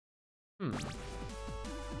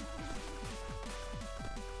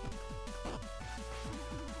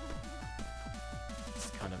 It's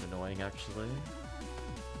kind of annoying, actually.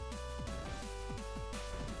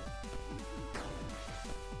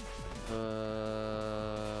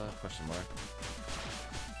 Question mark.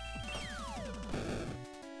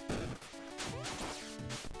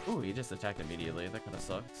 Ooh, he just attacked immediately. That kind of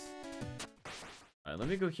sucks. Alright, let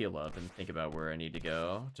me go heal up and think about where I need to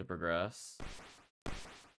go to progress.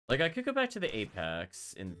 Like, I could go back to the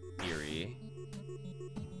Apex, in theory.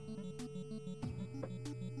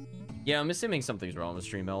 Yeah, I'm assuming something's wrong with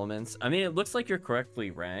Stream Elements. I mean, it looks like you're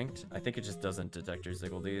correctly ranked. I think it just doesn't detect your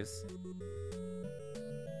Ziggledies.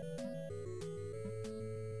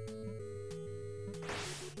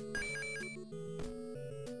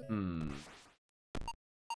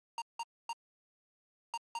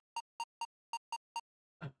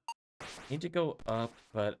 Need to go up,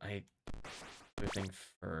 but I do a thing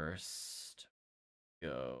first.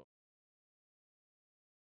 Go.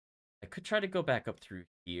 I could try to go back up through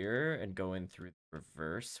here and go in through the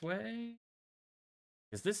reverse way.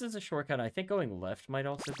 Because this is a shortcut. I think going left might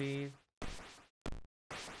also be...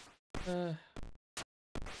 I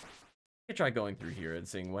could try going through here and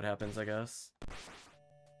seeing what happens, I guess.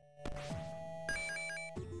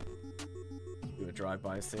 Do a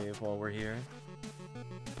drive-by save while we're here.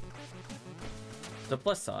 The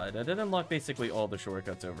plus side, I did unlock basically all the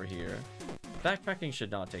shortcuts over here. Backtracking should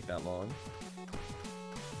not take that long.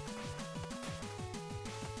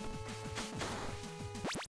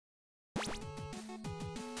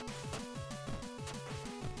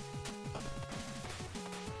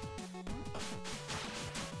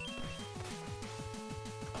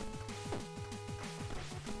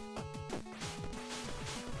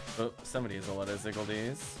 Oh, somebody has a lot of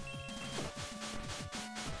Ziggledies.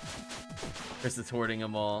 Chris is hoarding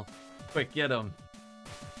them all. Quick, get them.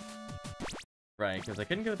 Right, because I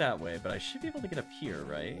couldn't go that way, but I should be able to get up here,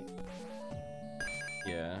 right?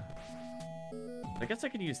 Yeah. I guess I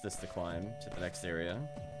could use this to climb to the next area.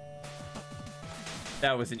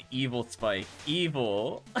 That was an evil spike.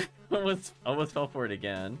 Evil! Almost fell for it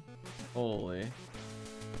again. Holy.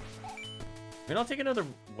 I mean, I'll take another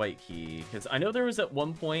white key, because I know there was at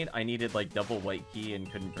one point I needed, like, double white key and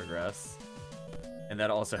couldn't progress. And that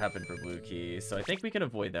also happened for blue key, so I think we can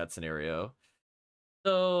avoid that scenario.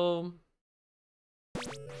 So...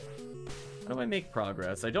 how do I make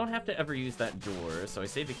progress? I don't have to ever use that door, so I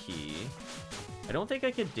save a key. I don't think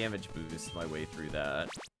I can damage boost my way through that.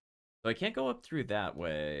 So I can't go up through that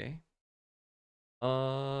way.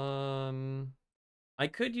 I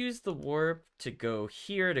could use the warp to go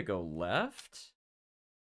here to go left.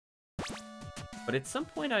 But at some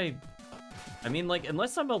point I mean, like,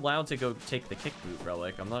 unless I'm allowed to go take the kick boot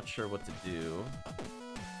relic, I'm not sure what to do.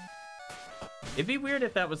 It'd be weird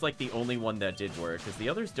if that was, like, the only one that did work, because the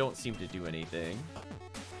others don't seem to do anything.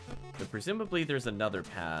 But presumably there's another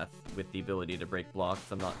path with the ability to break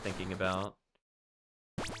blocks I'm not thinking about.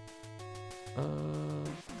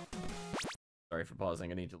 Sorry for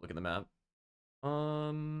pausing, I need to look at the map.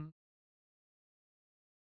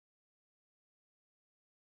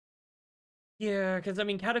 Yeah, because I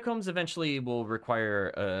mean, Catacombs eventually will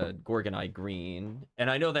require a Gorgonite green, and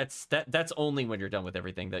I know that's only when you're done with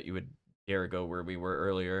everything that you would dare go where we were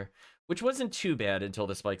earlier, which wasn't too bad until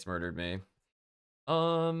the spikes murdered me.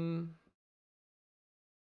 I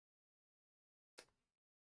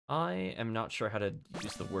am not sure how to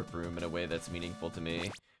use the warp room in a way that's meaningful to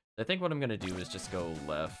me. I think what I'm gonna do is just go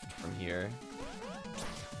left from here.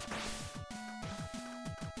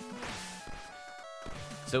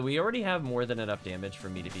 So we already have more than enough damage for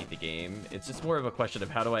me to beat the game. It's just more of a question of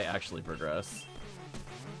how do I actually progress.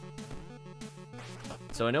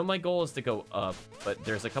 So I know my goal is to go up, but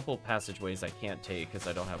there's a couple passageways I can't take because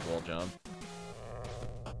I don't have wall jump.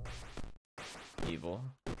 Evil.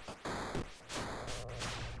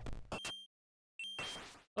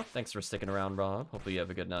 Oh, thanks for sticking around, Rob. Hopefully you have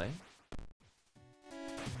a good night.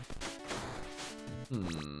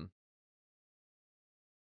 I'll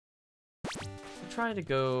try to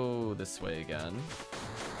go this way again.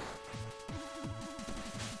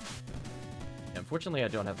 Unfortunately, I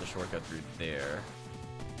don't have the shortcut through there.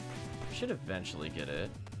 I should eventually get it.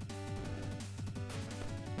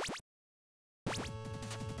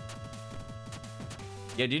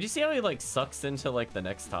 Yeah, did you see how he, like, sucks into, like, the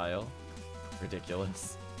next tile?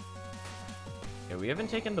 Ridiculous. Okay, we haven't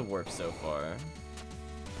taken the warp so far.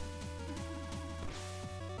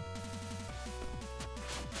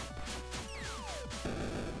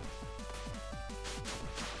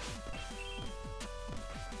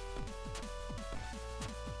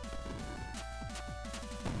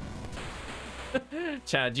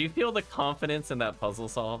 Chad, do you feel the confidence in that puzzle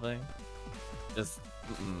solving? Just,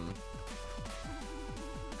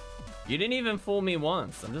 You didn't even fool me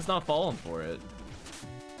once. I'm just not falling for it.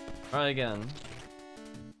 Try again.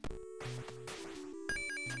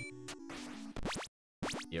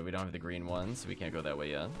 Yeah, we don't have the green one, so we can't go that way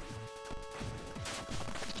yet.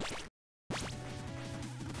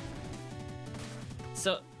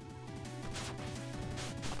 So...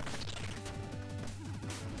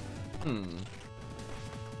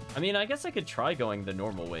 I mean, I guess I could try going the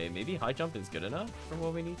normal way. Maybe high jump is good enough for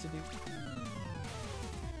what we need to do.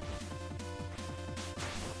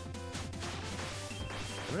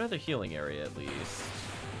 Another healing area, at least.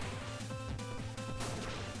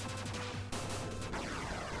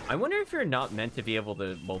 I wonder if you're not meant to be able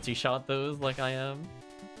to multi-shot those like I am.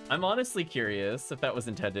 I'm honestly curious if that was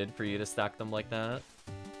intended for you to stack them like that.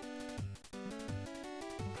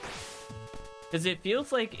 Because it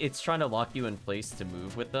feels like it's trying to lock you in place to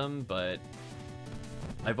move with them, but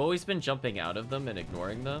I've always been jumping out of them and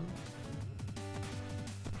ignoring them.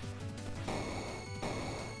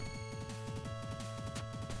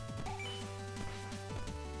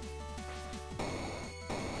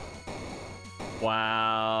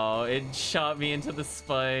 Wow, it shot me into the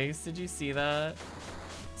spikes. Did you see that?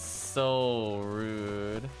 So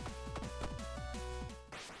rude.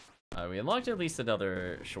 We unlocked at least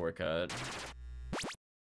another shortcut.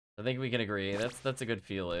 I think we can agree. That's a good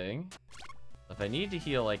feeling. If I need to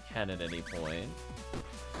heal, I can at any point.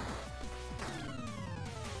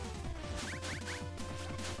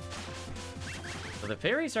 So the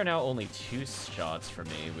fairies are now only 2 shots for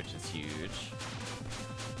me, which is huge.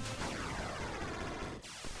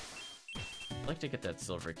 I'd like to get that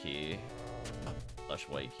silver key. Flush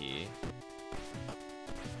white key.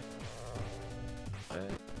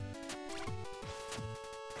 Okay.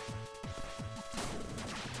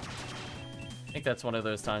 I think that's one of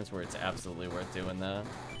those times where it's absolutely worth doing that.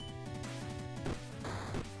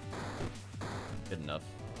 Good enough.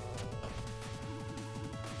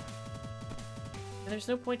 And there's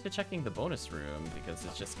no point to checking the bonus room because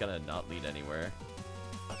it's just gonna not lead anywhere.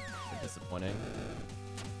 Disappointing.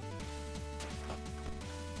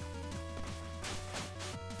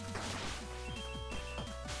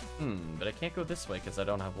 But I can't go this way because I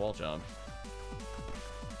don't have wall jump.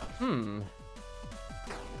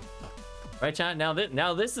 Right, chat?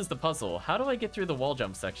 Now this is the puzzle. How do I get through the wall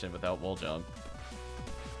jump section without wall jump?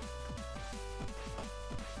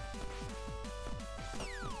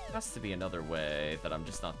 Has to be another way that I'm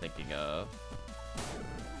just not thinking of.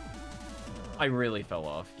 I really fell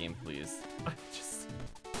off. Game, please.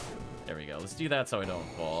 There we go. Let's do that so I don't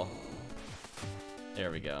fall.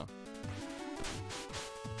 There we go.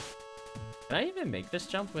 Can I even make this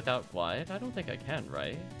jump without glide? I don't think I can,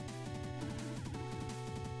 right?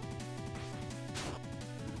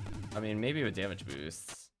 I mean, maybe with damage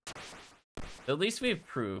boosts. At least we have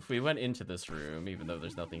proof. We went into this room, even though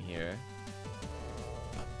there's nothing here.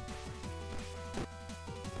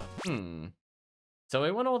 So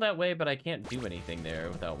I went all that way, but I can't do anything there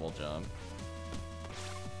without wall jump.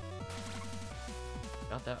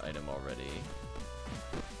 Got that item already.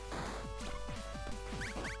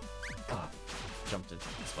 Jumped into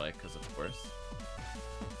the spike, because of course.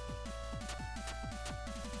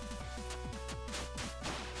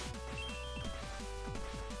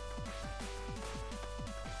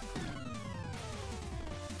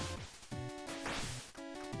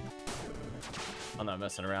 I'm not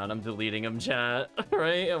messing around. I'm deleting them, chat.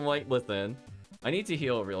 Right? I'm like, listen. I need to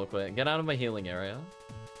heal real quick. Get out of my healing area.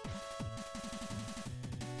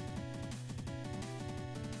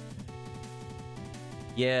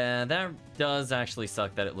 Yeah, that does actually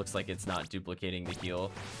suck that it looks like it's not duplicating the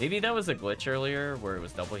heal. Maybe that was a glitch earlier where it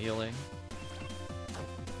was double healing.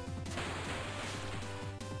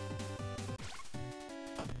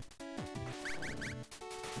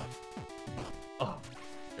 Oh,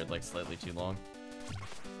 good, like slightly too long.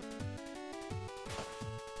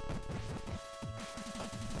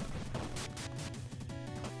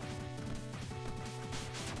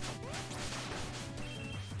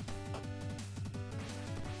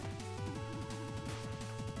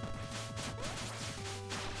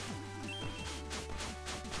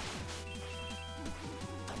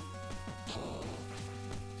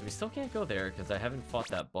 Still can't go there because I haven't fought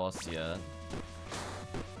that boss yet.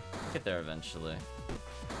 Get there eventually.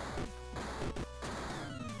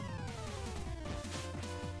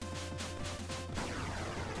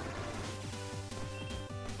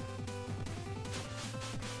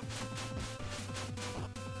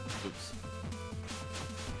 Oops.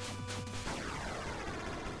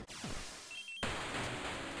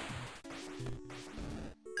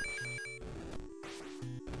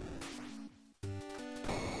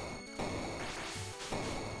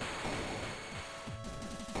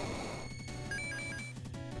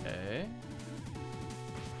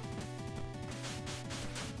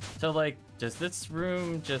 So, like, does this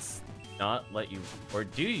room just not let you... Or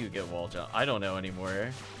do you get wall jump? I don't know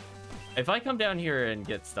anymore. If I come down here and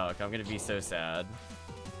get stuck, I'm gonna be so sad.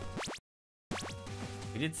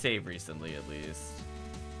 We did save recently, at least.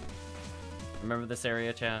 Remember this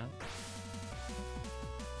area, chat?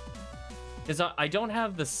 Because I don't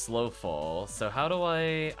have the slow fall, so how do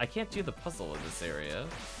I... I can't do the puzzle in this area.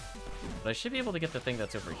 But I should be able to get the thing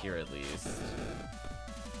that's over here, at least.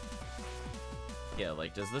 Yeah,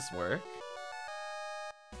 like, does this work?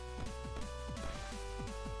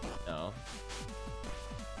 No.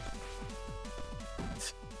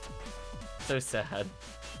 So sad.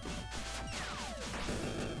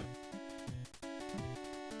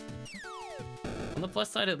 On the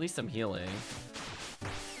plus side, at least I'm healing.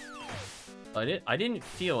 I didn't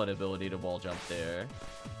feel an ability to wall jump there.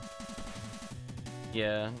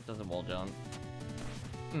 Yeah, it doesn't wall jump.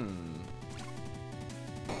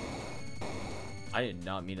 I did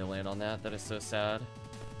not mean to land on that. That is so sad.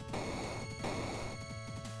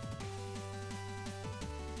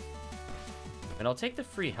 And I'll take the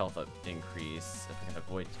free health up increase if I can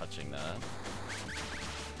avoid touching that.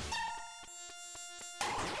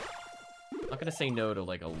 I'm not gonna say no to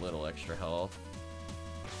like a little extra health.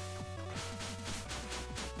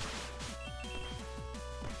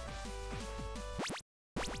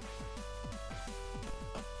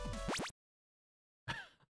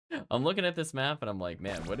 I'm looking at this map and I'm like,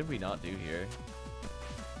 man, what did we not do here?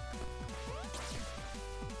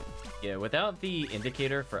 Yeah, without the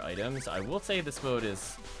indicator for items, I will say this mode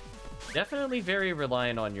is definitely very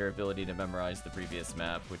reliant on your ability to memorize the previous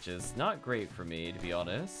map, which is not great for me, to be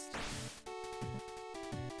honest.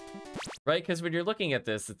 Right, because when you're looking at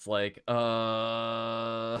this, it's like,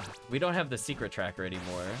 we don't have the secret tracker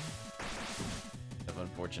anymore. That's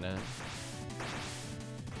unfortunate.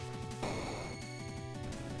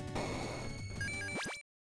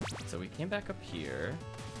 So we came back up here.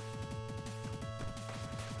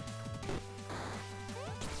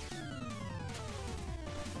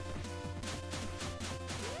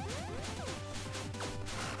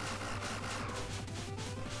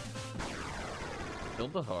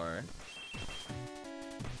 Killed the heart.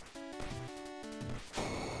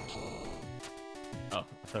 Oh, I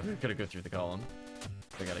thought we were gonna go through the column.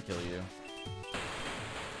 I gotta kill you.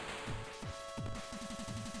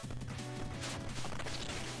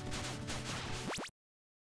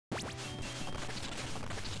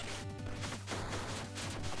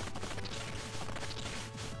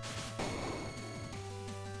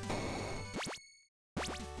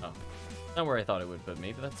 Oh, not where I thought it would, but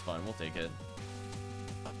maybe that's fine. We'll take it.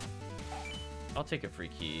 I'll take a free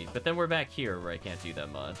key, but then we're back here where I can't do that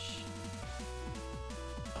much.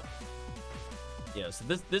 Yeah, so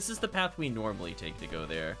this is the path we normally take to go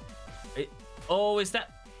there. Oh, is that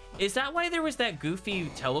why there was that goofy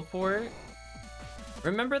teleport?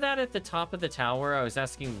 Remember that at the top of the tower? I was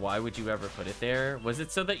asking why would you ever put it there? Was it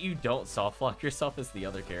so that you don't soft lock yourself as the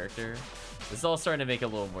other character? This is all starting to make a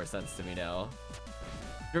little more sense to me now.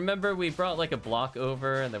 Remember we brought like a block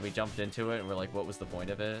over and then we jumped into it and we're like, what was the point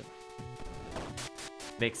of it?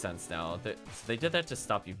 Makes sense now. So they did that to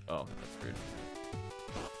stop you. Oh, that's rude.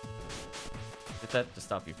 Did that to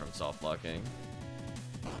stop you from soft locking.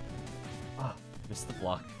 Ah, missed the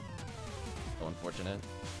block. So unfortunate.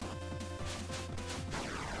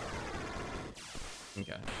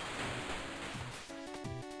 Okay.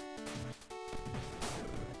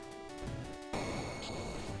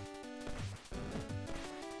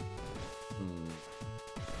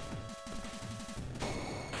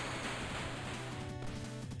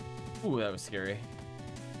 Ooh, that was scary.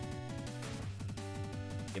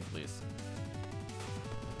 Game, please.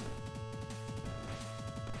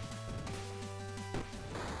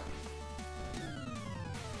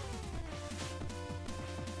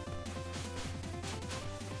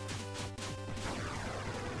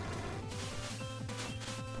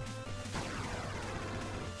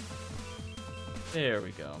 There we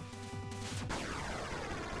go.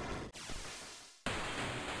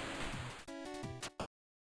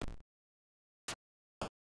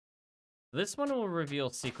 This one will reveal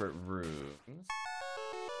secret rooms,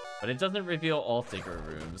 but it doesn't reveal all secret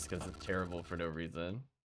rooms because it's terrible for no reason.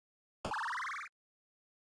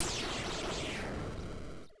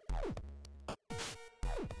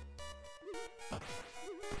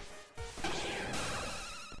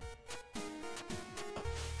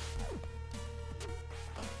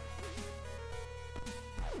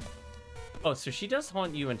 Oh, so she does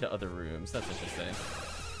haunt you into other rooms. That's interesting.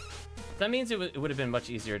 That means it would have been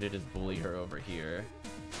much easier to just bully her over here.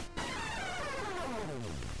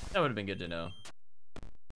 That would have been good to know.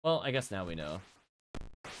 Well, I guess now we know.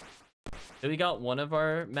 So we got one of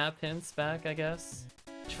our map hints back, I guess.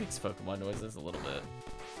 Which makes Pokemon noises a little bit.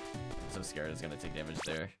 I'm so scared it's gonna take damage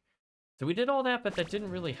there. So we did all that, but that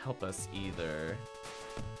didn't really help us either.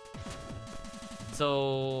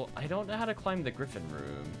 So I don't know how to climb the Griffin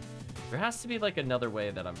room. There has to be like another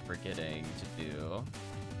way that I'm forgetting to do.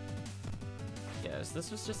 Yes, this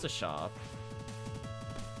was just a shop.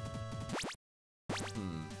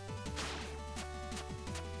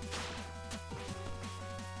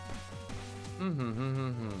 Come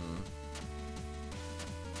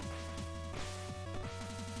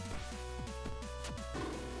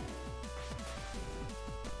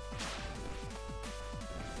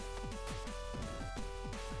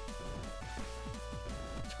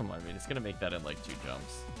on, I mean, it's gonna make that in like 2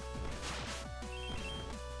 jumps.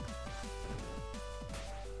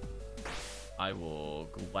 I will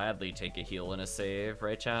gladly take a heal and a save,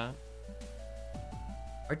 right, chat?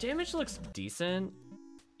 Our damage looks decent,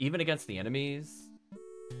 even against the enemies.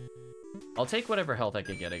 I'll take whatever health I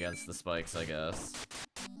could get against the spikes, I guess.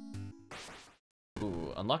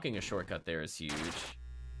 Ooh, unlocking a shortcut there is huge.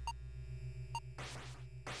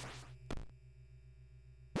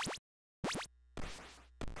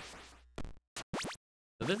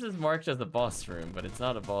 So this is marked as a boss room, but it's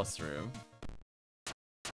not a boss room.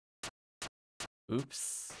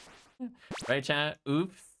 Oops. Right, chat?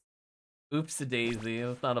 Oops. Oops-a-daisy.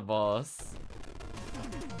 It's not a boss.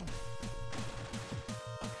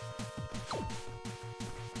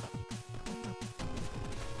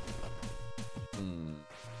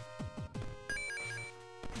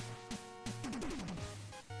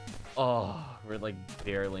 Oh, we're like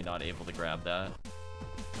barely not able to grab that.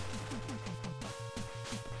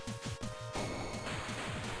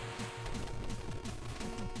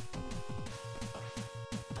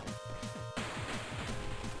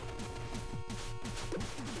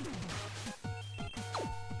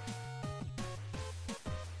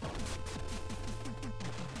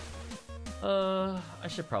 I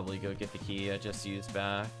should probably go get the key I just used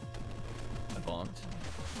back. I bonked.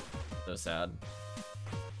 So sad.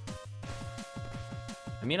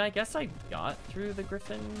 I mean, I guess I got through the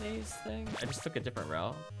Griffin maze thing. I just took a different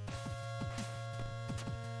route.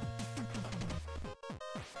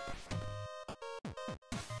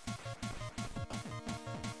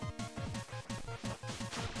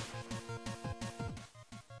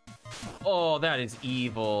 Oh, that is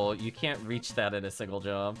evil. You can't reach that in a single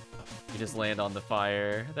jump. You just land on the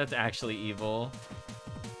fire. That's actually evil.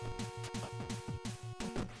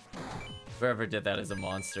 Whoever did that is a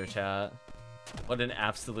monster, chat. What an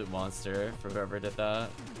absolute monster for whoever did that.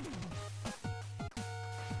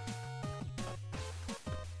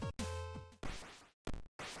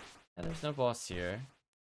 And there's no boss here.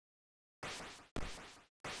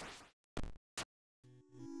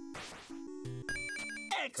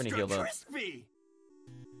 We're gonna heal up.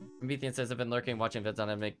 Promethean says, I've been lurking, watching vids on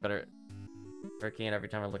it make better lurking, every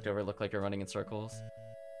time I looked over, it looked like you're running in circles.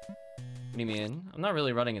 What do you mean? I'm not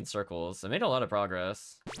really running in circles. I made a lot of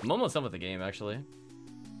progress. I'm almost done with the game, actually.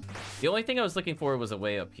 The only thing I was looking for was a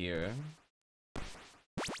way up here.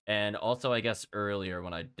 And also, I guess, earlier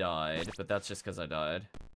when I died, but that's just because I died.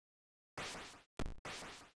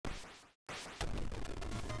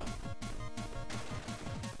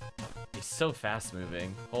 He's so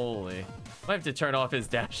fast-moving. Holy. I have to turn off his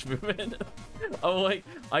dash movement. Oh, like,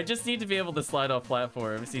 I just need to be able to slide off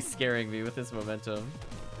platforms. He's scaring me with his momentum.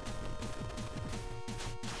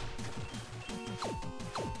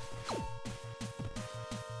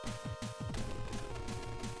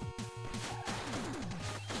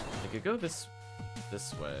 I could go this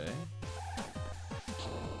way.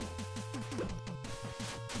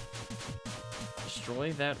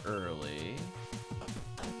 Destroy that early.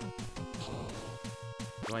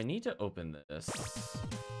 Do I need to open this?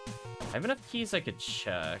 I have enough keys I could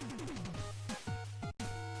check.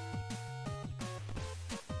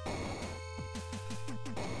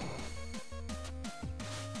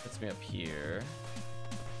 Puts me up here.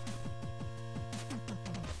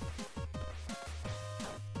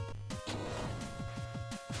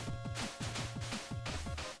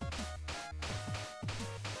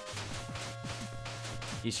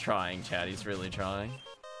 He's trying, chat. He's really trying.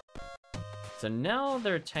 So now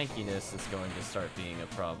their tankiness is going to start being a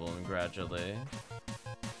problem gradually.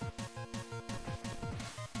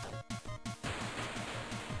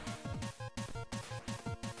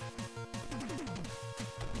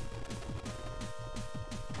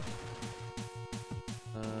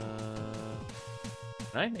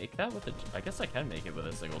 Can I make that with a... I guess I can make it with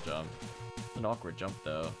a single jump. It's an awkward jump,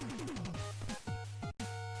 though.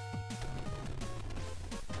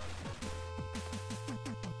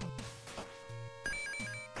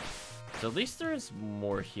 So at least there's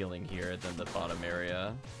more healing here than the bottom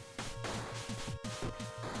area.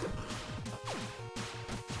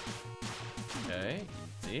 Okay,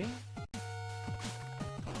 easy.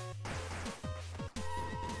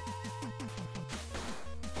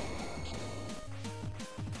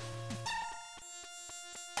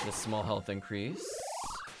 A small health increase.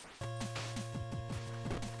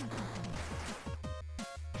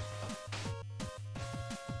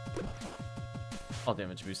 I'll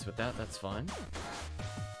damage boost with that, that's fine.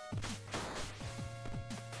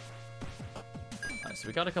 Alright, so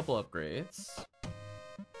we got a couple upgrades.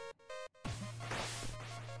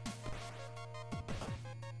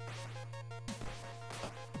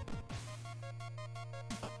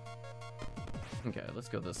 Okay, let's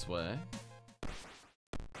go this way.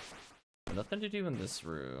 Nothing to do in this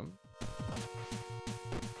room.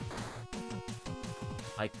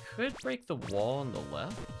 I could break the wall on the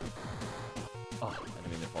left. Oh, I didn't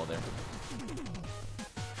mean to fall there.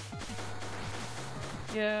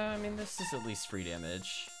 Yeah, I mean, this is at least free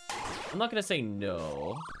damage. I'm not gonna say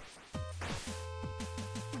no.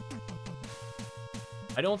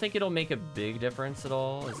 I don't think it'll make a big difference at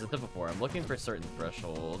all. As I said before, I'm looking for certain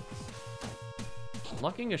thresholds.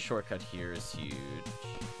 Unlocking a shortcut here is huge.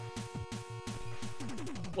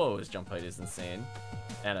 Whoa, his jump height is insane.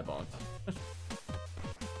 And I bonked.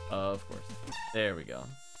 Of course. There we go.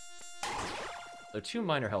 So 2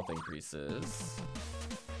 minor health increases.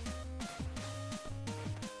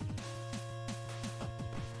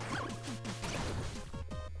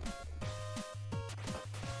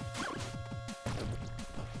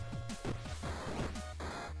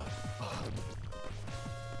 Oh.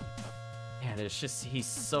 Man, it's just, he's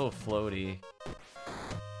so floaty.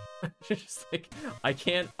 Just like, I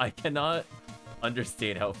cannot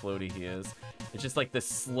understand how floaty he is. It's just like the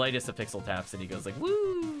slightest of pixel taps and he goes like,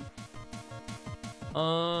 woo!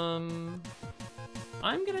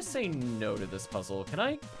 I'm gonna say no to this puzzle. Can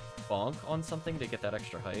I bonk on something to get that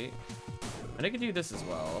extra height? And I could do this as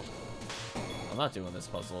well. I'm not doing this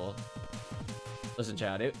puzzle. Listen,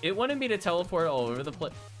 chat, it wanted me to teleport all over the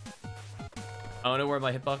place. I don't know where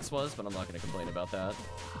my hitbox was, but I'm not going to complain about that.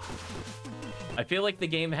 I feel like the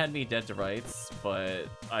game had me dead to rights, but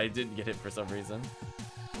I didn't get hit for some reason.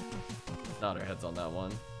 Nod our heads on that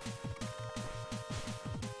one.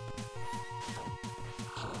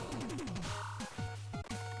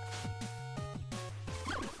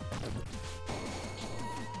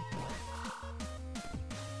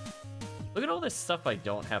 Look at all this stuff I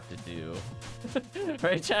don't have to do.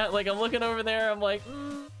 Right, chat? Like, I'm looking over there, I'm like,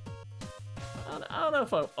 I don't know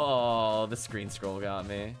if I... Oh, the screen scroll got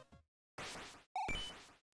me.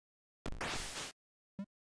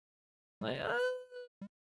 Like,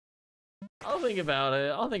 I'll think about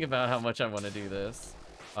it. I'll think about how much I want to do this.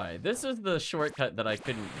 Alright, this was the shortcut that I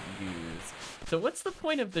couldn't use. So what's the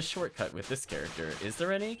point of the shortcut with this character? Is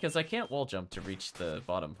there any? Because I can't wall jump to reach the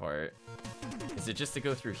bottom part. Is it just to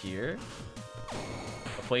go through here?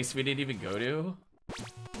 A place we didn't even go to?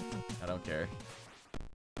 I don't care.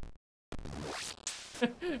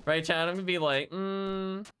 Right, chat? I'm gonna be like,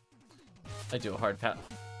 I do a hard pat.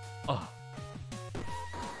 Oh.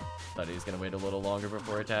 Thought he was gonna wait a little longer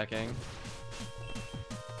before attacking.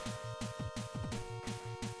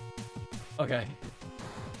 Okay.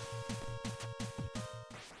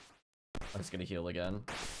 I'm just gonna heal again.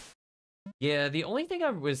 Yeah, the only thing I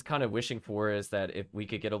was kind of wishing for is that if we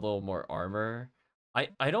could get a little more armor.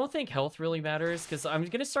 I don't think health really matters, because I'm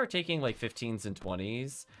gonna start taking like 15s and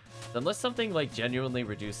 20s. Unless something like genuinely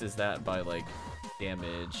reduces that by like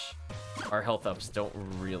damage, our health ups don't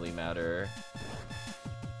really matter.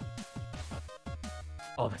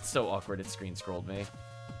 Oh, that's so awkward, it screen scrolled me.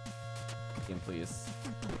 Game, please.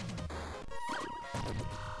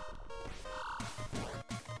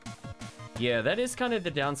 Yeah, that is kind of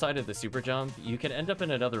the downside of the super jump. You can end up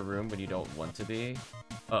in another room when you don't want to be.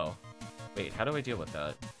 Oh, wait, how do I deal with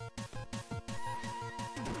that?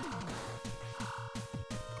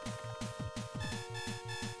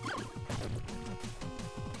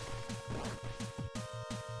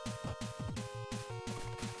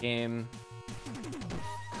 Game.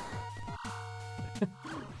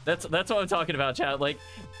 That's what I'm talking about, chat. Like,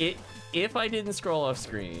 if I didn't scroll off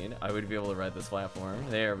screen, I would be able to ride this platform.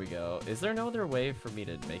 There we go. Is there no other way for me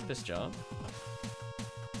to make this jump?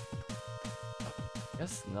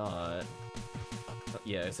 Guess not.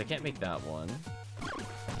 Yeah, so I can't make that one.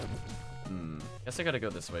 Guess I gotta go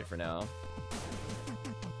this way for now.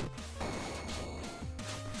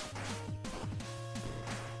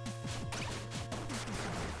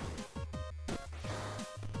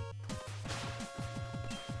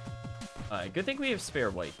 Alright, good thing we have spare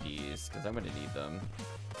white keys, because I'm gonna need them.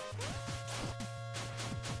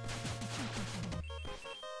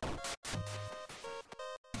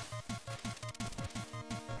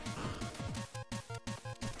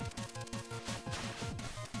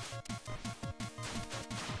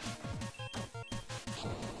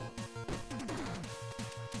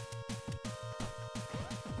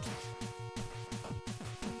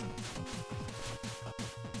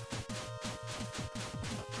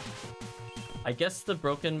 I guess the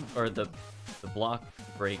broken, or the block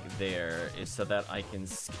break there is so that I can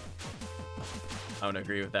I don't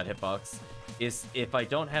agree with that hitbox. Is if I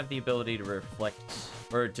don't have the ability to reflect,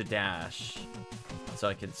 or to dash, so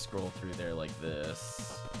I can scroll through there like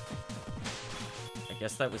this. I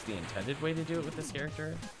guess that was the intended way to do it with this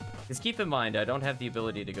character. Because keep in mind, I don't have the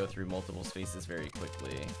ability to go through multiple spaces very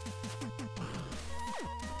quickly.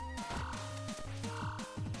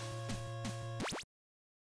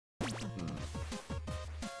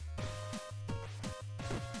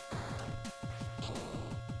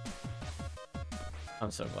 I'm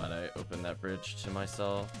so glad I opened that bridge to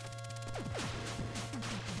myself.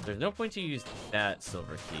 There's no point to use that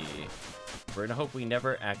silver key. We're gonna hope we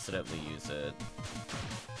never accidentally use it.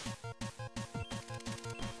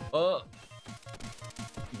 Oh!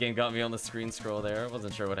 The game got me on the screen scroll there.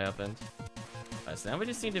 Wasn't sure what happened. Alright, so now we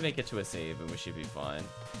just need to make it to a save and we should be fine.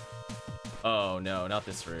 Oh no, not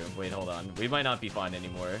this room. Wait, hold on. We might not be fine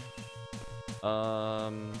anymore.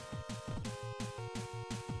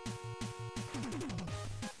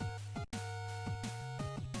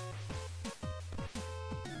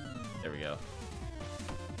 There we go.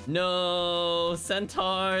 No,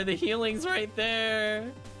 Centaur, the healing's right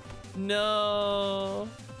there. No.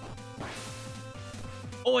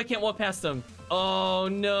 Oh, I can't walk past him. Oh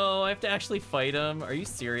no, I have to actually fight him. Are you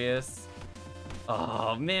serious?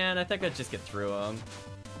 Oh man, I think I'd just get through him.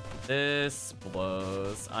 This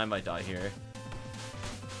blows. I might die here.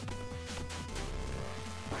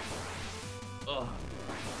 Oh,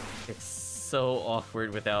 it's so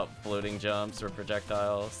awkward without floating jumps or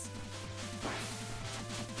projectiles.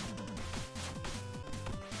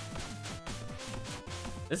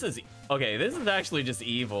 This is... Okay, this is actually just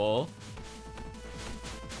evil.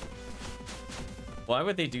 Why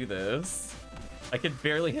would they do this? I could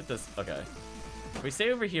barely hit this. Okay. If we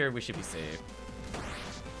stay over here, we should be safe.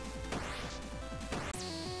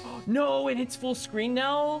 No, it hits full screen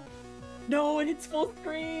now? No, it hits full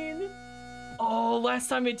screen. Oh, last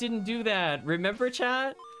time it didn't do that. Remember,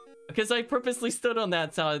 chat? Because I purposely stood on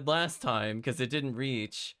that side last time because it didn't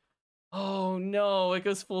reach. Oh no, it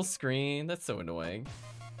goes full screen. That's so annoying.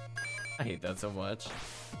 I hate that so much.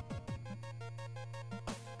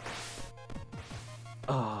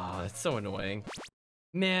 Oh, it's so annoying.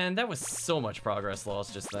 Man, that was so much progress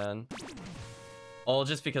lost just then. All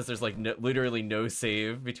just because there's like literally no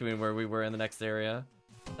save between where we were in the next area.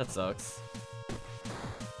 That sucks.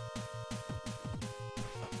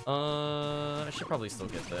 I should probably still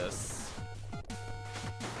get this.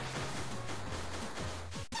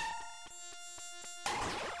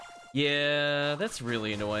 Yeah, that's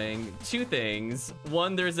really annoying. Two things.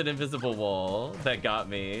 One, there's an invisible wall that got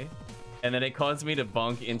me, and then it caused me to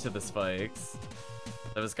bonk into the spikes.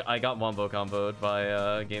 I got wombo comboed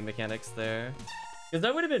by game mechanics there. Because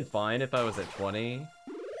that would have been fine if I was at 20.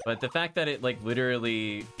 But the fact that it like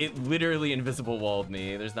literally invisible walled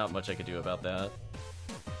me, there's not much I could do about that.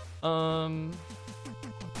 Are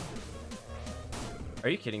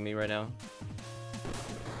you kidding me right now?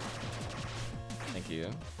 Thank you.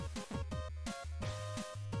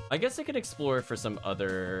 I guess I could explore for some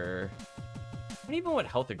other... I don't even want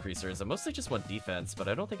health increasers. I mostly just want defense, but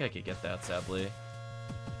I don't think I could get that, sadly.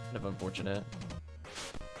 Kind of unfortunate.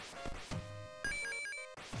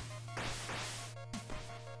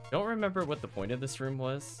 Don't remember what the point of this room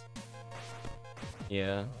was.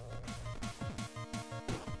 Yeah.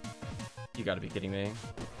 You gotta be kidding me.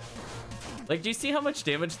 Like, do you see how much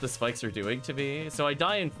damage the spikes are doing to me? So I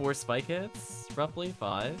die in 4 spike hits, roughly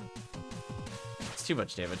 5. It's too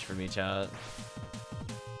much damage for me, chat.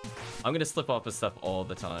 I'm gonna slip off of stuff all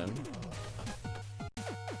the time.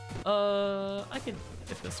 I could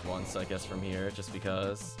hit this once, I guess, from here, just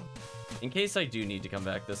because. In case I do need to come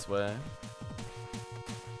back this way.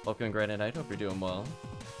 Welcome, Granite Knight. Hope you're doing well.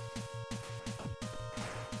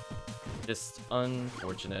 Just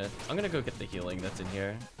unfortunate. I'm gonna go get the healing that's in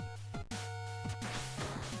here.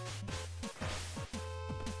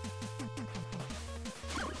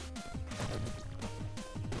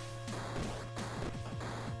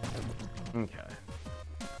 Okay.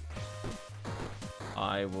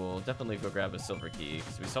 I will definitely go grab a silver key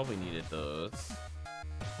because we saw we needed those.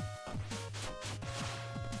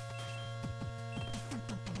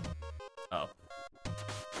 Oh.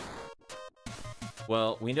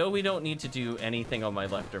 Well, we know we don't need to do anything on my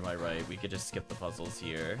left or my right. We could just skip the puzzles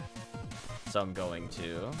here. So I'm going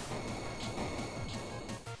to.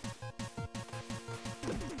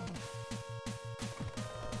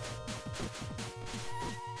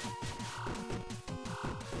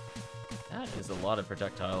 That is a lot of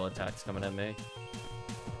projectile attacks coming at me.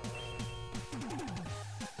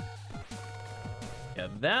 Yeah,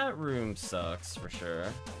 that room sucks for sure.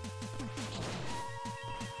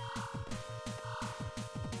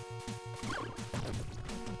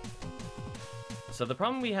 So the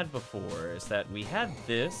problem we had before is that we had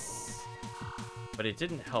this, but it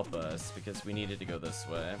didn't help us because we needed to go this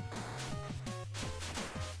way.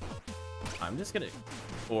 I'm just gonna...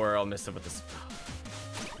 Or I'll miss him with this...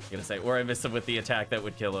 I'm gonna say, or I miss him with the attack that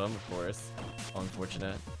would kill him, of course.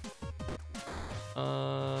 Unfortunate.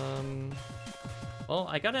 Well,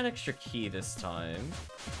 I got an extra key this time,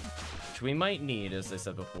 which we might need, as I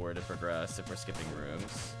said before, to progress if we're skipping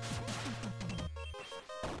rooms.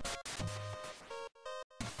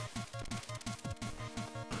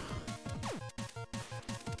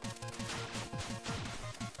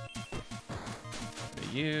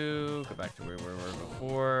 You go back to where we were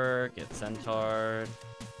before, get centaured.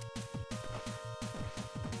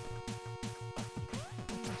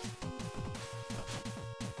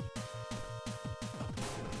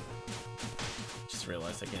 Just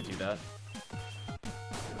realized I can't do that.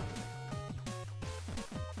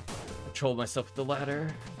 Control myself with the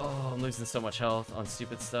ladder. Oh, I'm losing so much health on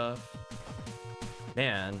stupid stuff.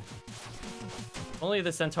 Man. Only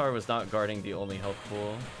the centaur was not guarding the only health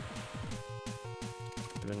pool.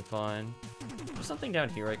 Been fine. There's something down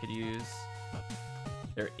here I could use.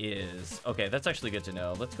 There is. Okay, that's actually good to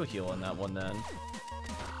know. Let's go heal on that one then.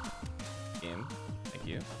 Game. Thank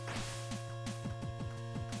you.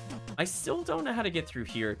 I still don't know how to get through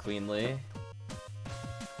here cleanly.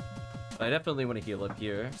 I definitely want to heal up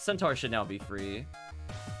here. Centaur should now be free.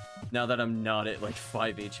 Now that I'm not at like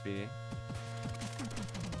 5 HP.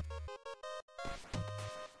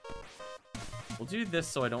 We'll do this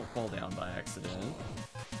so I don't fall down by accident.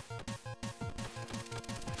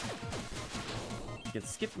 You can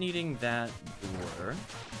skip needing that door.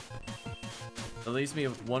 That leaves me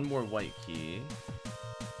with one more white key.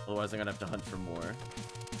 Otherwise, I'm gonna have to hunt for more.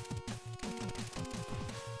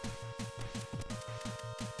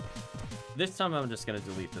 This time, I'm just gonna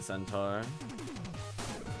delete the centaur.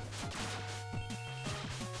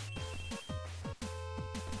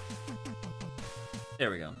 There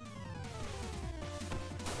we go.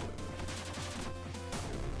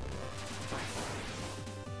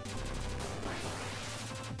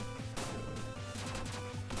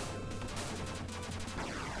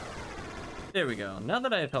 There we go. Now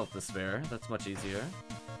that I have health to spare, that's much easier.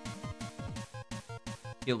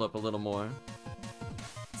 Heal up a little more.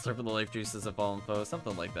 Serve the life juices of fallen foe,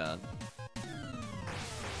 something like that.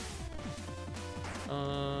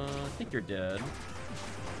 I think you're dead.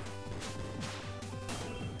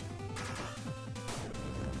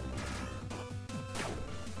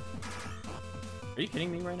 Are you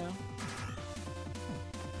kidding me right now?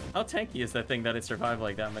 How tanky is that thing that it survived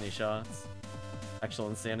like that many shots? Actual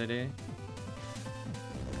insanity.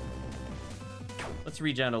 Let's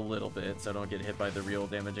regen a little bit so I don't get hit by the real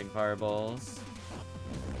damaging fireballs.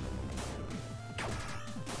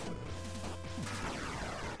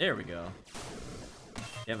 There we go.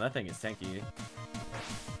 Damn, that thing is tanky.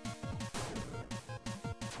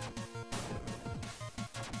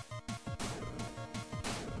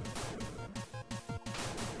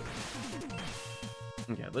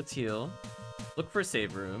 Okay, let's heal. Look for a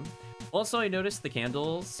save room. Also, I noticed the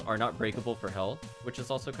candles are not breakable for health, which is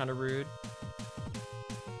also kind of rude.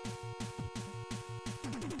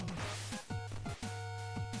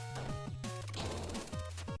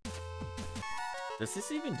 Does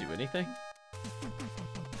this even do anything?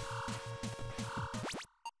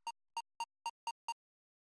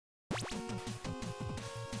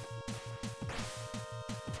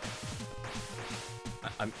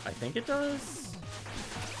 I think it does.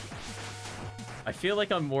 I feel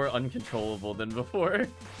like I'm more uncontrollable than before.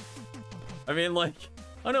 I mean, like,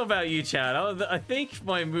 I don't know about you, Chad. I think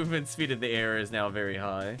my movement speed in the air is now very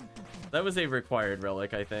high. That was a required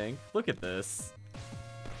relic, I think. Look at this.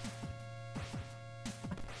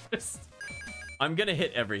 I'm gonna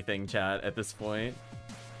hit everything, chat, at this point.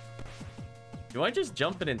 Do I just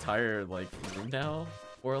jump an entire, like, room now?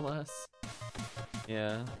 More or less?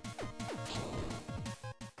 Yeah.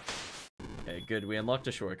 Okay, good. We unlocked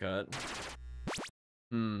a shortcut.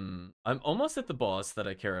 I'm almost at the boss that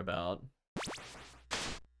I care about.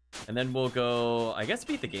 And then we'll go, I guess,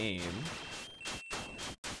 beat the game.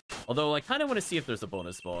 Although, I kind of want to see if there's a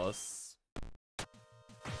bonus boss.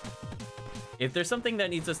 If there's something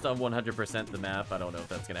that needs us to 100% the map, I don't know if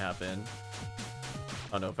that's gonna happen.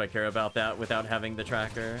 I don't know if I care about that without having the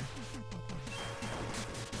tracker.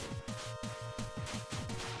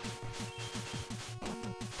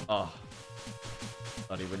 Oh.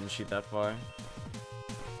 Thought he wouldn't shoot that far.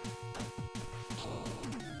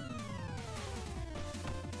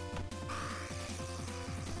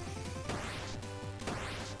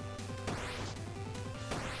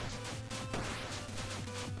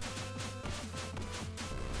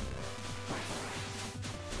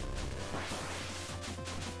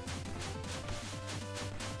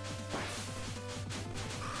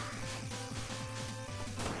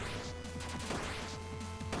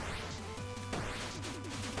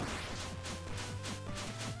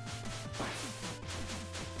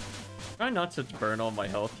 Try not to burn all my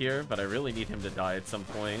health here, but I really need him to die at some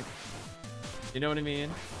point. You know what I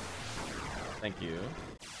mean? Thank you.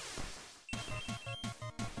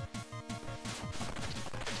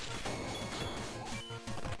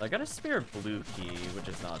 I got a spare blue key, which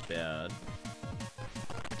is not bad.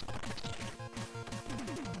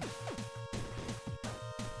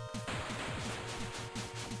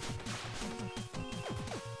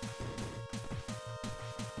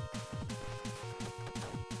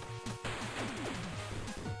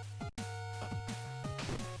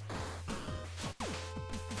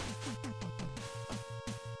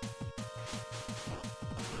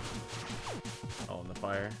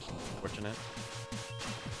 Fortunate.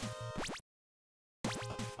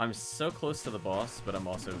 I'm so close to the boss, but I'm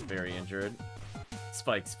also very injured.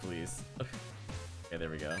 Spikes, please. Okay, there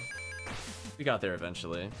we go. We got there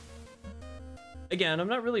eventually. Again, I'm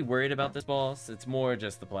not really worried about this boss. It's more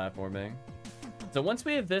just the platforming. So once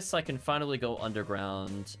we have this, I can finally go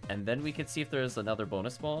underground, and then we can see if there's another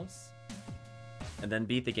bonus boss. And then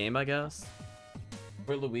beat the game, I guess.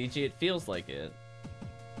 For Luigi, it feels like it.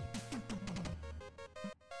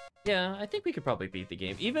 Yeah, I think we could probably beat the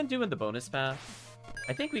game. Even doing the bonus path,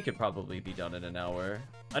 I think we could probably be done in an hour.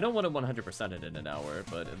 I don't want to 100% it in an hour,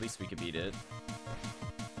 but at least we could beat it.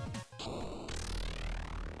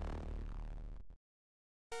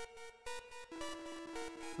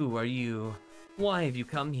 Who are you? Why have you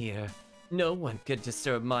come here? No one could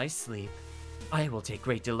disturb my sleep. I will take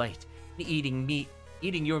great delight in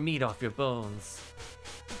eating your meat off your bones.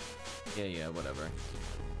 Yeah, whatever.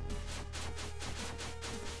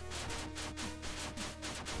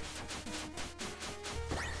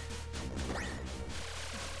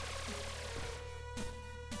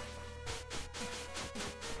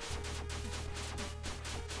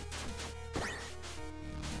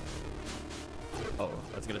 Oh,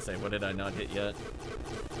 I was gonna say, what did I not hit yet?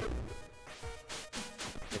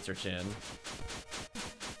 It's her chin.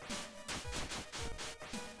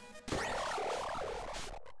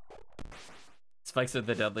 Spikes are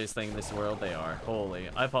the deadliest thing in this world. They are. Holy.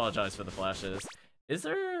 I apologize for the flashes. Is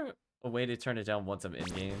there a way to turn it down once I'm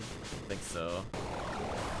in-game? I think so.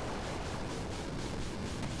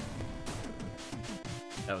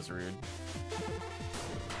 That was rude.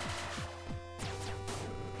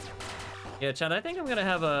 Yeah, Chad, I think I'm gonna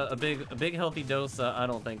have a big healthy dose. I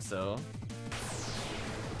don't think so.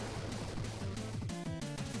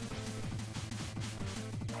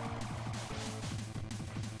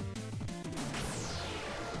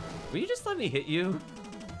 Will you just let me hit you?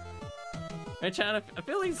 Hey, Chad, I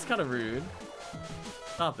feel like it's kind of rude.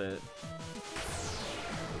 Stop it.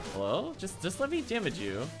 Hello? Just let me damage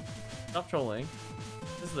you. Stop trolling.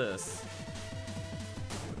 What is this?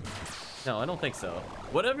 No, I don't think so.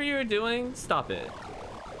 Whatever you're doing, stop it.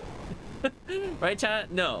 Right,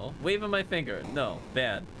 chat? No. Waving my finger. No.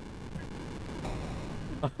 Bad.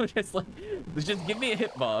 just give me a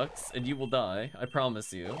hitbox and you will die. I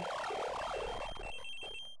promise you.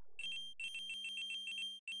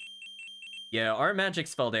 Yeah, our magic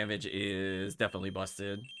spell damage is definitely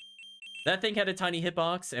busted. That thing had a tiny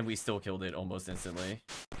hitbox and we still killed it almost instantly.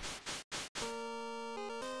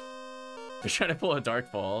 We're trying to pull a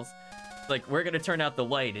Dark Falls. Like, we're gonna turn out the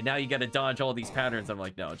light and now you gotta dodge all these patterns. I'm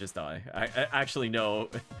like, no, just die. I actually, no.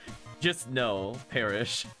 Just no.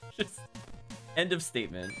 Perish. Just end of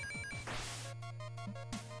statement.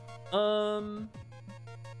 I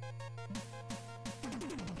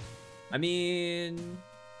mean,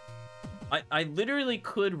 I literally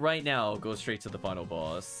could right now go straight to the final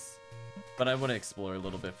boss, but I want to explore a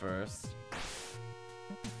little bit first.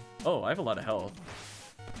 Oh, I have a lot of health.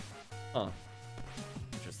 Huh.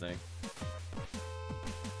 Interesting.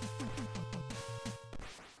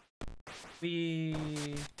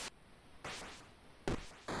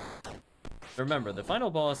 Remember, the final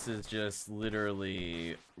boss is just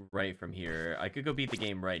literally right from here. I could go beat the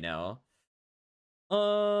game right now.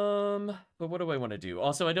 But what do I want to do?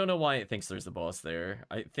 Also, I don't know why it thinks there's a boss there.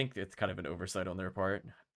 I think it's kind of an oversight on their part.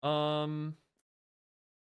 I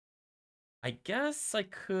guess I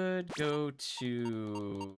could go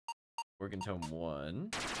to Organ Tome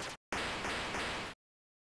 1.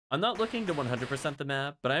 I'm not looking to 100% the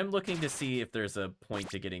map, but I'm looking to see if there's a point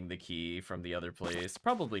to getting the key from the other place.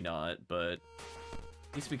 Probably not, but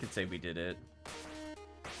at least we could say we did it.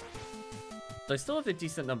 So I still have a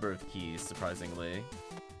decent number of keys, surprisingly.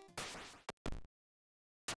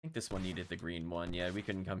 I think this one needed the green one. Yeah, we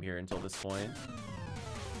couldn't come here until this point.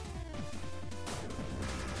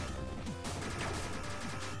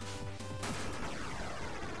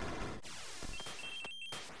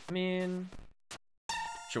 I mean,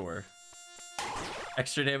 sure.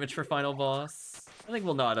 Extra damage for final boss. I think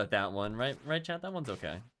we'll nod at that one, right? Right, chat? That one's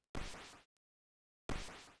okay.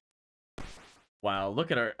 Wow, look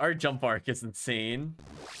at our jump arc is insane.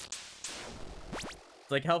 It's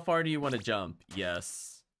like, how far do you want to jump?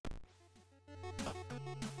 Yes.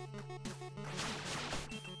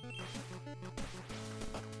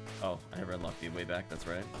 Oh, I never unlocked the way back, that's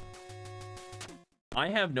right. I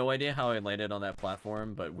have no idea how I landed on that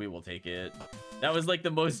platform, but we will take it. That was like the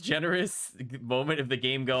most generous moment of the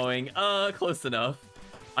game going, close enough.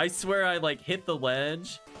 I swear I like hit the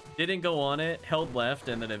ledge, didn't go on it, held left,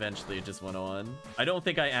 and then eventually it just went on. I don't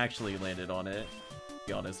think I actually landed on it, to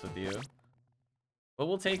be honest with you. But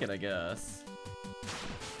we'll take it, I guess.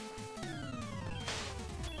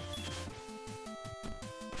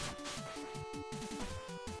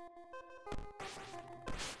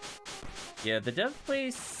 Yeah, the dev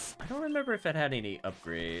place, I don't remember if it had any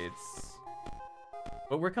upgrades.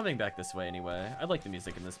 But we're coming back this way anyway. I like the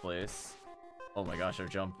music in this place. Oh my gosh, our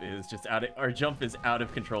jump is just out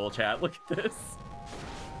of control, chat. Look at this.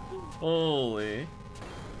 Holy.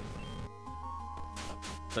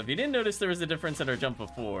 So if you didn't notice there was a difference in our jump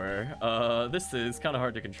before, this is kind of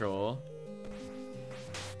hard to control.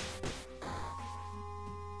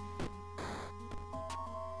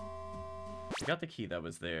 I got the key that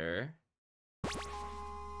was there.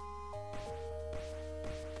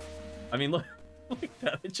 I mean, look like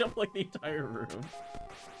that. I jumped like the entire room.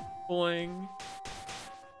 Boing.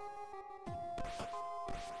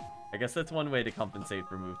 I guess that's one way to compensate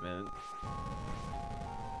for movement.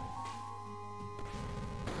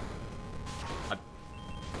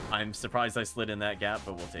 I'm surprised I slid in that gap,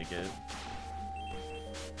 but we'll take it.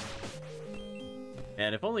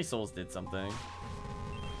 And if only Souls did something.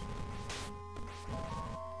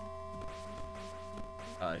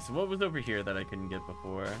 Alright, so what was over here that I couldn't get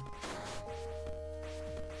before?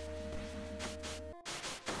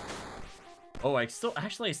 Oh, I still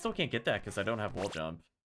can't get that because I don't have wall jump.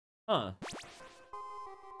 Huh.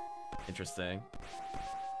 Interesting.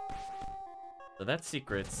 So that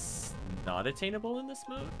secret's not attainable in this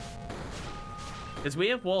mode? Because we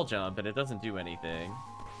have wall jump and it doesn't do anything.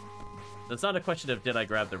 So it's not a question of did I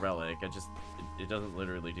grab the relic, it doesn't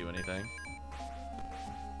literally do anything.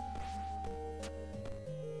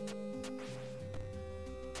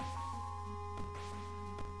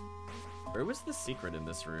 Where was the secret in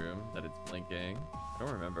this room that it's blinking? I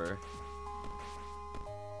don't remember.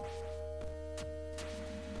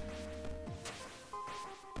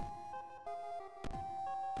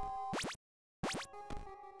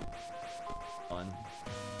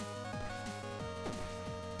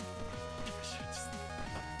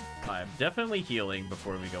 I'm definitely healing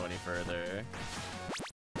before we go any further.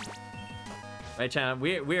 Right, chat?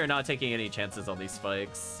 We are not taking any chances on these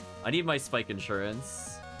spikes. I need my spike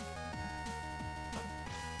insurance.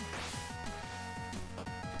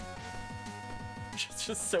 It's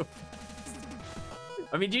just so fast.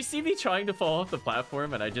 I mean, do you see me trying to fall off the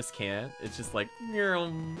platform and I just can't? It's just like, yeah,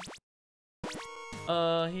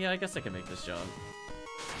 I guess I can make this jump.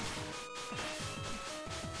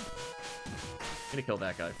 I'm gonna kill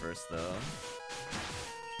that guy first, though.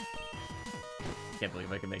 Can't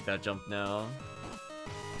believe I can make that jump now.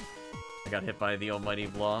 I got hit by the almighty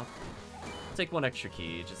block. I'll take one extra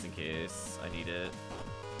key, just in case I need it.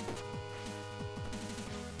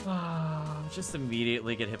 Just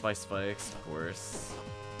immediately get hit by spikes, of course.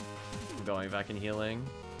 I'm going back and healing.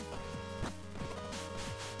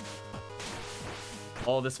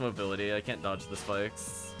 All this mobility, I can't dodge the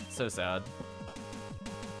spikes. So sad.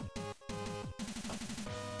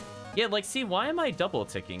 Yeah, like, see, why am I double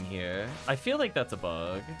ticking here? I feel like that's a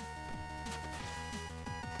bug.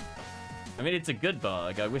 I mean, it's a good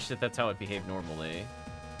bug. I wish that that's how it behaved normally.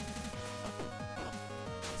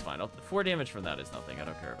 It's fine. 4 damage from that is nothing. I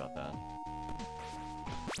don't care about that.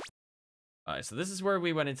 Alright, so this is where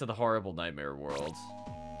we went into the horrible nightmare world.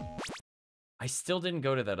 I still didn't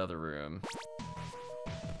go to that other room.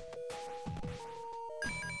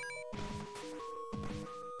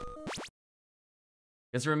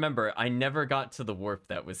 Because remember, I never got to the warp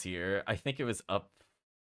that was here. I think it was up,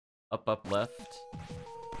 left.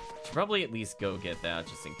 Should probably at least go get that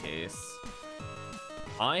just in case.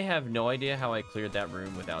 I have no idea how I cleared that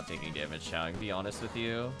room without taking damage, shall I be honest with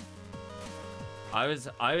you? I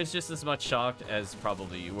was just as much shocked as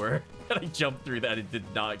probably you were that I jumped through that and did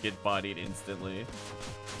not get bodied instantly.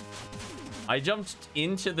 I jumped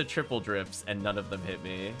into the triple drifts and none of them hit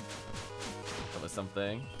me. That was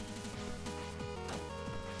something.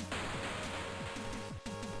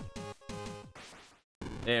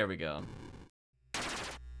 There we go.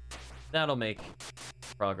 That'll make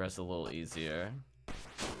progress a little easier.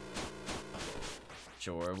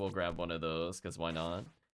 Sure, we'll grab one of those, because why not?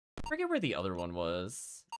 I forget where the other one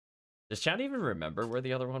was. Does chat even remember where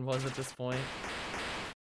the other one was at this point?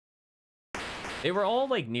 They were all,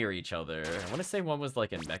 like, near each other. I want to say one was,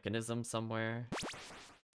 like, in mechanism somewhere.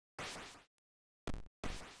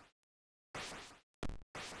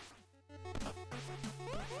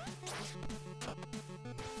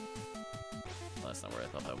 That's not where I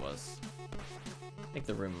thought that was. I think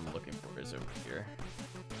the room I'm looking for is over here.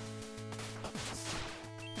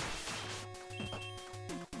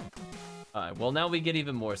 Alright, well now we get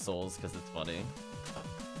even more souls because it's funny.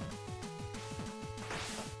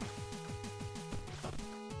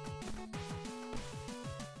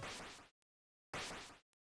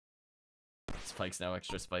 Spike's now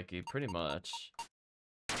extra spiky, pretty much.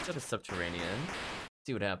 Go to subterranean.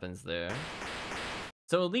 See what happens there.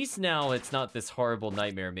 So at least now it's not this horrible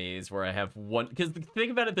nightmare maze where I have one... Because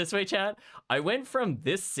think about it this way, chat. I went from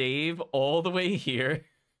this save all the way here.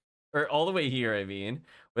 Or all the way here, I mean.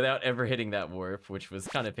 Without ever hitting that warp, which was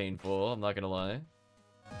kind of painful, I'm not gonna lie.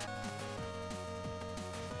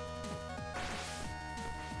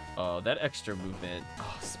 Oh, that extra movement.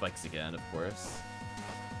 Oh, spikes again, of course.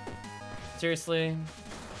 Seriously?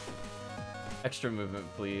 Extra movement,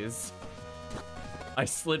 please. I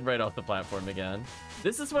slid right off the platform again.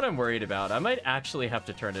 This is what I'm worried about. I might actually have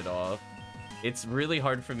to turn it off. It's really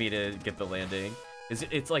hard for me to get the landing.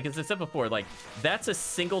 It's like, as I said before, like, that's a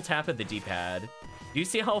single tap of the D-pad. Do you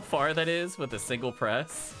see how far that is with a single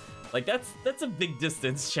press? Like, that's a big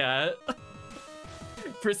distance, chat.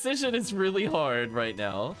 Precision is really hard right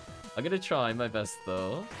now. I'm gonna try my best,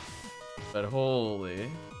 though. But holy...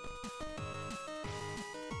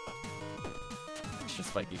 extra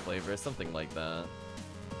spiky flavor, something like that.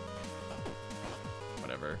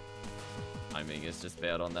 Whatever. Timing is just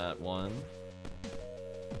bad on that one.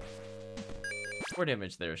 4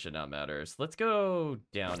 damage there should not matter. So let's go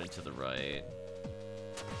down and to the right.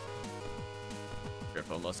 Grip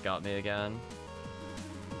almost got me again.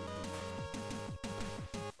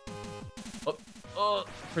 Oh,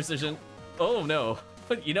 precision. Oh no.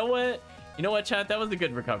 But you know what? You know what, chat? That was a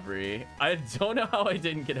good recovery. I don't know how I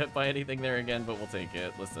didn't get hit by anything there again, but we'll take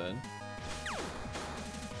it. Listen.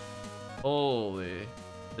 Holy.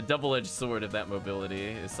 The double-edged sword of that mobility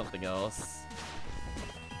is something else.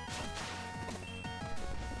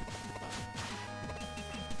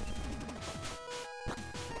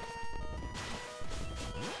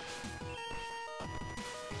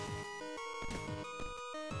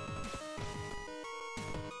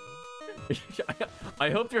 I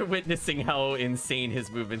hope you're witnessing how insane his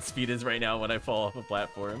movement speed is right now when I fall off a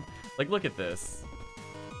platform. Like, look at this.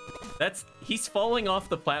 He's falling off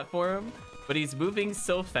the platform, but he's moving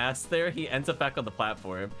so fast there, he ends up back on the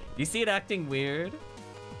platform. You see it acting weird?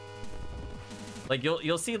 Like,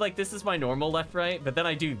 you'll see, like, this is my normal left-right, but then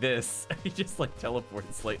I do this. He just, like,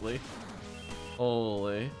 teleports slightly.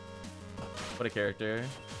 Holy. What a character.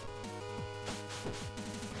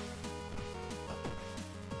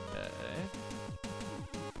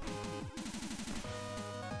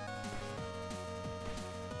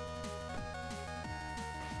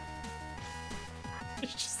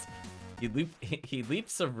 He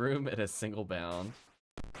leaps a room at a single bound.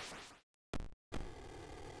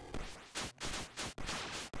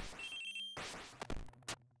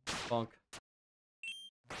 Bonk.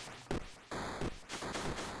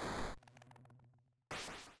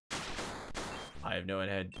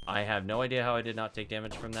 I have no idea how I did not take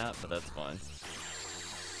damage from that, but that's fine.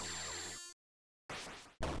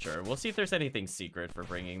 Sure, we'll see if there's anything secret for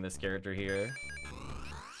bringing this character here.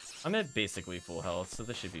 I'm at basically full health, so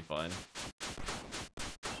this should be fine.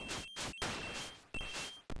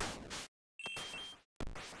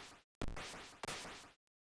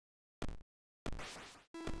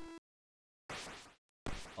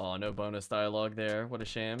 Oh, no bonus dialogue there. What a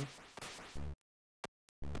shame.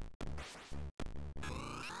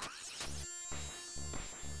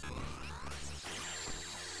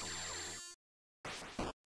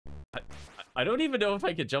 I don't even know if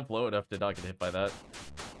I could jump low enough to not get hit by that.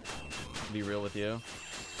 To be real with you.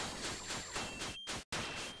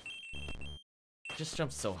 Just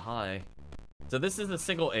jumps so high. So this is a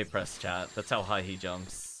single A press, chat. That's how high he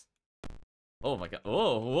jumps. Oh my god.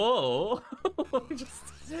 Oh, whoa.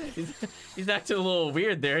 he's acting a little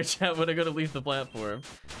weird there, chat, when I go to leave the platform.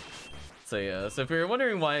 So yeah, so if you're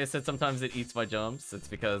wondering why I said sometimes it eats my jumps, it's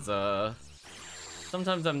because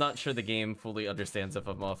sometimes I'm not sure the game fully understands if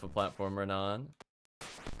I'm off a platform or not.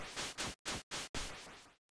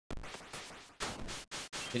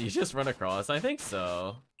 Can you just run across? I think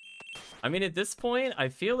so. I mean, at this point, I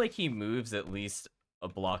feel like he moves at least a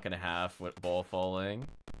block and a half with ball falling.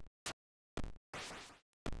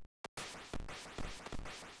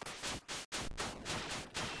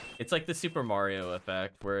 It's like the Super Mario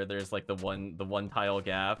effect, where there's like the one tile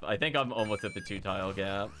gap. I think I'm almost at the 2 tile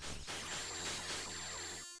gap.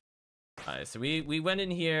 Alright, so we went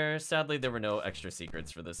in here. Sadly, there were no extra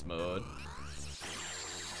secrets for this mode.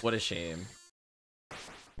 What a shame.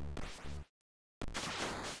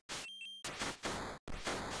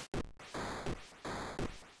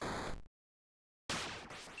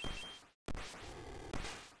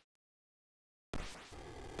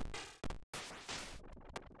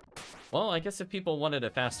 Well, I guess if people wanted a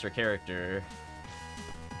faster character,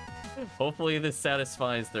 hopefully this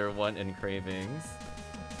satisfies their want and cravings.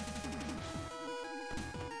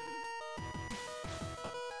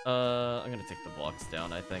 I'm gonna take the blocks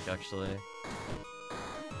down, I think, actually.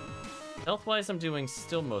 Health-wise, I'm doing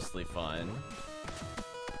still mostly fine.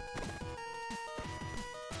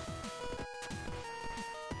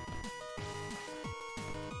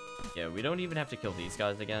 Yeah, we don't even have to kill these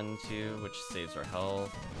guys again, too, which saves our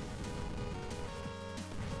health.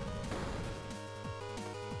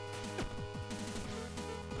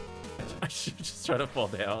 I should just try to fall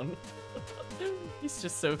down. He's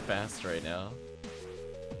just so fast right now.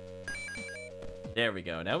 There we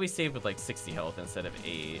go. Now we save with like 60 health instead of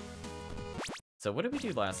 8. So what did we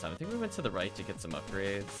do last time? I think we went to the right to get some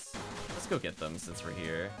upgrades. Let's go get them since we're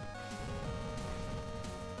here.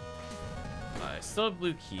 I still have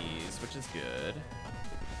blue keys, which is good.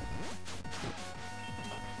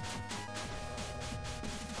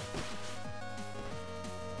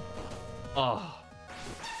 Oh.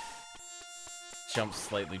 Jumped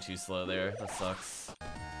slightly too slow there. That sucks.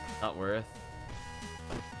 Not worth.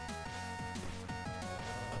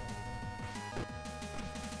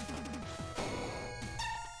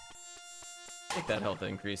 Take that health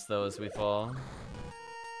increase though as we fall.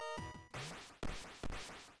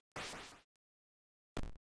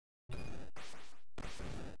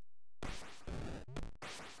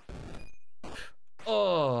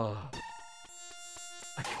 Oh.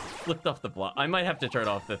 I flipped off the block. I might have to turn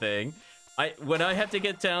off the thing. When I have to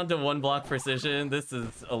get down to 1 block precision, this is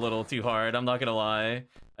a little too hard. I'm not gonna lie.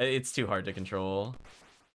 It's too hard to control.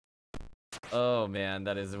 Oh man,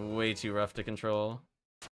 that is way too rough to control.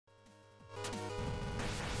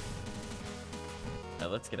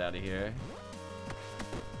 Alright, let's get out of here.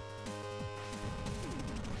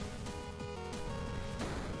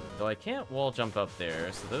 So I can't wall jump up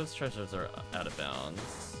there, so those treasures are out of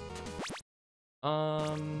bounds.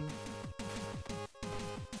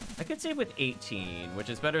 I could save with 18, which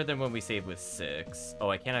is better than when we saved with 6. Oh,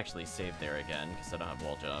 I can't actually save there again because I don't have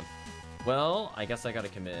wall jump. Well, I guess I gotta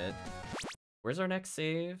commit. Where's our next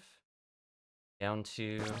save? Down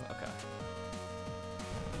to... okay.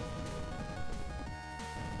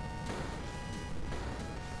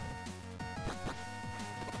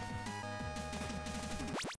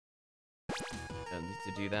 Don't need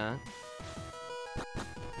to do that.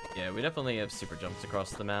 Yeah, we definitely have super jumps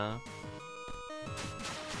across the map.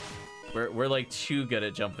 We're like too good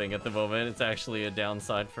at jumping at the moment. It's actually a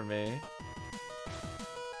downside for me.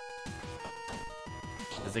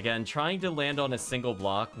 Because again, trying to land on a single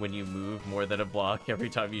block when you move more than a block every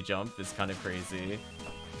time you jump is kind of crazy.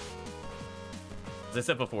 As I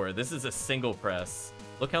said before, this is a single press.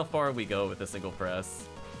 Look how far we go with a single press.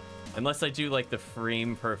 Unless I do like the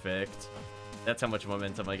frame perfect, that's how much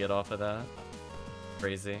momentum I get off of that.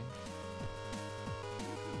 Crazy.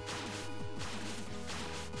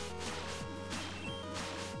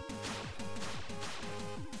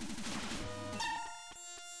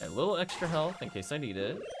 A little extra health in case I need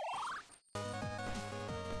it.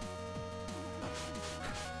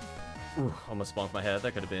 Ooh, almost bonked my head.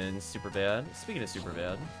 That could have been super bad. Speaking of super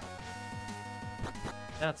bad.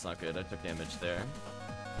 That's not good. I took damage there.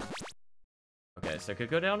 Okay, so I could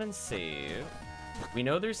go down and save. We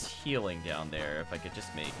know there's healing down there if I could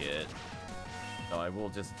just make it. So I will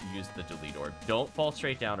just use the delete orb. Don't fall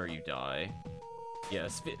straight down or you die.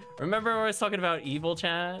 Yes. Remember when I was talking about evil,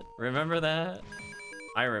 chat? Remember that?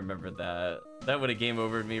 I remember that. That would have game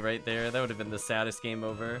overed me right there. That would have been the saddest game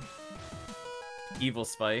over. Evil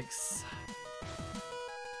spikes.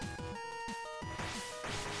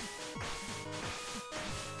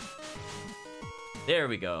 There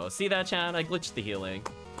we go. See that, chat? I glitched the healing.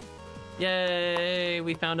 Yay!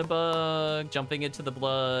 We found a bug. Jumping into the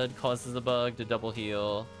blood causes a bug to double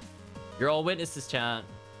heal. You're all witnesses, chat.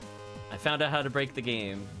 I found out how to break the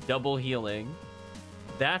game. Double healing.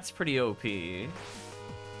 That's pretty OP.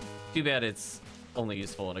 Too bad it's only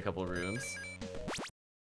useful in a couple rooms.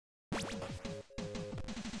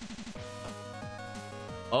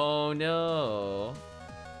 Oh no!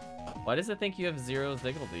 Why does it think you have 0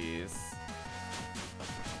 Ziggledies?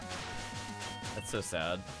 That's so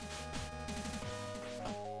sad.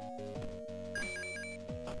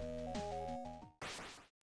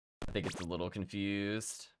 I think it's a little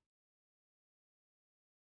confused.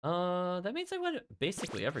 That means I went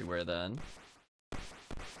basically everywhere then.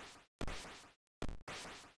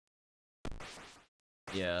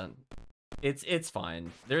 Yeah, it's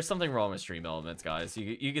fine. There's something wrong with stream elements, guys.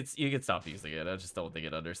 You could stop using it. I just don't think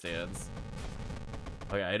it understands.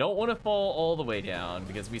 Okay, I don't want to fall all the way down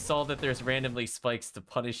because we saw that there's randomly spikes to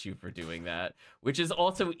punish you for doing that, which is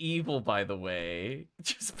also evil, by the way.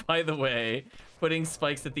 Just by the way, putting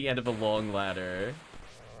spikes at the end of a long ladder.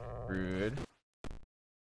 Rude.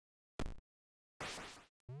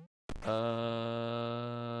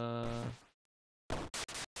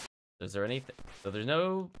 Is there anything? So there's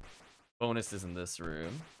no bonuses in this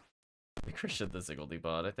room. We Christian the Ziggledy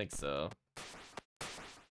bot, I think so.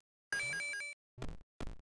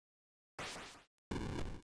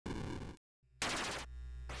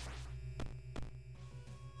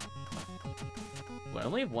 Well, I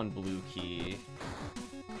only have 1 blue key.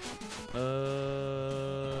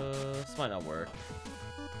 This might not work.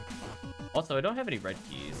 Also, I don't have any red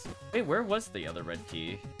keys. Wait, where was the other red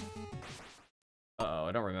key? Uh-oh,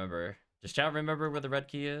 I don't remember. Does chat remember where the red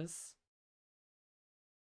key is?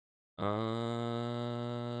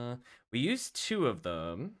 We used 2 of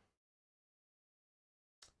them.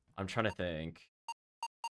 I'm trying to think.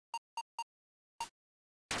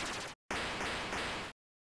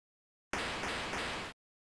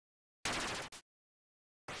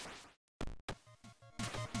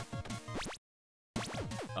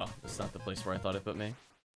 Oh, it's not the place where I thought it put me.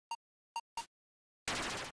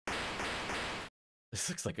 This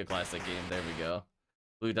looks like a classic game. There we go.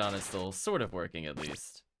 Blue Dawn is still sort of working, at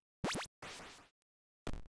least.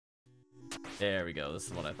 There we go. This is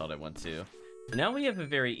the one I thought I went to. Now we have a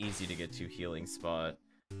very easy to get to healing spot.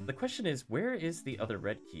 The question is, where is the other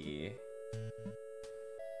red key?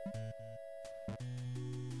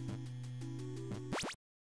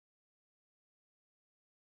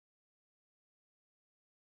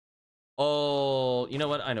 Oh, you know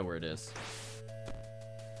what? I know where it is.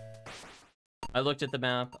 I looked at the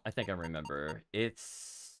map. I think I remember.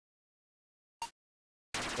 It's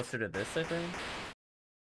closer to this, I think.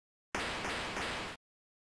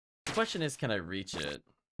 The question is, can I reach it?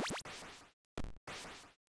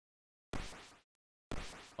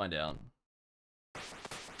 Find out.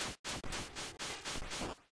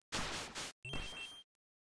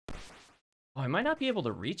 Oh, I might not be able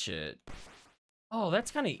to reach it. Oh,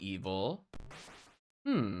 that's kind of evil.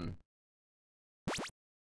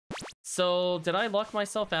 So, did I lock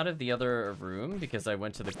myself out of the other room because I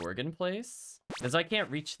went to the Gorgon place? Because I can't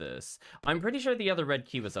reach this. I'm pretty sure the other red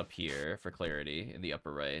key was up here, for clarity, in the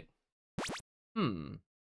upper right.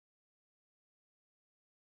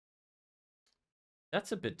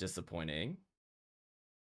 That's a bit disappointing.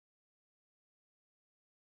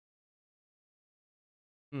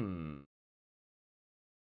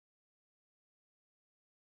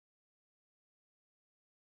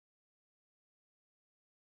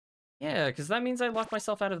 Yeah, because that means I locked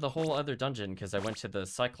myself out of the whole other dungeon because I went to the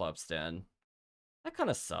Cyclops den. That kind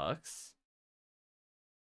of sucks.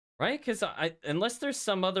 Right? Because unless there's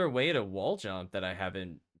some other way to wall jump that I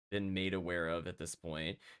haven't been made aware of at this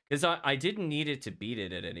point. Because I didn't need it to beat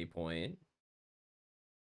it at any point.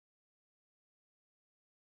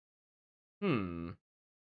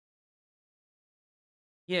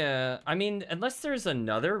 Yeah, I mean, unless there's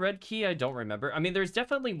another red key I don't remember. I mean, there's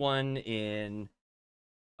definitely one in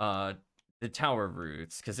the Tower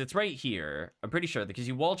Roots, because it's right here. I'm pretty sure, because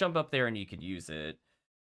you wall jump up there and you could use it.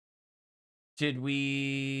 Did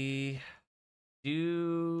we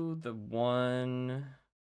do the one?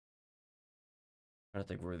 I don't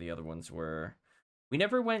think where the other ones were. We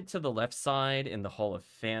never went to the left side in the Hall of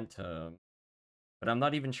Phantom, but I'm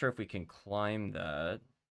not even sure if we can climb that.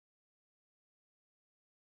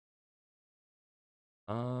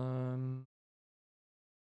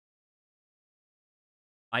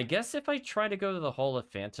 I guess if I try to go to the Hall of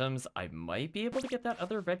Phantoms, I might be able to get that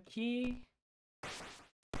other red key?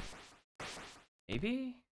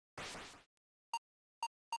 Maybe?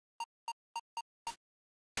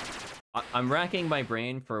 I'm racking my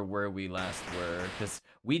brain for where we last were, because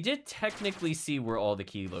we did technically see where all the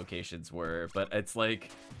key locations were, but it's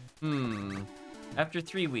like, after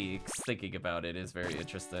 3 weeks, thinking about it is very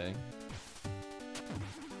interesting.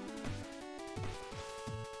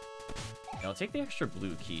 I'll take the extra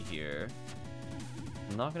blue key here.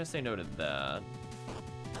 I'm not gonna say no to that.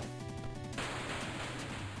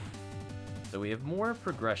 So we have more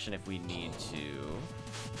progression if we need to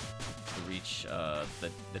reach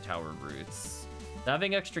the Tower Roots.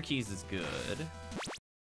 Having extra keys is good.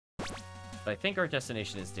 But I think our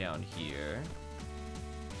destination is down here.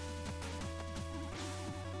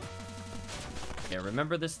 Yeah,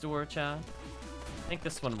 remember this door, chat? I think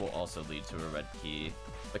this one will also lead to a red key.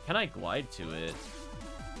 But can I glide to it?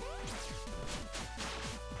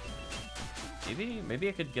 Maybe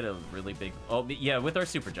I could get a really big... Oh, yeah, with our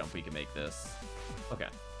super jump, we can make this. Okay.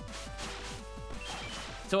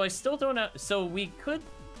 So I still don't have... So we could...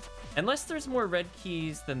 Unless there's more red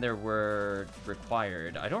keys than there were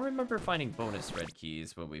required. I don't remember finding bonus red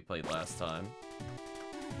keys when we played last time.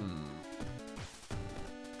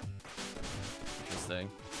 Interesting.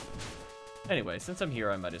 Anyway, since I'm here,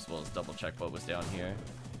 I might as well just double check what was down here.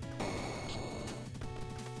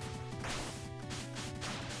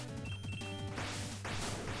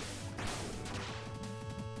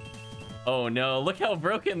 Oh no, look how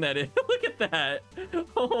broken that is. Look at that.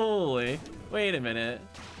 Holy. Wait a minute.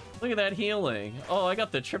 Look at that healing. Oh, I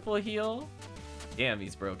got the triple heal. Damn,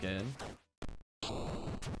 he's broken.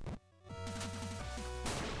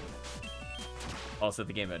 Also,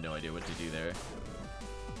 the game had no idea what to do there.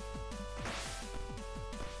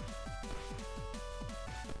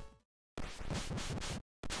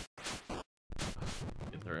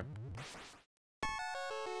 Get through.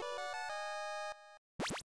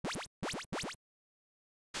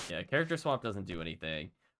 Yeah, character swap doesn't do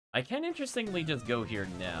anything. I can interestingly just go here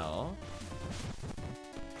now.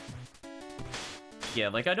 Yeah,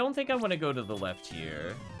 like, I don't think I want to go to the left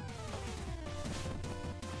here.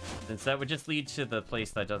 Since that would just lead to the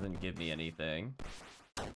place that doesn't give me anything.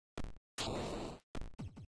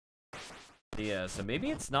 Yeah, so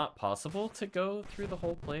maybe it's not possible to go through the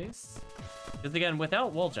whole place. Because again,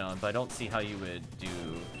 without wall jump, I don't see how you would do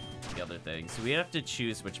the other thing. So we have to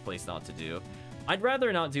choose which place not to do. I'd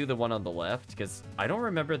rather not do the one on the left, because I don't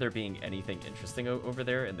remember there being anything interesting over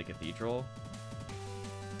there in the cathedral.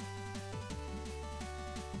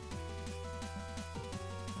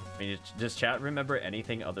 I mean, does chat remember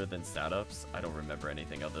anything other than setups? I don't remember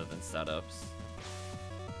anything other than setups.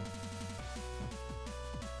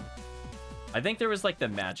 I think there was like the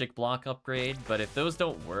magic block upgrade, but if those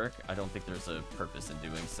don't work, I don't think there's a purpose in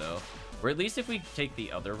doing so. Or at least if we take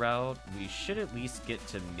the other route, we should at least get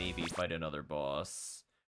to maybe fight another boss,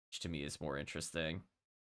 which to me is more interesting.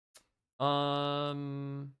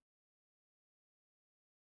 Yeah,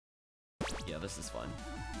 this is fun.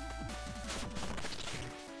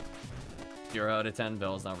 0 out of 10,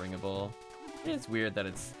 bell's not ringable. It's weird that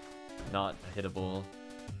it's not hittable.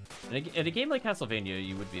 In a game like Castlevania,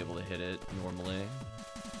 you would be able to hit it normally.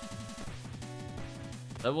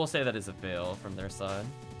 I will say that is a fail from their side.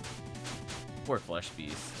 Poor Flesh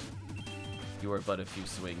Beast. You are but a few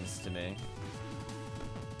swings to me.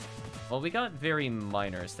 Well, we got very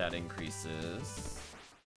minor stat increases.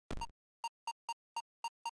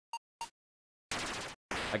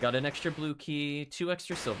 I got an extra blue key, 2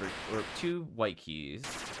 extra silver, or 2 white keys.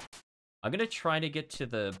 I'm gonna try to get to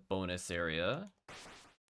the bonus area.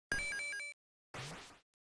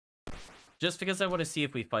 Just because I want to see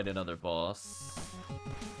if we fight another boss.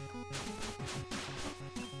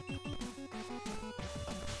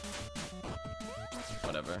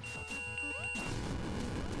 Whatever.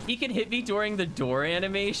 He can hit me during the door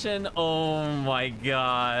animation? Oh my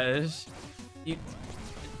gosh.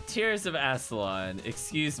 Tears of Astalon,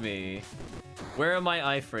 excuse me. Where are my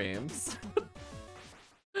iframes?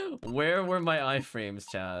 Where were my iframes,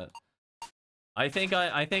 chat? I think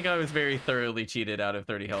I was very thoroughly cheated out of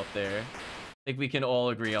 30 health there. I think we can all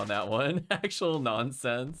agree on that one. Actual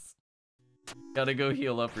nonsense. Gotta go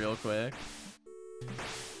heal up real quick.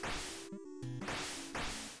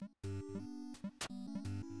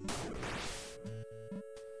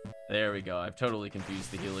 There we go. I've totally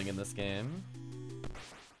confused the healing in this game.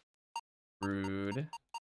 Rude.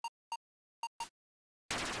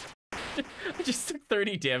 I just took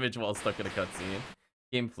 30 damage while stuck in a cutscene.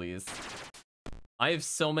 Game, please. I have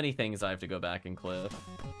so many things I have to go back and clip.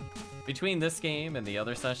 Between this game and the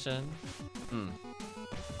other session,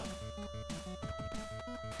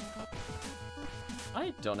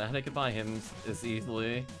 I don't know how to get by him as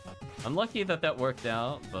easily. I'm lucky that that worked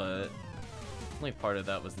out, but only part of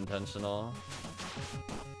that was intentional.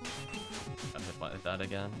 Gotta hit by that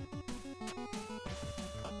again.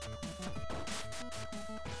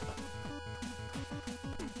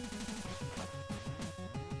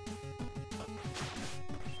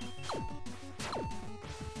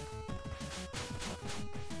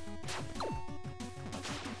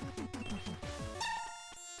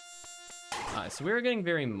 So we were getting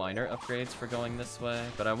very minor upgrades for going this way,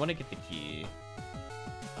 but I want to get the key.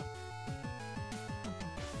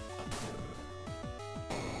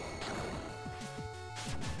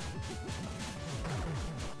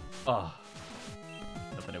 Oh,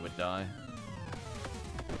 hoping it would die.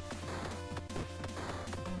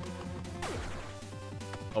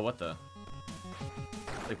 Oh, what the?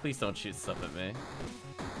 Like, please don't shoot stuff at me.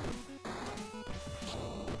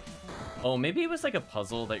 Oh, maybe it was like a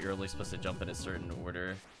puzzle that you're only supposed to jump in a certain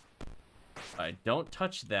order. Alright, don't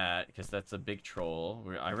touch that, because that's a big troll.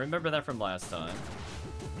 I remember that from last time.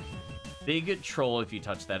 Big troll if you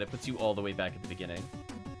touch that. It puts you all the way back at the beginning.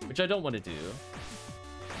 Which I don't want to do.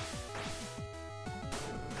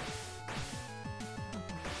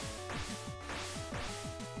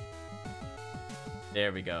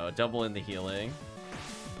 There we go. Double in the healing.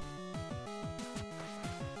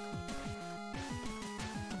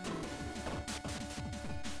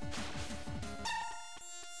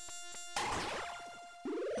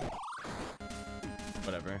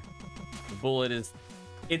 Whatever. The bullet is...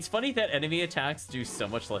 It's funny that enemy attacks do so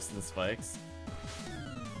much less than spikes.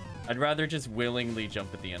 I'd rather just willingly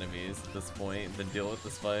jump at the enemies at this point than deal with the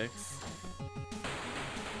spikes.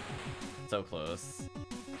 So close.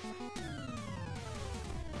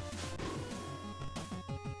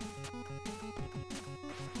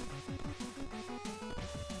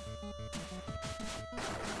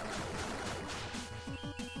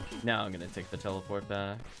 Now I'm gonna take the teleport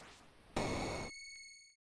back.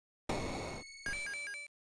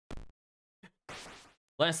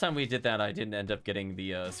 Last time we did that, I didn't end up getting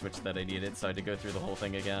the switch that I needed, so I had to go through the whole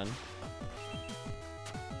thing again.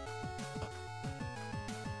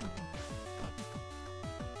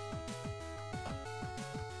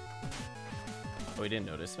 Oh, he didn't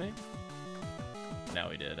notice me?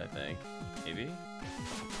 Now he did, I think. Maybe?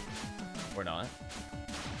 Or not.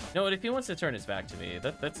 No, but if he wants to turn his back to me,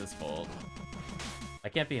 that's his fault. I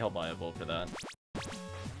can't be held liable for that.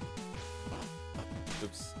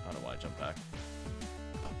 Oops, I don't know why I jumped back.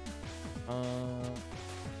 I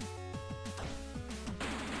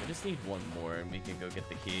just need one more and we can go get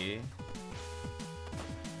the key.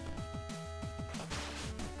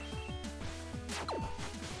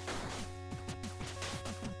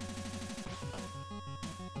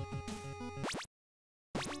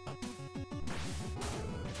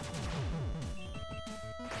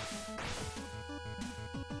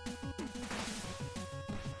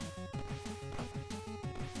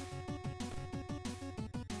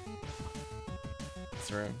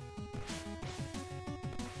 Room.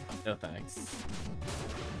 No thanks.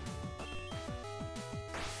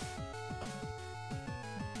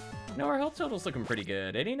 No, our health total's looking pretty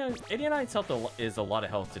good. 89's health is a lot of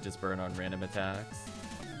health to just burn on random attacks.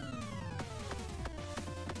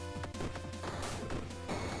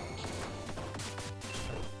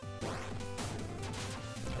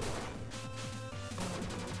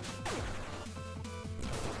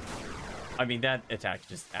 I mean, that attack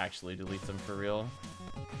just actually deletes them for real.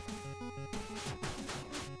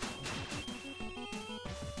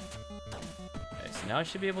 Okay, so now I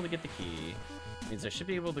should be able to get the key. Means I should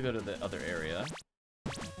be able to go to the other area.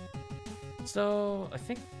 So, I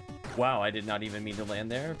think... Wow, I did not even mean to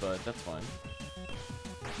land there, but that's fine.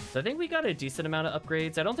 So I think we got a decent amount of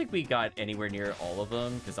upgrades. I don't think we got anywhere near all of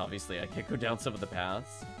them, because obviously I can't go down some of the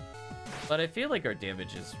paths. But I feel like our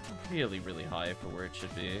damage is really, really high for where it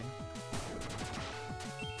should be.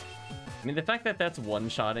 I mean, the fact that that's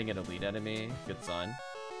one-shotting an elite enemy, good sign.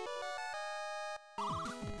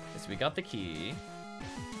 Okay, so we got the key.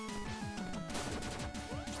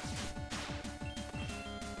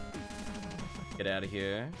 Get out of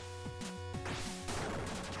here.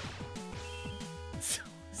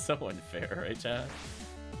 So unfair, right, chat?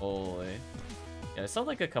 Holy. Yeah, I saw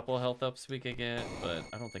like a couple health ups we could get, but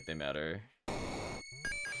I don't think they matter.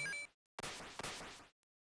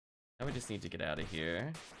 Now we just need to get out of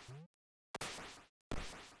here.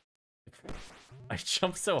 I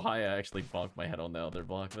jumped so high I actually bonked my head on the other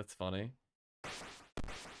block. That's funny.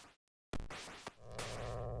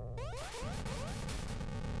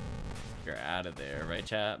 You're out of there, right,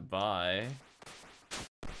 chat? Bye.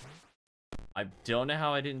 I don't know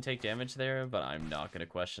how I didn't take damage there, but I'm not gonna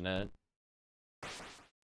question it.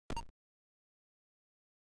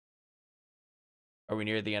 Are we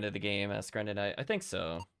near the end of the game? Asked Grendan. I think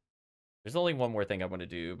so. There's only one more thing I want to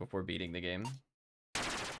do before beating the game.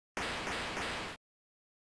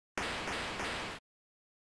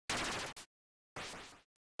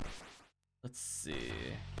 Let's see.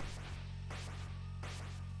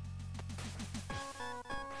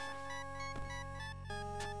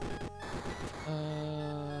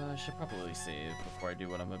 I should probably save before I do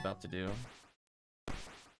what I'm about to do.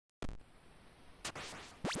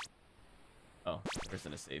 Oh, there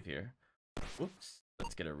isn't a save here. Whoops.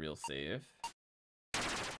 Let's get a real save.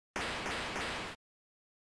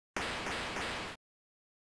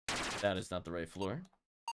 That is not the right floor.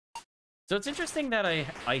 So it's interesting that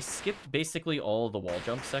I skipped basically all the wall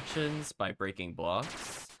jump sections by breaking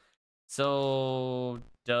blocks. So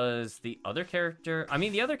does the other character... I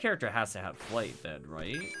mean, the other character has to have flight then,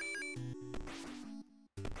 right?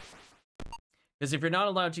 Because if you're not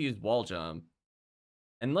allowed to use wall jump,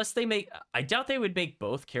 unless they make... I doubt they would make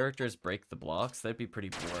both characters break the blocks. That'd be pretty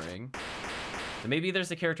boring. So maybe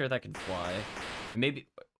there's a character that can fly. Maybe...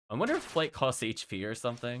 I wonder if flight costs HP or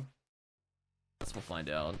something. Guess we'll find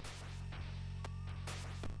out.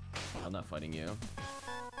 I'm not fighting you.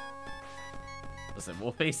 Listen,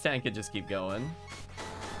 we'll face tank and just keep going.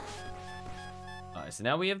 Alright, so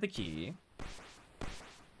now we have the key.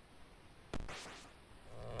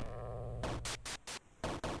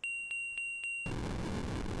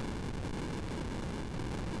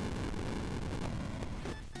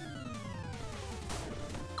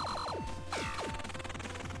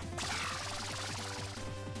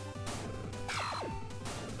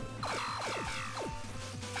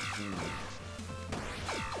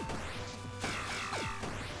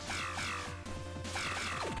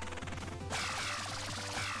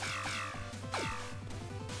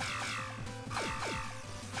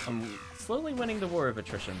 Slowly winning the war of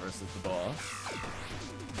attrition versus the boss.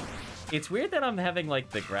 It's weird that I'm having like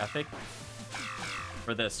the graphic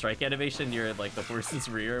For the strike animation near like the horse's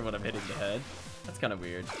rear when I'm hitting the head. That's kind of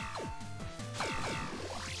weird.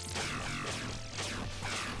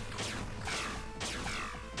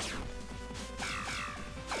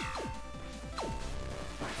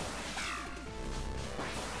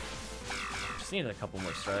 Just need a couple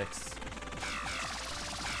more strikes.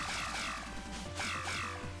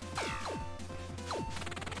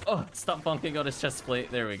 Oh, stop bonking on his chest plate.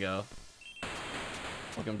 There we go.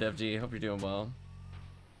 Welcome, DevG. Hope you're doing well.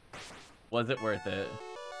 Was it worth it?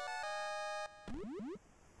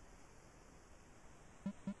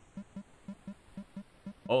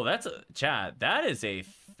 Oh, that's a chat. That is a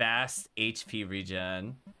fast HP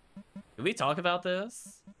regen. Did we talk about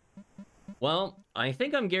this? Well, I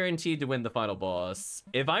think I'm guaranteed to win the final boss.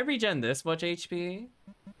 If I regen this much HP,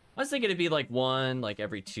 I was thinking it'd be like one, like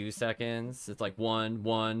every 2 seconds. It's like one.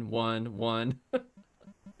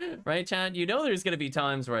 Right, chat? You know there's gonna be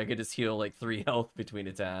times where I could just heal like 3 health between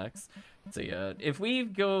attacks. So yeah, if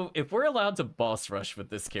we're allowed to boss rush with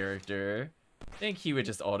this character, I think he would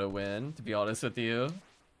just auto win, to be honest with you.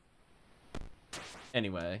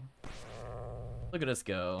 Anyway, look at us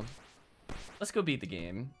go. Let's go beat the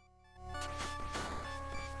game.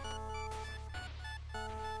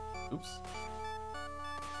 Oops.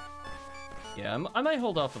 Yeah, I might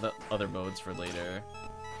hold off of the other modes for later.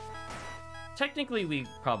 Technically, we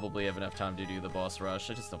probably have enough time to do the boss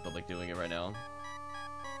rush. I just don't feel like doing it right now.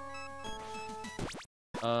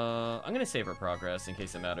 I'm gonna save our progress in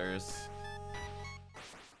case it matters.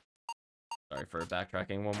 Sorry for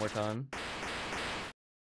backtracking one more time.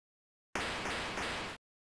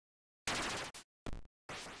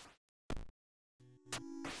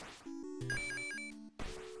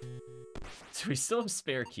 So we still have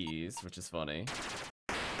spare keys, which is funny.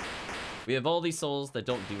 We have all these souls that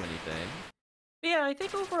don't do anything. But yeah, I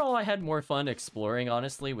think overall I had more fun exploring,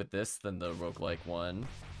 honestly, with this than the roguelike one.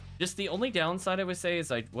 Just the only downside I would say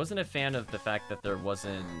is I wasn't a fan of the fact that there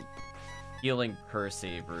wasn't healing per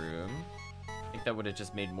save room. I think that would have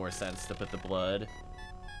just made more sense to put the blood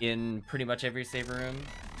in pretty much every save room.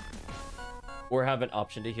 Or have an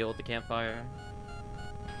option to heal at the campfire.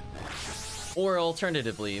 Or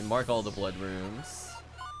alternatively, mark all the blood rooms.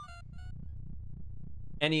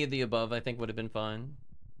 Any of the above, I think, would have been fine.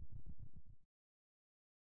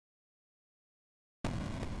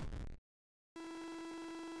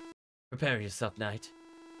 Prepare yourself, knight,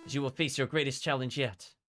 as you will face your greatest challenge yet.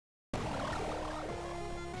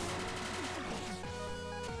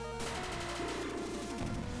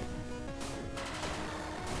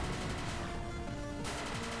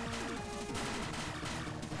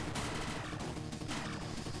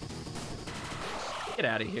 Get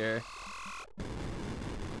out of here.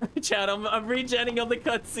 Chat, I'm regenning on the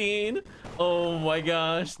cutscene. Oh my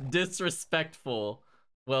gosh, disrespectful.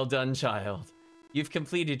 Well done, child. You've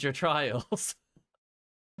completed your trials.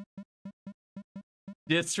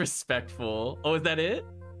 Disrespectful. Oh, is that it?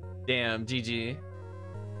 Damn, GG.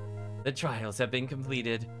 The trials have been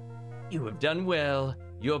completed. You have done well.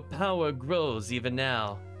 Your power grows even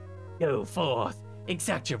now. Go forth.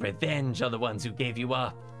 Exact your revenge on the ones who gave you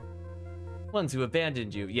up. Ones who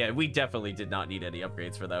abandoned you. Yeah, we definitely did not need any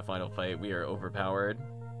upgrades for that final fight. We are overpowered.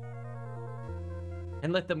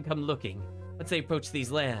 And let them come looking. Once they approach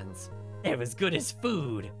these lands, they're as good as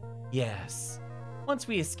food. Yes. Once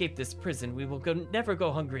we escape this prison, we will never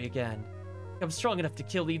go hungry again. I'm strong enough to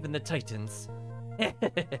kill even the titans.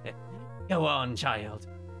 Go on, child.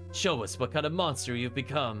 Show us what kind of monster you've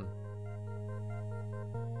become.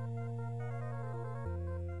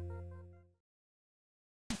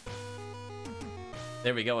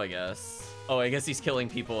 There we go, I guess. Oh, I guess he's killing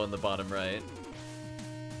people in the bottom right.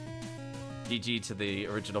 GG to the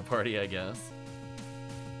original party, I guess.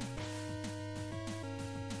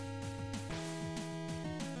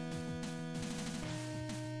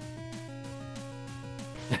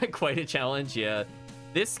 Quite a challenge, yeah.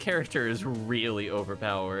 This character is really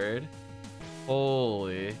overpowered.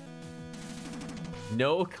 Holy.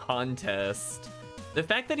 No contest. The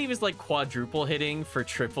fact that he was like quadruple hitting for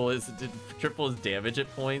triple his damage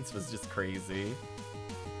at points was just crazy.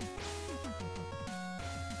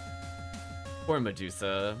 Poor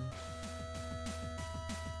Medusa.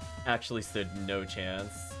 Actually stood no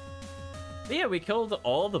chance. But yeah, we killed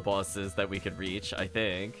all the bosses that we could reach, I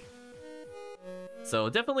think. So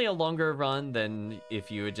definitely a longer run than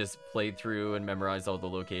if you had just played through and memorized all the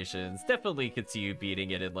locations. Definitely could see you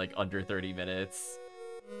beating it in like under 30 minutes.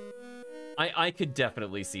 I could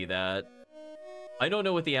definitely see that. I don't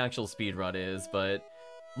know what the actual speed run is, but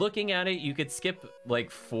looking at it, you could skip like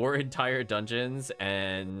 4 entire dungeons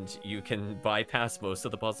and you can bypass most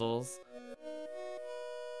of the puzzles.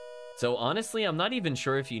 So honestly, I'm not even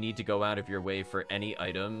sure if you need to go out of your way for any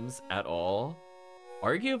items at all.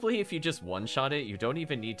 Arguably, if you just one-shot it, you don't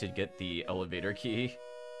even need to get the elevator key.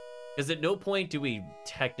 Because at no point do we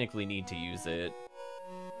technically need to use it.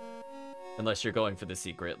 Unless you're going for the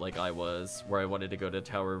secret, like I was, where I wanted to go to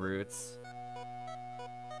Tower Roots.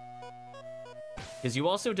 Because you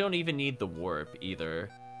also don't even need the warp, either.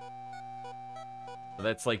 So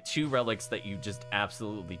that's like 2 relics that you just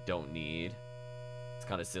absolutely don't need. It's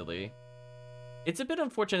kind of silly. It's a bit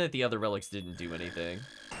unfortunate the other relics didn't do anything.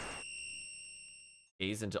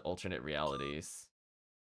 Gaze into alternate realities.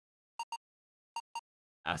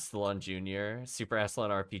 Astalon Jr., Super Astalon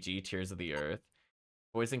RPG, Tears of the Earth.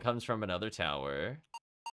 Poison comes from another tower.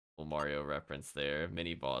 Little Mario reference there.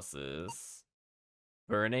 Mini bosses.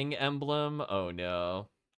 Burning Emblem? Oh no.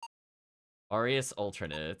 Arius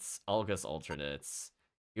alternates. Algus alternates.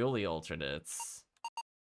 Yuli alternates.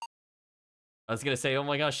 I was gonna say, oh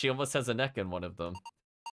my gosh, she almost has a neck in one of them.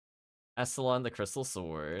 Astalon the Crystal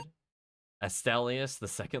Sword. Astalius the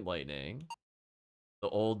Second Lightning. The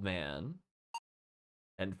Old Man.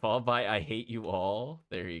 And followed by I Hate You All.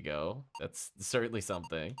 There you go. That's certainly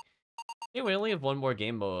something. Hey, we only have 1 more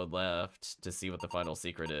game mode left to see what the final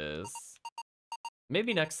secret is.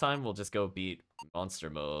 Maybe next time we'll just go beat monster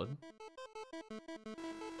mode.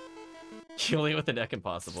 Killing with the neck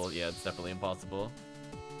impossible. Yeah, it's definitely impossible.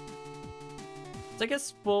 So I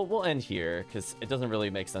guess we'll end here, because it doesn't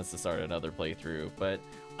really make sense to start another playthrough, but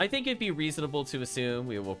I think it'd be reasonable to assume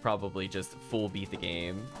we will probably just full beat the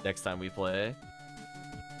game next time we play.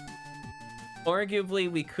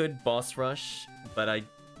 Arguably, we could boss rush, but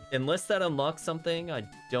unless that unlocks something, I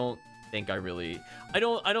don't think I really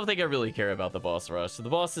care about the boss rush. So the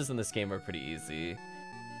bosses in this game are pretty easy.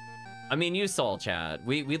 I mean, you saw, chat.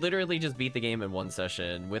 We literally just beat the game in 1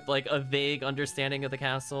 session with like a vague understanding of the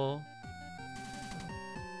castle.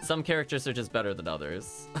 Some characters are just better than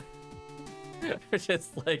others.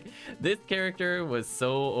 Just like, this character was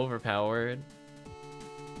so overpowered.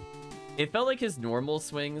 It felt like his normal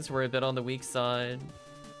swings were a bit on the weak side.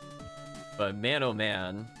 But man, oh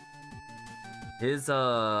man. His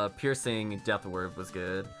piercing death word was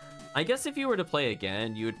good. I guess if you were to play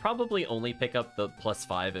again, you would probably only pick up the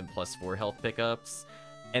 +5 and +4 health pickups.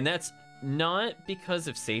 And that's not because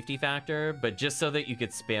of safety factor, but just so that you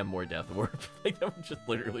could spam more Death Orb. Like, that would just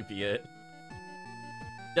literally be it.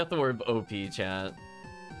 Death Orb OP, chat.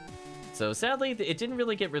 So sadly, it didn't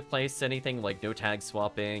really get replaced. Anything like no tag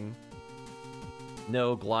swapping,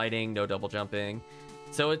 no gliding, no double jumping.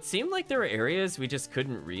 So it seemed like there were areas we just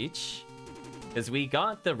couldn't reach. Because we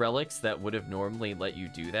got the relics that would have normally let you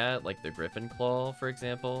do that, like the Griffin Claw, for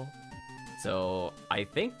example. So I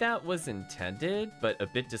think that was intended, but a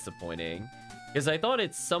bit disappointing. Because I thought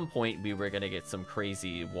at some point we were going to get some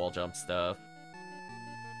crazy wall jump stuff.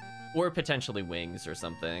 Or potentially wings or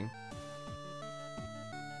something.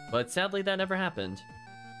 But sadly that never happened.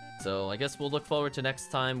 So I guess we'll look forward to next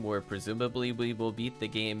time where presumably we will beat the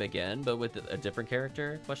game again, but with a different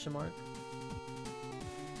character, question mark.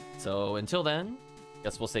 So until then, I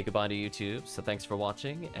guess we'll say goodbye to YouTube. So thanks for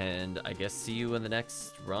watching, and I guess see you in the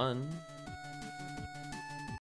next run.